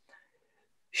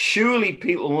 surely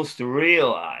people must have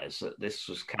realized that this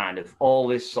was kind of all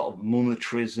this sort of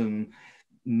monetarism,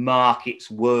 markets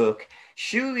work.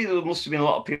 Surely there must have been a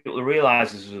lot of people who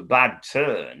realized this was a bad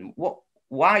turn.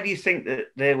 Why do you think that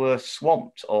they were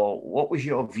swamped, or what was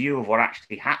your view of what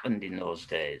actually happened in those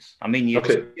days? I mean,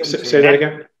 say that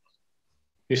again.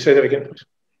 You say that again, please.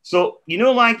 So, you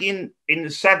know, like in the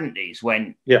 70s,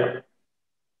 when,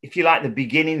 if you like, the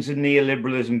beginnings of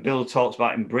neoliberalism, Bill talks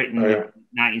about in Britain in the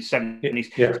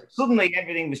 1970s, suddenly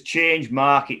everything was changed,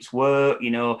 markets were, you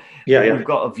know, we've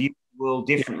got to view the world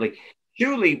differently.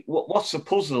 Surely, what's the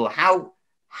puzzle? How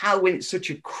went such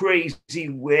a crazy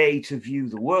way to view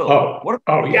the world? What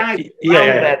about the guys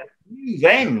there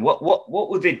then? What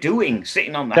were they doing,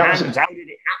 sitting on their hands? How did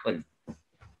it happen?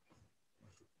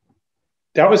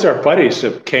 That was our buddies,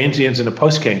 the Keynesians and the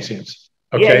post-Keynesians.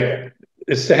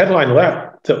 It's the headline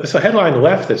left. It's the headline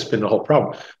left that's been the whole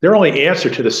problem. Their only answer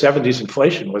to the 70s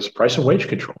inflation was price and wage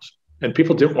controls. And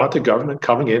people didn't want the government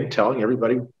coming in telling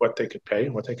everybody what they could pay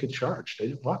and what they could charge. They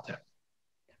didn't want that.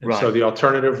 And so the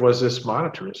alternative was this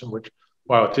monetarism, which,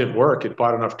 while it didn't work, it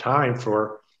bought enough time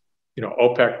for, you know,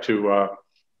 OPEC to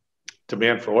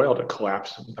demand for oil to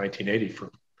collapse in 1980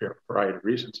 for a variety of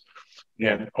reasons.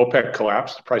 And OPEC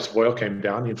collapsed, the price of oil came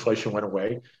down, the inflation went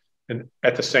away. And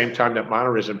at the same time that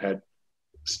monetarism had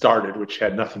started, which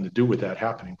had nothing to do with that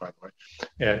happening, by the way,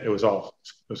 and it was all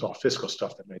fiscal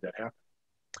stuff that made that happen.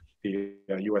 The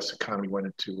U.S. economy went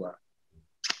into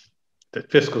the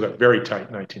fiscal got very tight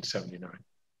in 1979,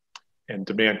 and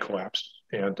demand collapsed.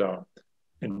 And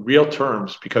in real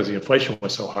terms, because the inflation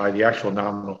was so high, the actual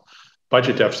nominal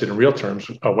budget deficit in real terms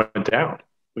went down.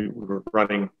 We were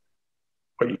running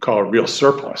what you call a real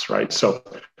surplus, right? So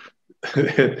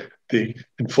the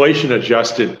inflation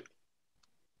adjusted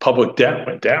public debt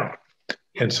went down.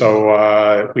 And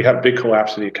so we had a big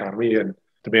collapse of the economy, and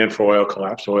demand for oil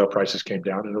collapsed. Oil prices came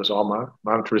down, and it was all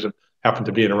monetarism happened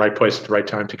to be in the right place at the right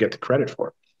time to get the credit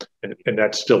for it. And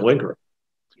that's still lingering.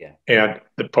 And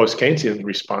the post-Keynesian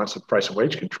response of price and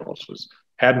wage controls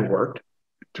hadn't worked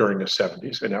during the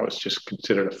 70s, and that was just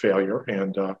considered a failure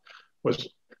and was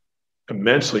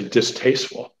immensely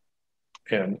distasteful.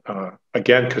 And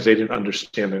again, because they didn't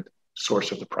understand the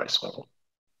source of the price level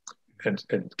and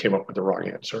came up with the wrong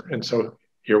answer. And so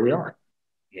here we are.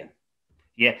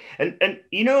 And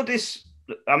you know, this,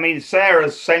 I mean, Sarah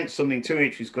sent something to me,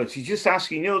 which was good. She's just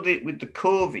asking, you know, with the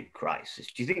COVID crisis,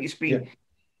 do you think it's been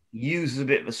used as a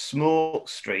bit of a smoke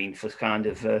screen for kind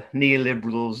of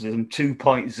neoliberalism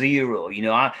 2.0? You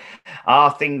know,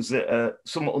 are things that are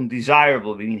somewhat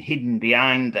undesirable being hidden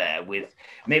behind there, with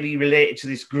maybe related to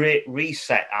this great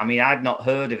reset? I mean, I've not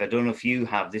heard of, I don't know if you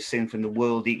have, this thing from the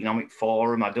World Economic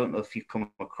Forum. I don't know if you've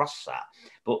come across that,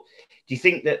 but do you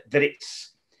think that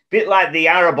it's a bit like the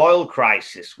Arab oil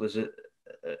crisis was a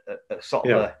sort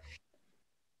of a,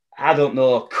 I don't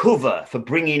know, a cover for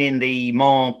bringing in the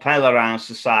more Pelerin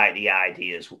society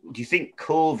ideas? Do you think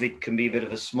COVID can be a bit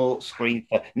of a smokescreen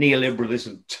for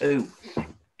neoliberalism too?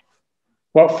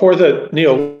 Well, for the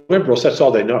neoliberals, that's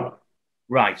all they know.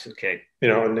 Right. Okay. You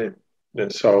know,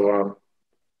 and so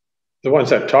the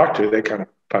ones I've talked to, they kind of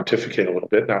pontificate a little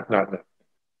bit, not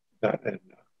in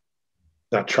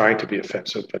not trying to be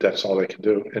offensive, but that's all they can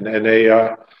do. And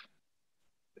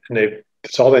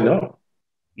that's all they know.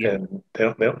 Yeah. And they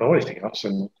don't know anything else.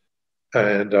 And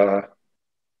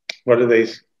what do they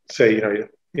say? A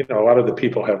lot of the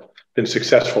people have been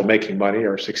successful making money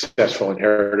or successful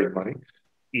inheriting money.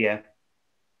 Yeah.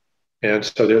 And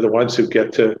so they're the ones who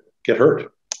get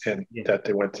hurt, and that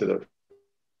they went to the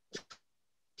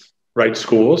right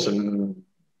schools, and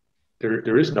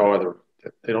there is no other.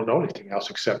 They don't know anything else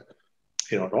except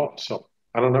at all. So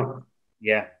I don't know.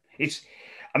 Yeah,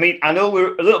 I know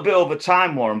we're a little bit over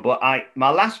time, Warren, but my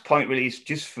last point really is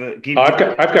just for giving. I've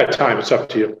got time. It's up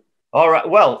to you. All right.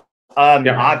 Well,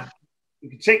 we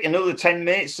can take another 10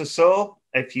 minutes or so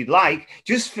if you'd like,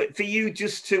 just for you,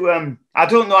 just to I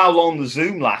don't know how long the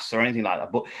Zoom lasts or anything like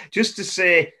that, but just to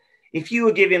say, if you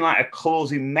were giving like a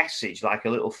closing message, like a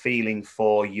little feeling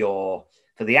for the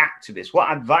activists,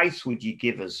 what advice would you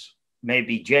give us?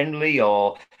 Maybe generally,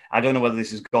 or I don't know whether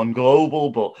this has gone global,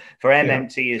 but for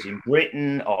MMTers in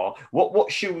Britain, or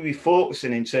what should we be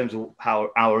focusing in terms of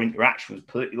how our interaction with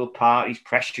political parties,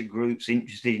 pressure groups,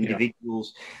 interested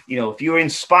individuals? If you were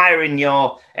inspiring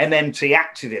your MMT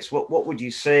activists, what would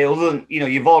you say? Other than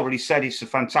you've already said it's a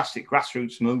fantastic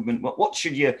grassroots movement. What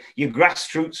should your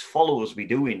grassroots followers be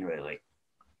doing, really?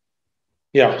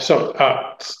 Yeah. So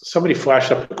somebody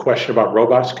flashed up a question about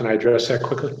robots. Can I address that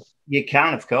quickly? You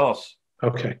can, of course.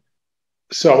 Okay.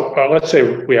 So let's say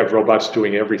we have robots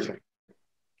doing everything.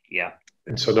 Yeah.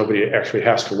 And so nobody actually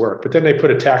has to work. But then they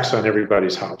put a tax on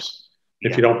everybody's house.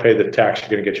 If you don't pay the tax, you're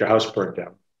going to get your house burned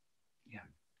down.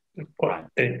 Yeah. Well,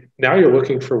 and now you're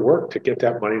looking for work to get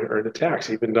that money to earn the tax,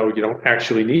 even though you don't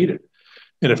actually need it.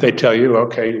 And if they tell you,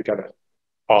 okay, you got to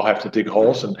all have to dig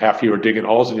holes, and half of you are digging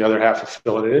holes and the other half are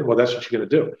filling it in, well, that's what you're going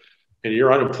to do. And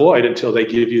you're unemployed until they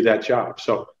give you that job.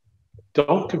 So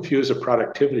don't confuse a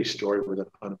productivity story with an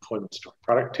unemployment story.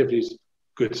 Productivity is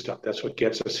good stuff. That's what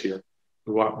gets us here.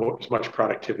 We want as much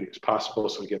productivity as possible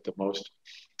so we get the most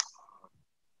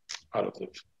out of the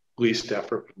least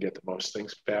effort. We can get the most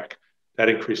things back. That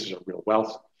increases our real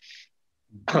wealth.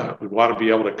 We want to be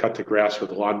able to cut the grass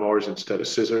with lawnmowers instead of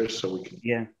scissors so we can.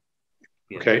 Yeah.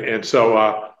 Okay. And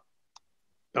so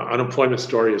the unemployment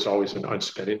story is always an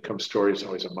unspent income story. It's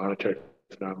always a monetary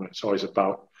phenomenon. It's always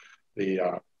about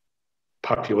the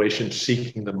population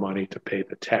seeking the money to pay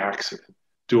the tax and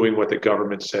doing what the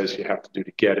government says you have to do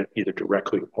to get it, either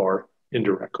directly or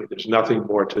indirectly. There's nothing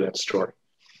more to that story.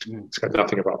 It's got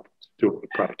nothing about doing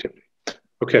with productivity.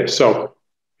 Okay, so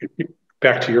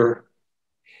back to your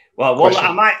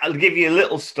question. I'll give you a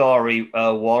little story,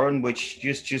 Warren, which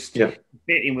just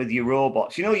fitting with your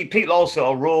robots. People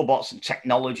also robots and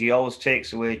technology always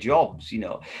takes away jobs,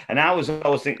 And I was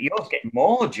always thinking you always get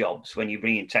more jobs when you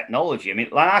bring in technology. I mean,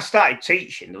 when I started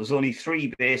teaching, there was only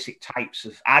 3 basic types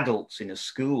of adults in a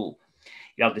school.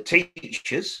 You have the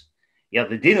teachers, you have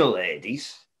the dinner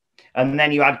ladies, and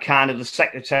then you had kind of the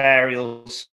secretarial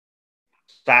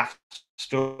staff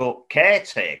stroke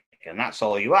caretaker, and that's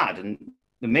all you had. And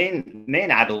the main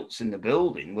adults in the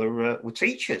building were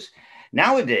teachers.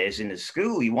 Nowadays in the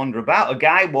school, you wander about, a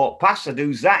guy walked past, said,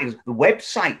 who's that? He was the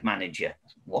website manager.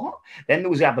 What? Then there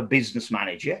was a business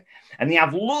manager, and they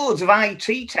have loads of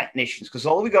IT technicians because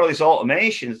all we got all this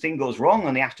automation, the thing goes wrong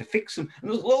and they have to fix them.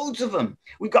 And there's loads of them.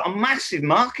 We've got a massive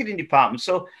marketing department.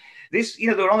 So this, they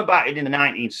were on about it in the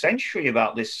 19th century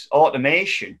about this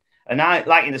automation. And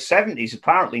like in the 70s,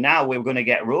 apparently now we're going to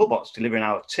get robots delivering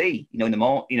our tea, in the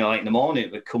morning,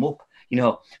 it would come up,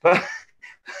 But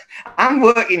I'm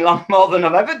working long more than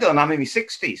I've ever done. I'm in my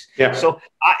 60s. Yeah. So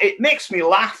it makes me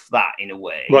laugh that in a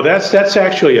way. Well, that's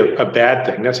actually a bad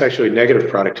thing. That's actually negative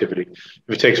productivity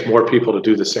if it takes more people to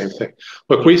do the same thing.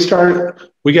 Look, we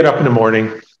get up in the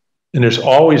morning and there's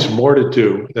always more to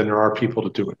do than there are people to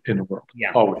do it in the world.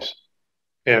 Yeah. Always.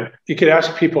 And you could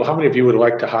ask people, how many of you would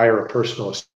like to hire a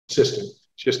personal assistant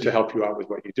just to help you out with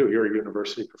what you do? You're a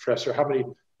university professor. How many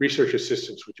research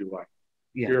assistants would you like?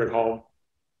 Yeah. You're at home,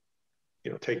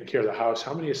 taking care of the house.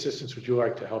 How many assistants would you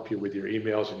like to help you with your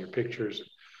emails and your pictures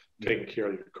and taking care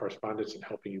of your correspondence and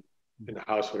helping you in the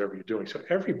house, whatever you're doing? So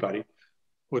everybody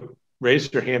would raise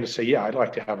their hand and say, yeah, I'd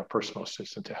like to have a personal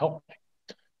assistant to help me.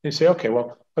 And you say, okay,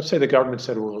 well, let's say the government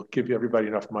said, we'll give you everybody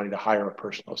enough money to hire a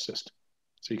personal assistant.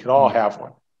 So you can all have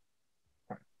one.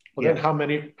 Well, then how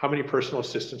many personal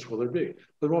assistants will there be?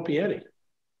 There won't be any.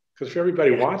 Because if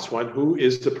everybody wants one, who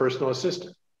is the personal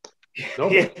assistant?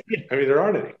 Nobody. I mean, there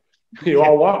aren't any. You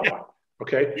all want one.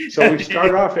 Okay. So we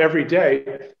start off every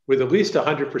day with at least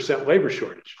 100% labor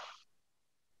shortage.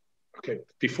 Okay.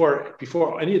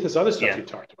 Before any of this other stuff you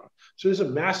talked about. So there's a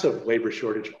massive labor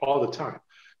shortage all the time.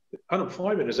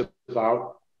 Unemployment is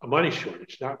about a money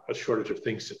shortage, not a shortage of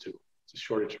things to do. It's a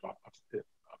shortage of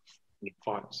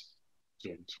funds.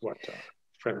 Yeah. It's what a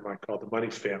friend of mine called the money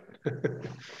famine.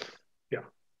 Yeah.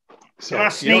 So can I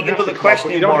sneak another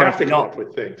question? You don't have to come up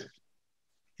with things.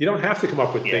 You don't have to come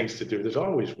up with things to do. There's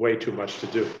always way too much to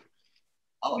do.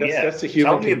 Oh, that's the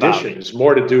human condition. There's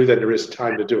more to do than there is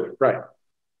time to do it. Right.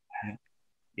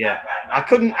 Yeah. I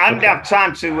didn't have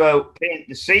time to paint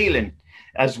the ceiling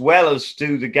as well as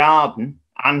do the garden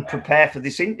and prepare for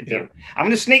this interview. Yeah. I'm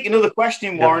going to sneak another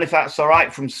question, Warren, if that's all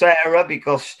right, from Sarah,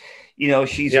 because, you know,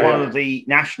 she's one of the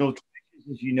national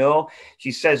treasures, as you know.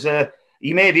 She says,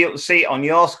 you may be able to see it on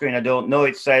your screen. I don't know.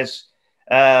 It says,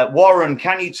 Warren,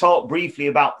 can you talk briefly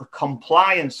about the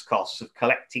compliance costs of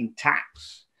collecting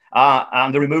tax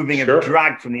and the removing of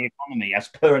drag from the economy as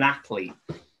per an athlete?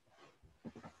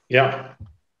 Yeah.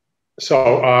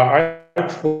 So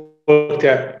I've looked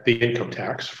at the income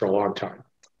tax for a long time.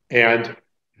 And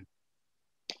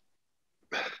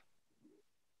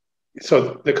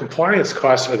so the compliance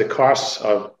costs are the costs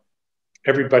of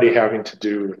everybody having to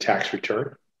do a tax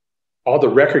return, all the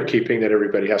record keeping that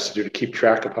everybody has to do to keep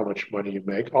track of how much money you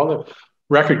make, all the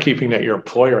record keeping that your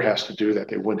employer has to do that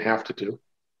they wouldn't have to do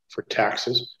for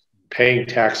taxes, paying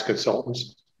tax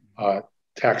consultants,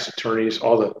 tax attorneys,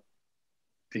 all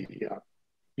the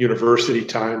university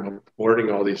time of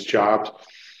learning all these jobs,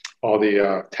 all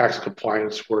the tax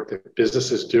compliance work that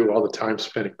businesses do, all the time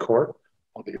spent in court,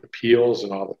 all the appeals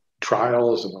and all the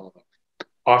trials and all the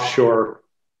offshore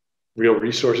real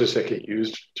resources that get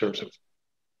used in terms of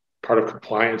part of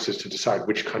compliance is to decide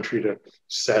which country to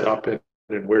set up and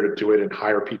where to do it and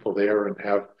hire people there and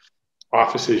have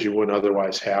offices you wouldn't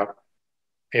otherwise have.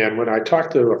 And when I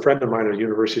talked to a friend of mine at the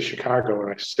University of Chicago,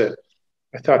 and I said,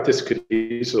 I thought this could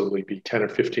easily be 10 or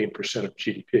 15% of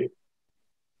GDP.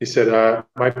 He said, it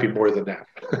might be more than that.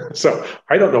 So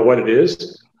I don't know what it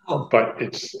is, but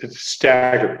it's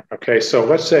staggering. Okay, so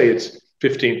let's say it's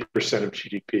 15% of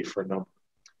GDP for a number.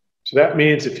 So that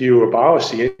means if you abolish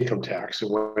the income tax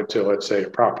and went to, let's say, a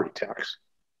property tax,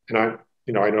 and I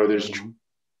know there's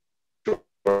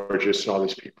Georgists and all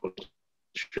these people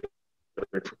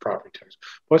for property tax.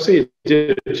 Let's say you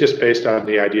did it just based on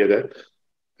the idea that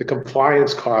the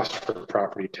compliance cost for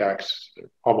property tax,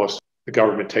 almost the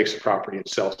government takes the property and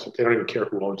sells it. They don't even care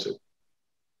who owns it.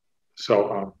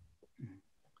 So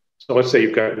let's say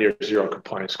you've got near zero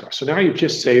compliance costs. So now you've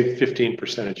just saved 15%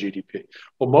 of GDP.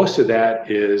 Well, most of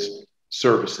that is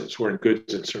services. We're in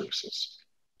goods and services.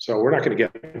 So we're not going to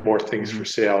get more things for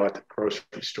sale at the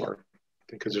grocery store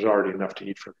because there's already enough to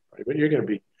eat for everybody. But you're going to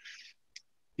be,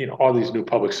 all these new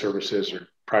public services or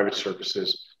private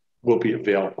services will be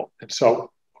available. And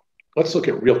so let's look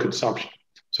at real consumption.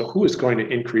 So who is going to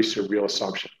increase their real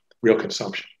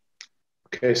consumption?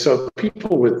 Okay, so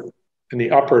people in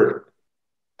the upper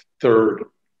third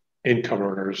income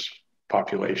earners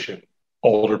population,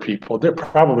 older people, they're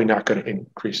probably not going to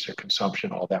increase their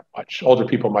consumption all that much. Older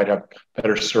people might have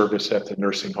better service at the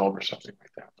nursing home or something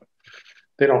like that, but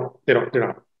they're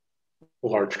not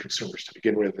large consumers to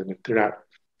begin with, and they're not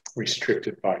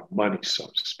restricted by money, so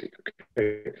to speak.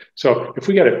 Okay, so if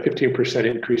we get a 15%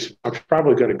 increase, I'm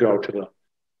probably going to go to the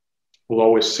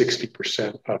lowest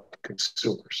 60% of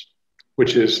consumers,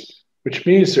 which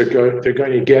means they're going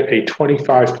to get a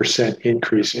 25%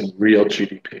 increase in real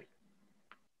GDP.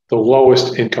 The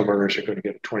lowest income earners are going to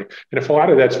get a 20. And if a lot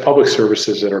of that's public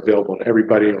services that are available to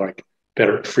everybody, like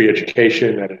better free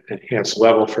education at an enhanced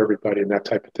level for everybody and that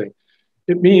type of thing,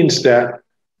 it means that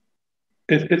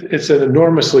it's an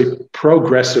enormously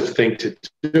progressive thing to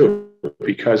do,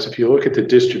 because if you look at the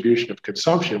distribution of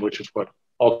consumption, which is what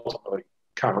ultimately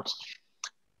counts,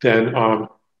 then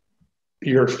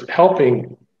you're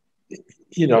helping,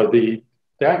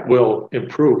 that will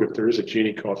improve, if there is a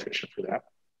Gini coefficient for that,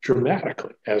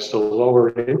 dramatically as the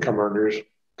lower income earners'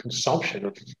 consumption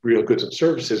of real goods and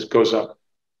services goes up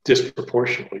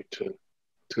disproportionately to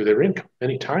their income,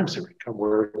 many times their income,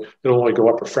 where it'll only go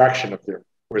up a fraction of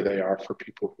where they are for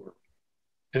people who are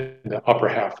in the upper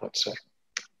half, let's say.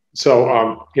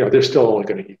 So, they're still only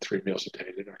going to eat 3 meals a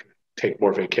day. They're not going to take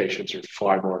more vacations or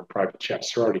fly more in private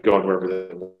jets. They're already going wherever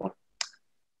they want.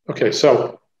 Okay,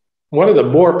 so one of the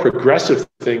more progressive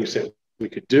things that we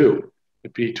could do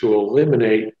would be to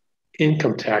eliminate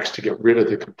income tax to get rid of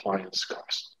the compliance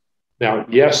costs. Now,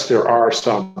 yes, there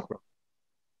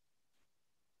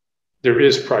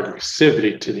is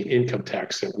progressivity to the income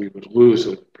tax that we would lose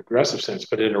in a progressive sense,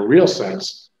 but in a real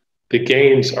sense, the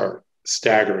gains are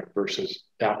staggering versus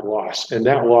that loss. And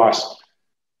that loss,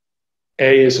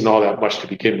 isn't all that much to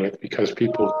begin with, because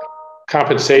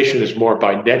compensation is more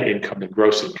by net income than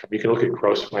gross income. You can look at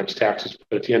gross minus taxes,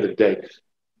 but at the end of the day,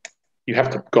 you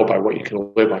have to go by what you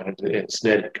can live on, and it's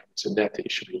net income. It's a net that you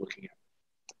should be looking at.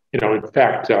 In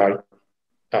fact, the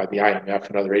IMF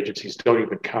and other agencies don't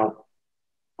even count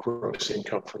gross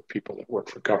income for people that work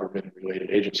for government and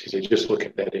related agencies. They just look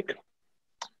at net income.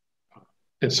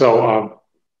 And so,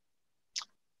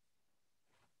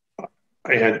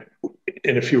 and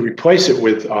if you replace it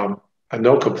with a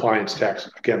no compliance tax,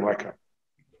 again, like a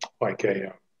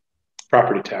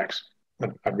property tax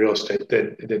on real estate,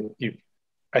 then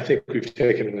I think we've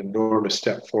taken an enormous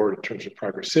step forward in terms of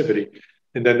progressivity.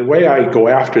 And then the way I go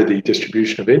after the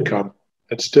distribution of income,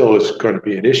 that still is going to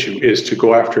be an issue, is to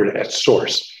go after it at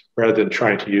source rather than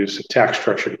trying to use a tax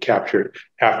structure to capture it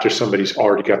after somebody's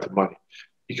already got the money,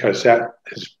 because that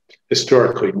has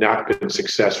historically not been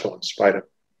successful in spite of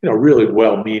really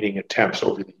well-meaning attempts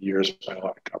over the years by a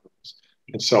lot of governments.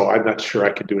 And so I'm not sure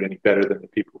I can do it any better than the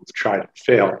people who've tried and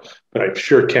failed, but I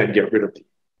sure can get rid of the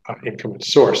income at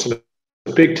source. And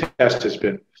the big test has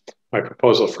been my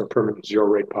proposal for a permanent zero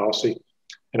rate policy.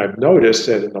 And I've noticed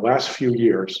that in the last few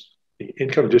years, the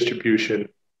income distribution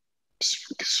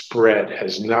spread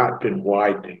has not been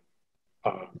widening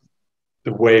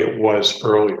the way it was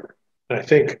earlier. And I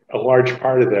think a large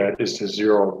part of that is the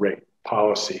zero rate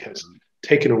policy has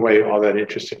taken away all that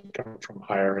interest income from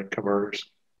higher income earners.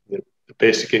 The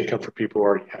basic income for people who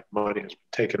already have money has been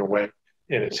taken away,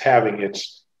 and it's having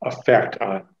its effect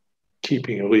on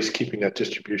keeping that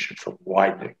distribution from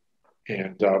widening.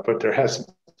 And but there's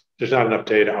not enough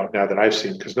data out now that I've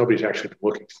seen, because nobody's actually been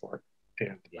looking for it.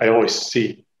 And I always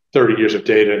see 30 years of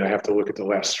data, and I have to look at the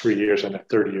last 3 years on that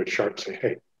 30-year chart and say,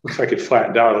 hey, looks like it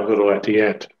flattened out a little at the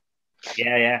end.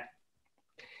 Yeah.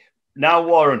 Now,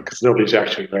 Warren, because nobody's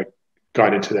actually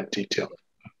gone into that detail.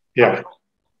 Yeah.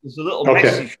 There's a little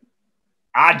message.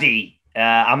 Addy,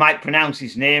 I might pronounce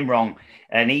his name wrong,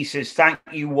 and he says, "Thank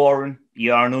you, Warren.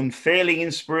 You are an unfailing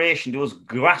inspiration to us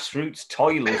grassroots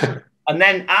toilers." And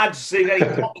then adds the very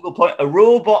topical point: a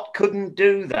robot couldn't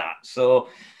do that. So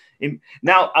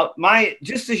now,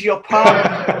 just as your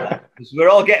partner, we're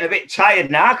all getting a bit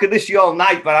tired now. I could listen to you all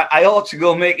night, but I ought to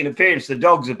go make an appearance. The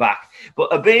dogs are back.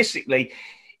 But basically,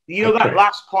 that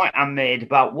last point I made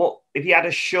about what if you had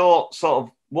a short sort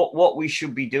of what we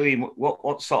should be doing,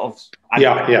 what sort of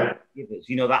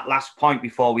that last point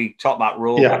before we talk about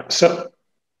robots.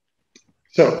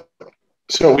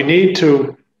 So we need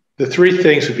to. The three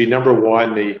things would be: number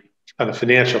one, on the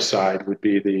financial side would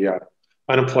be the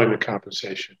unemployment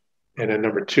compensation, and then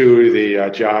number two, the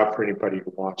job for anybody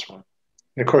who wants one.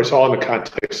 And of course, all in the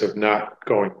context of not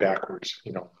going backwards,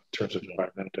 in terms of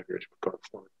environmental degradation, going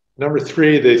forward. Number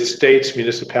three, the states,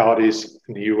 municipalities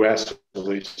in the U.S., at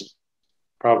least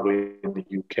probably in the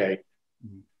U.K.,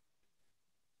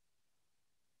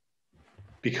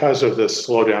 because of the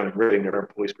slowdown in rating their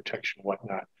police protection and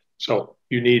whatnot. So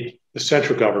you need the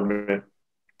central government,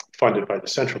 funded by the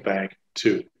central bank,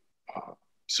 to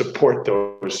support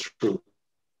those through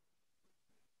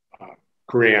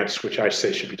grants, which I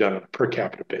say should be done on a per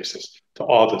capita basis, to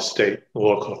all the state and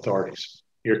local authorities.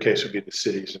 In your case, would be the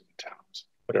cities and the towns,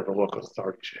 whatever local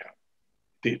authorities you have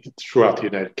throughout the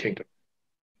United Kingdom.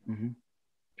 Mm-hmm.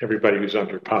 Everybody who's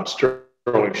under pound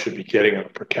sterling should be getting on a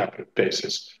per capita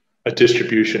basis a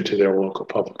distribution to their local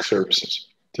public services,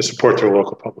 to support their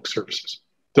local public services.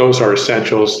 Those are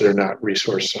essentials. They're not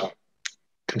resource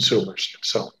consumers.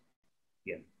 So,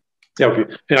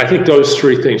 and I think those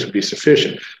three things would be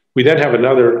sufficient. We then have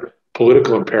another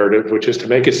political imperative, which is to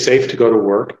make it safe to go to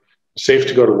work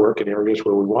in areas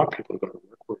where we want people to go to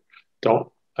work, where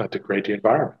don't degrade the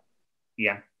environment.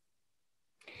 Yeah.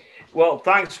 Well,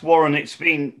 thanks, Warren. It's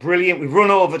been brilliant. We've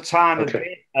run over time a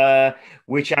bit,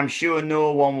 which I'm sure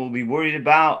no one will be worried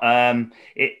about.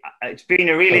 It's been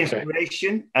a real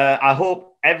inspiration. I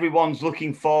hope everyone's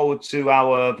looking forward to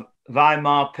our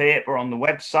Weimar paper on the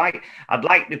website. I'd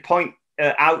like to point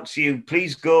out to you,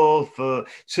 please go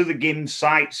to the GIMMS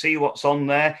site, see what's on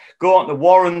there. Go on to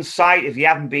Warren's site if you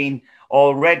haven't been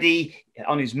already,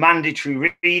 on his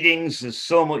mandatory readings. There's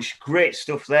so much great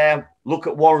stuff there. Look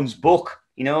at Warren's book.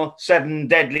 7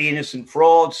 Deadly Innocent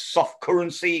Frauds, Soft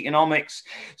Currency Economics.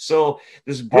 So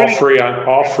there's all free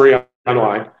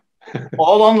online.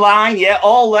 All online,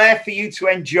 all there for you to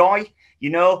enjoy.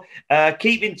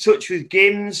 Keep in touch with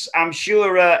GIMMS. I'm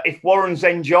sure if Warren's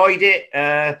enjoyed it,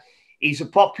 he's a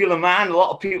popular man. A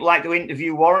lot of people like to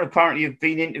interview Warren. Apparently, you've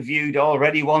been interviewed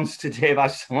already once today by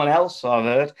someone else, I've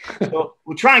heard. So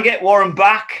we'll try and get Warren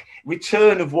back.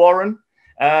 Return of Warren,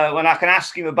 when I can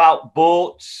ask him about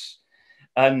boats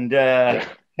and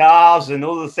cars and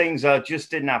other things I just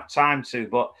didn't have time to.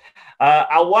 But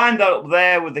I'll wind up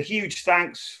there with a huge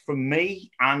thanks from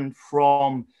me and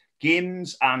from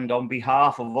GIMMS, and on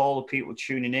behalf of all the people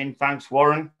tuning in. Thanks,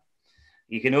 Warren.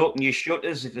 You can open your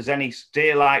shutters if there's any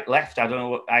daylight left. I don't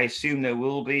know. I assume there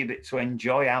will be a bit to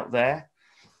enjoy out there.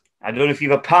 I don't know if you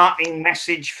have a parting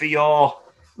message for your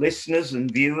listeners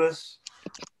and viewers.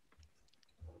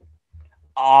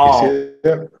 Oh,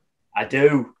 I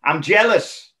do. I'm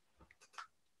jealous.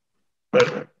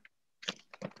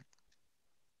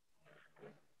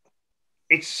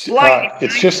 It's slightly.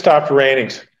 It's just stopped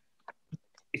raining.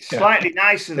 It's slightly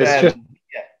nicer there. It's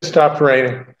just stopped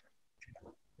raining.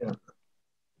 Yeah.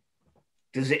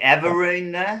 Does it ever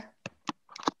rain there?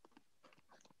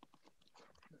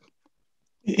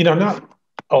 You know, not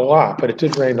a lot, but it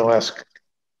did rain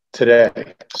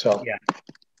today. So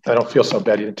I don't feel so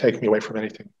bad. You didn't take me away from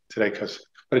anything today,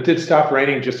 but it did stop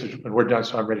raining just when we're done.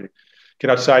 So I'm ready to get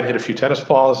outside, hit a few tennis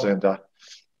balls, and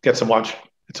get some lunch.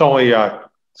 It's only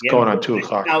going on 2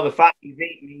 o'clock. Now the fact you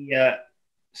beat me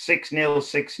 6-0,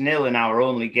 6-0 in our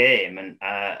only game, and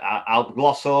I'll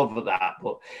gloss over that,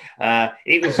 but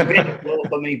it was a bit low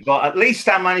for me. But at least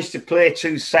I managed to play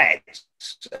 2 sets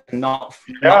and not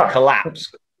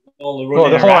collapse.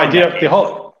 The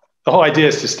whole idea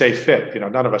is to stay fit. You know,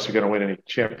 none of us are going to win any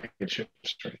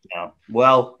championships. No.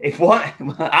 Well,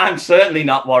 I'm certainly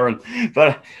not, Warren.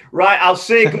 But right, I'll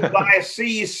say goodbye. I'll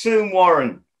see you soon,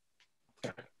 Warren.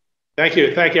 Thank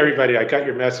you. Thank you, everybody. I got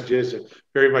your messages.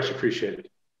 Very much appreciated.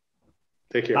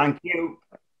 Take care. Thank you.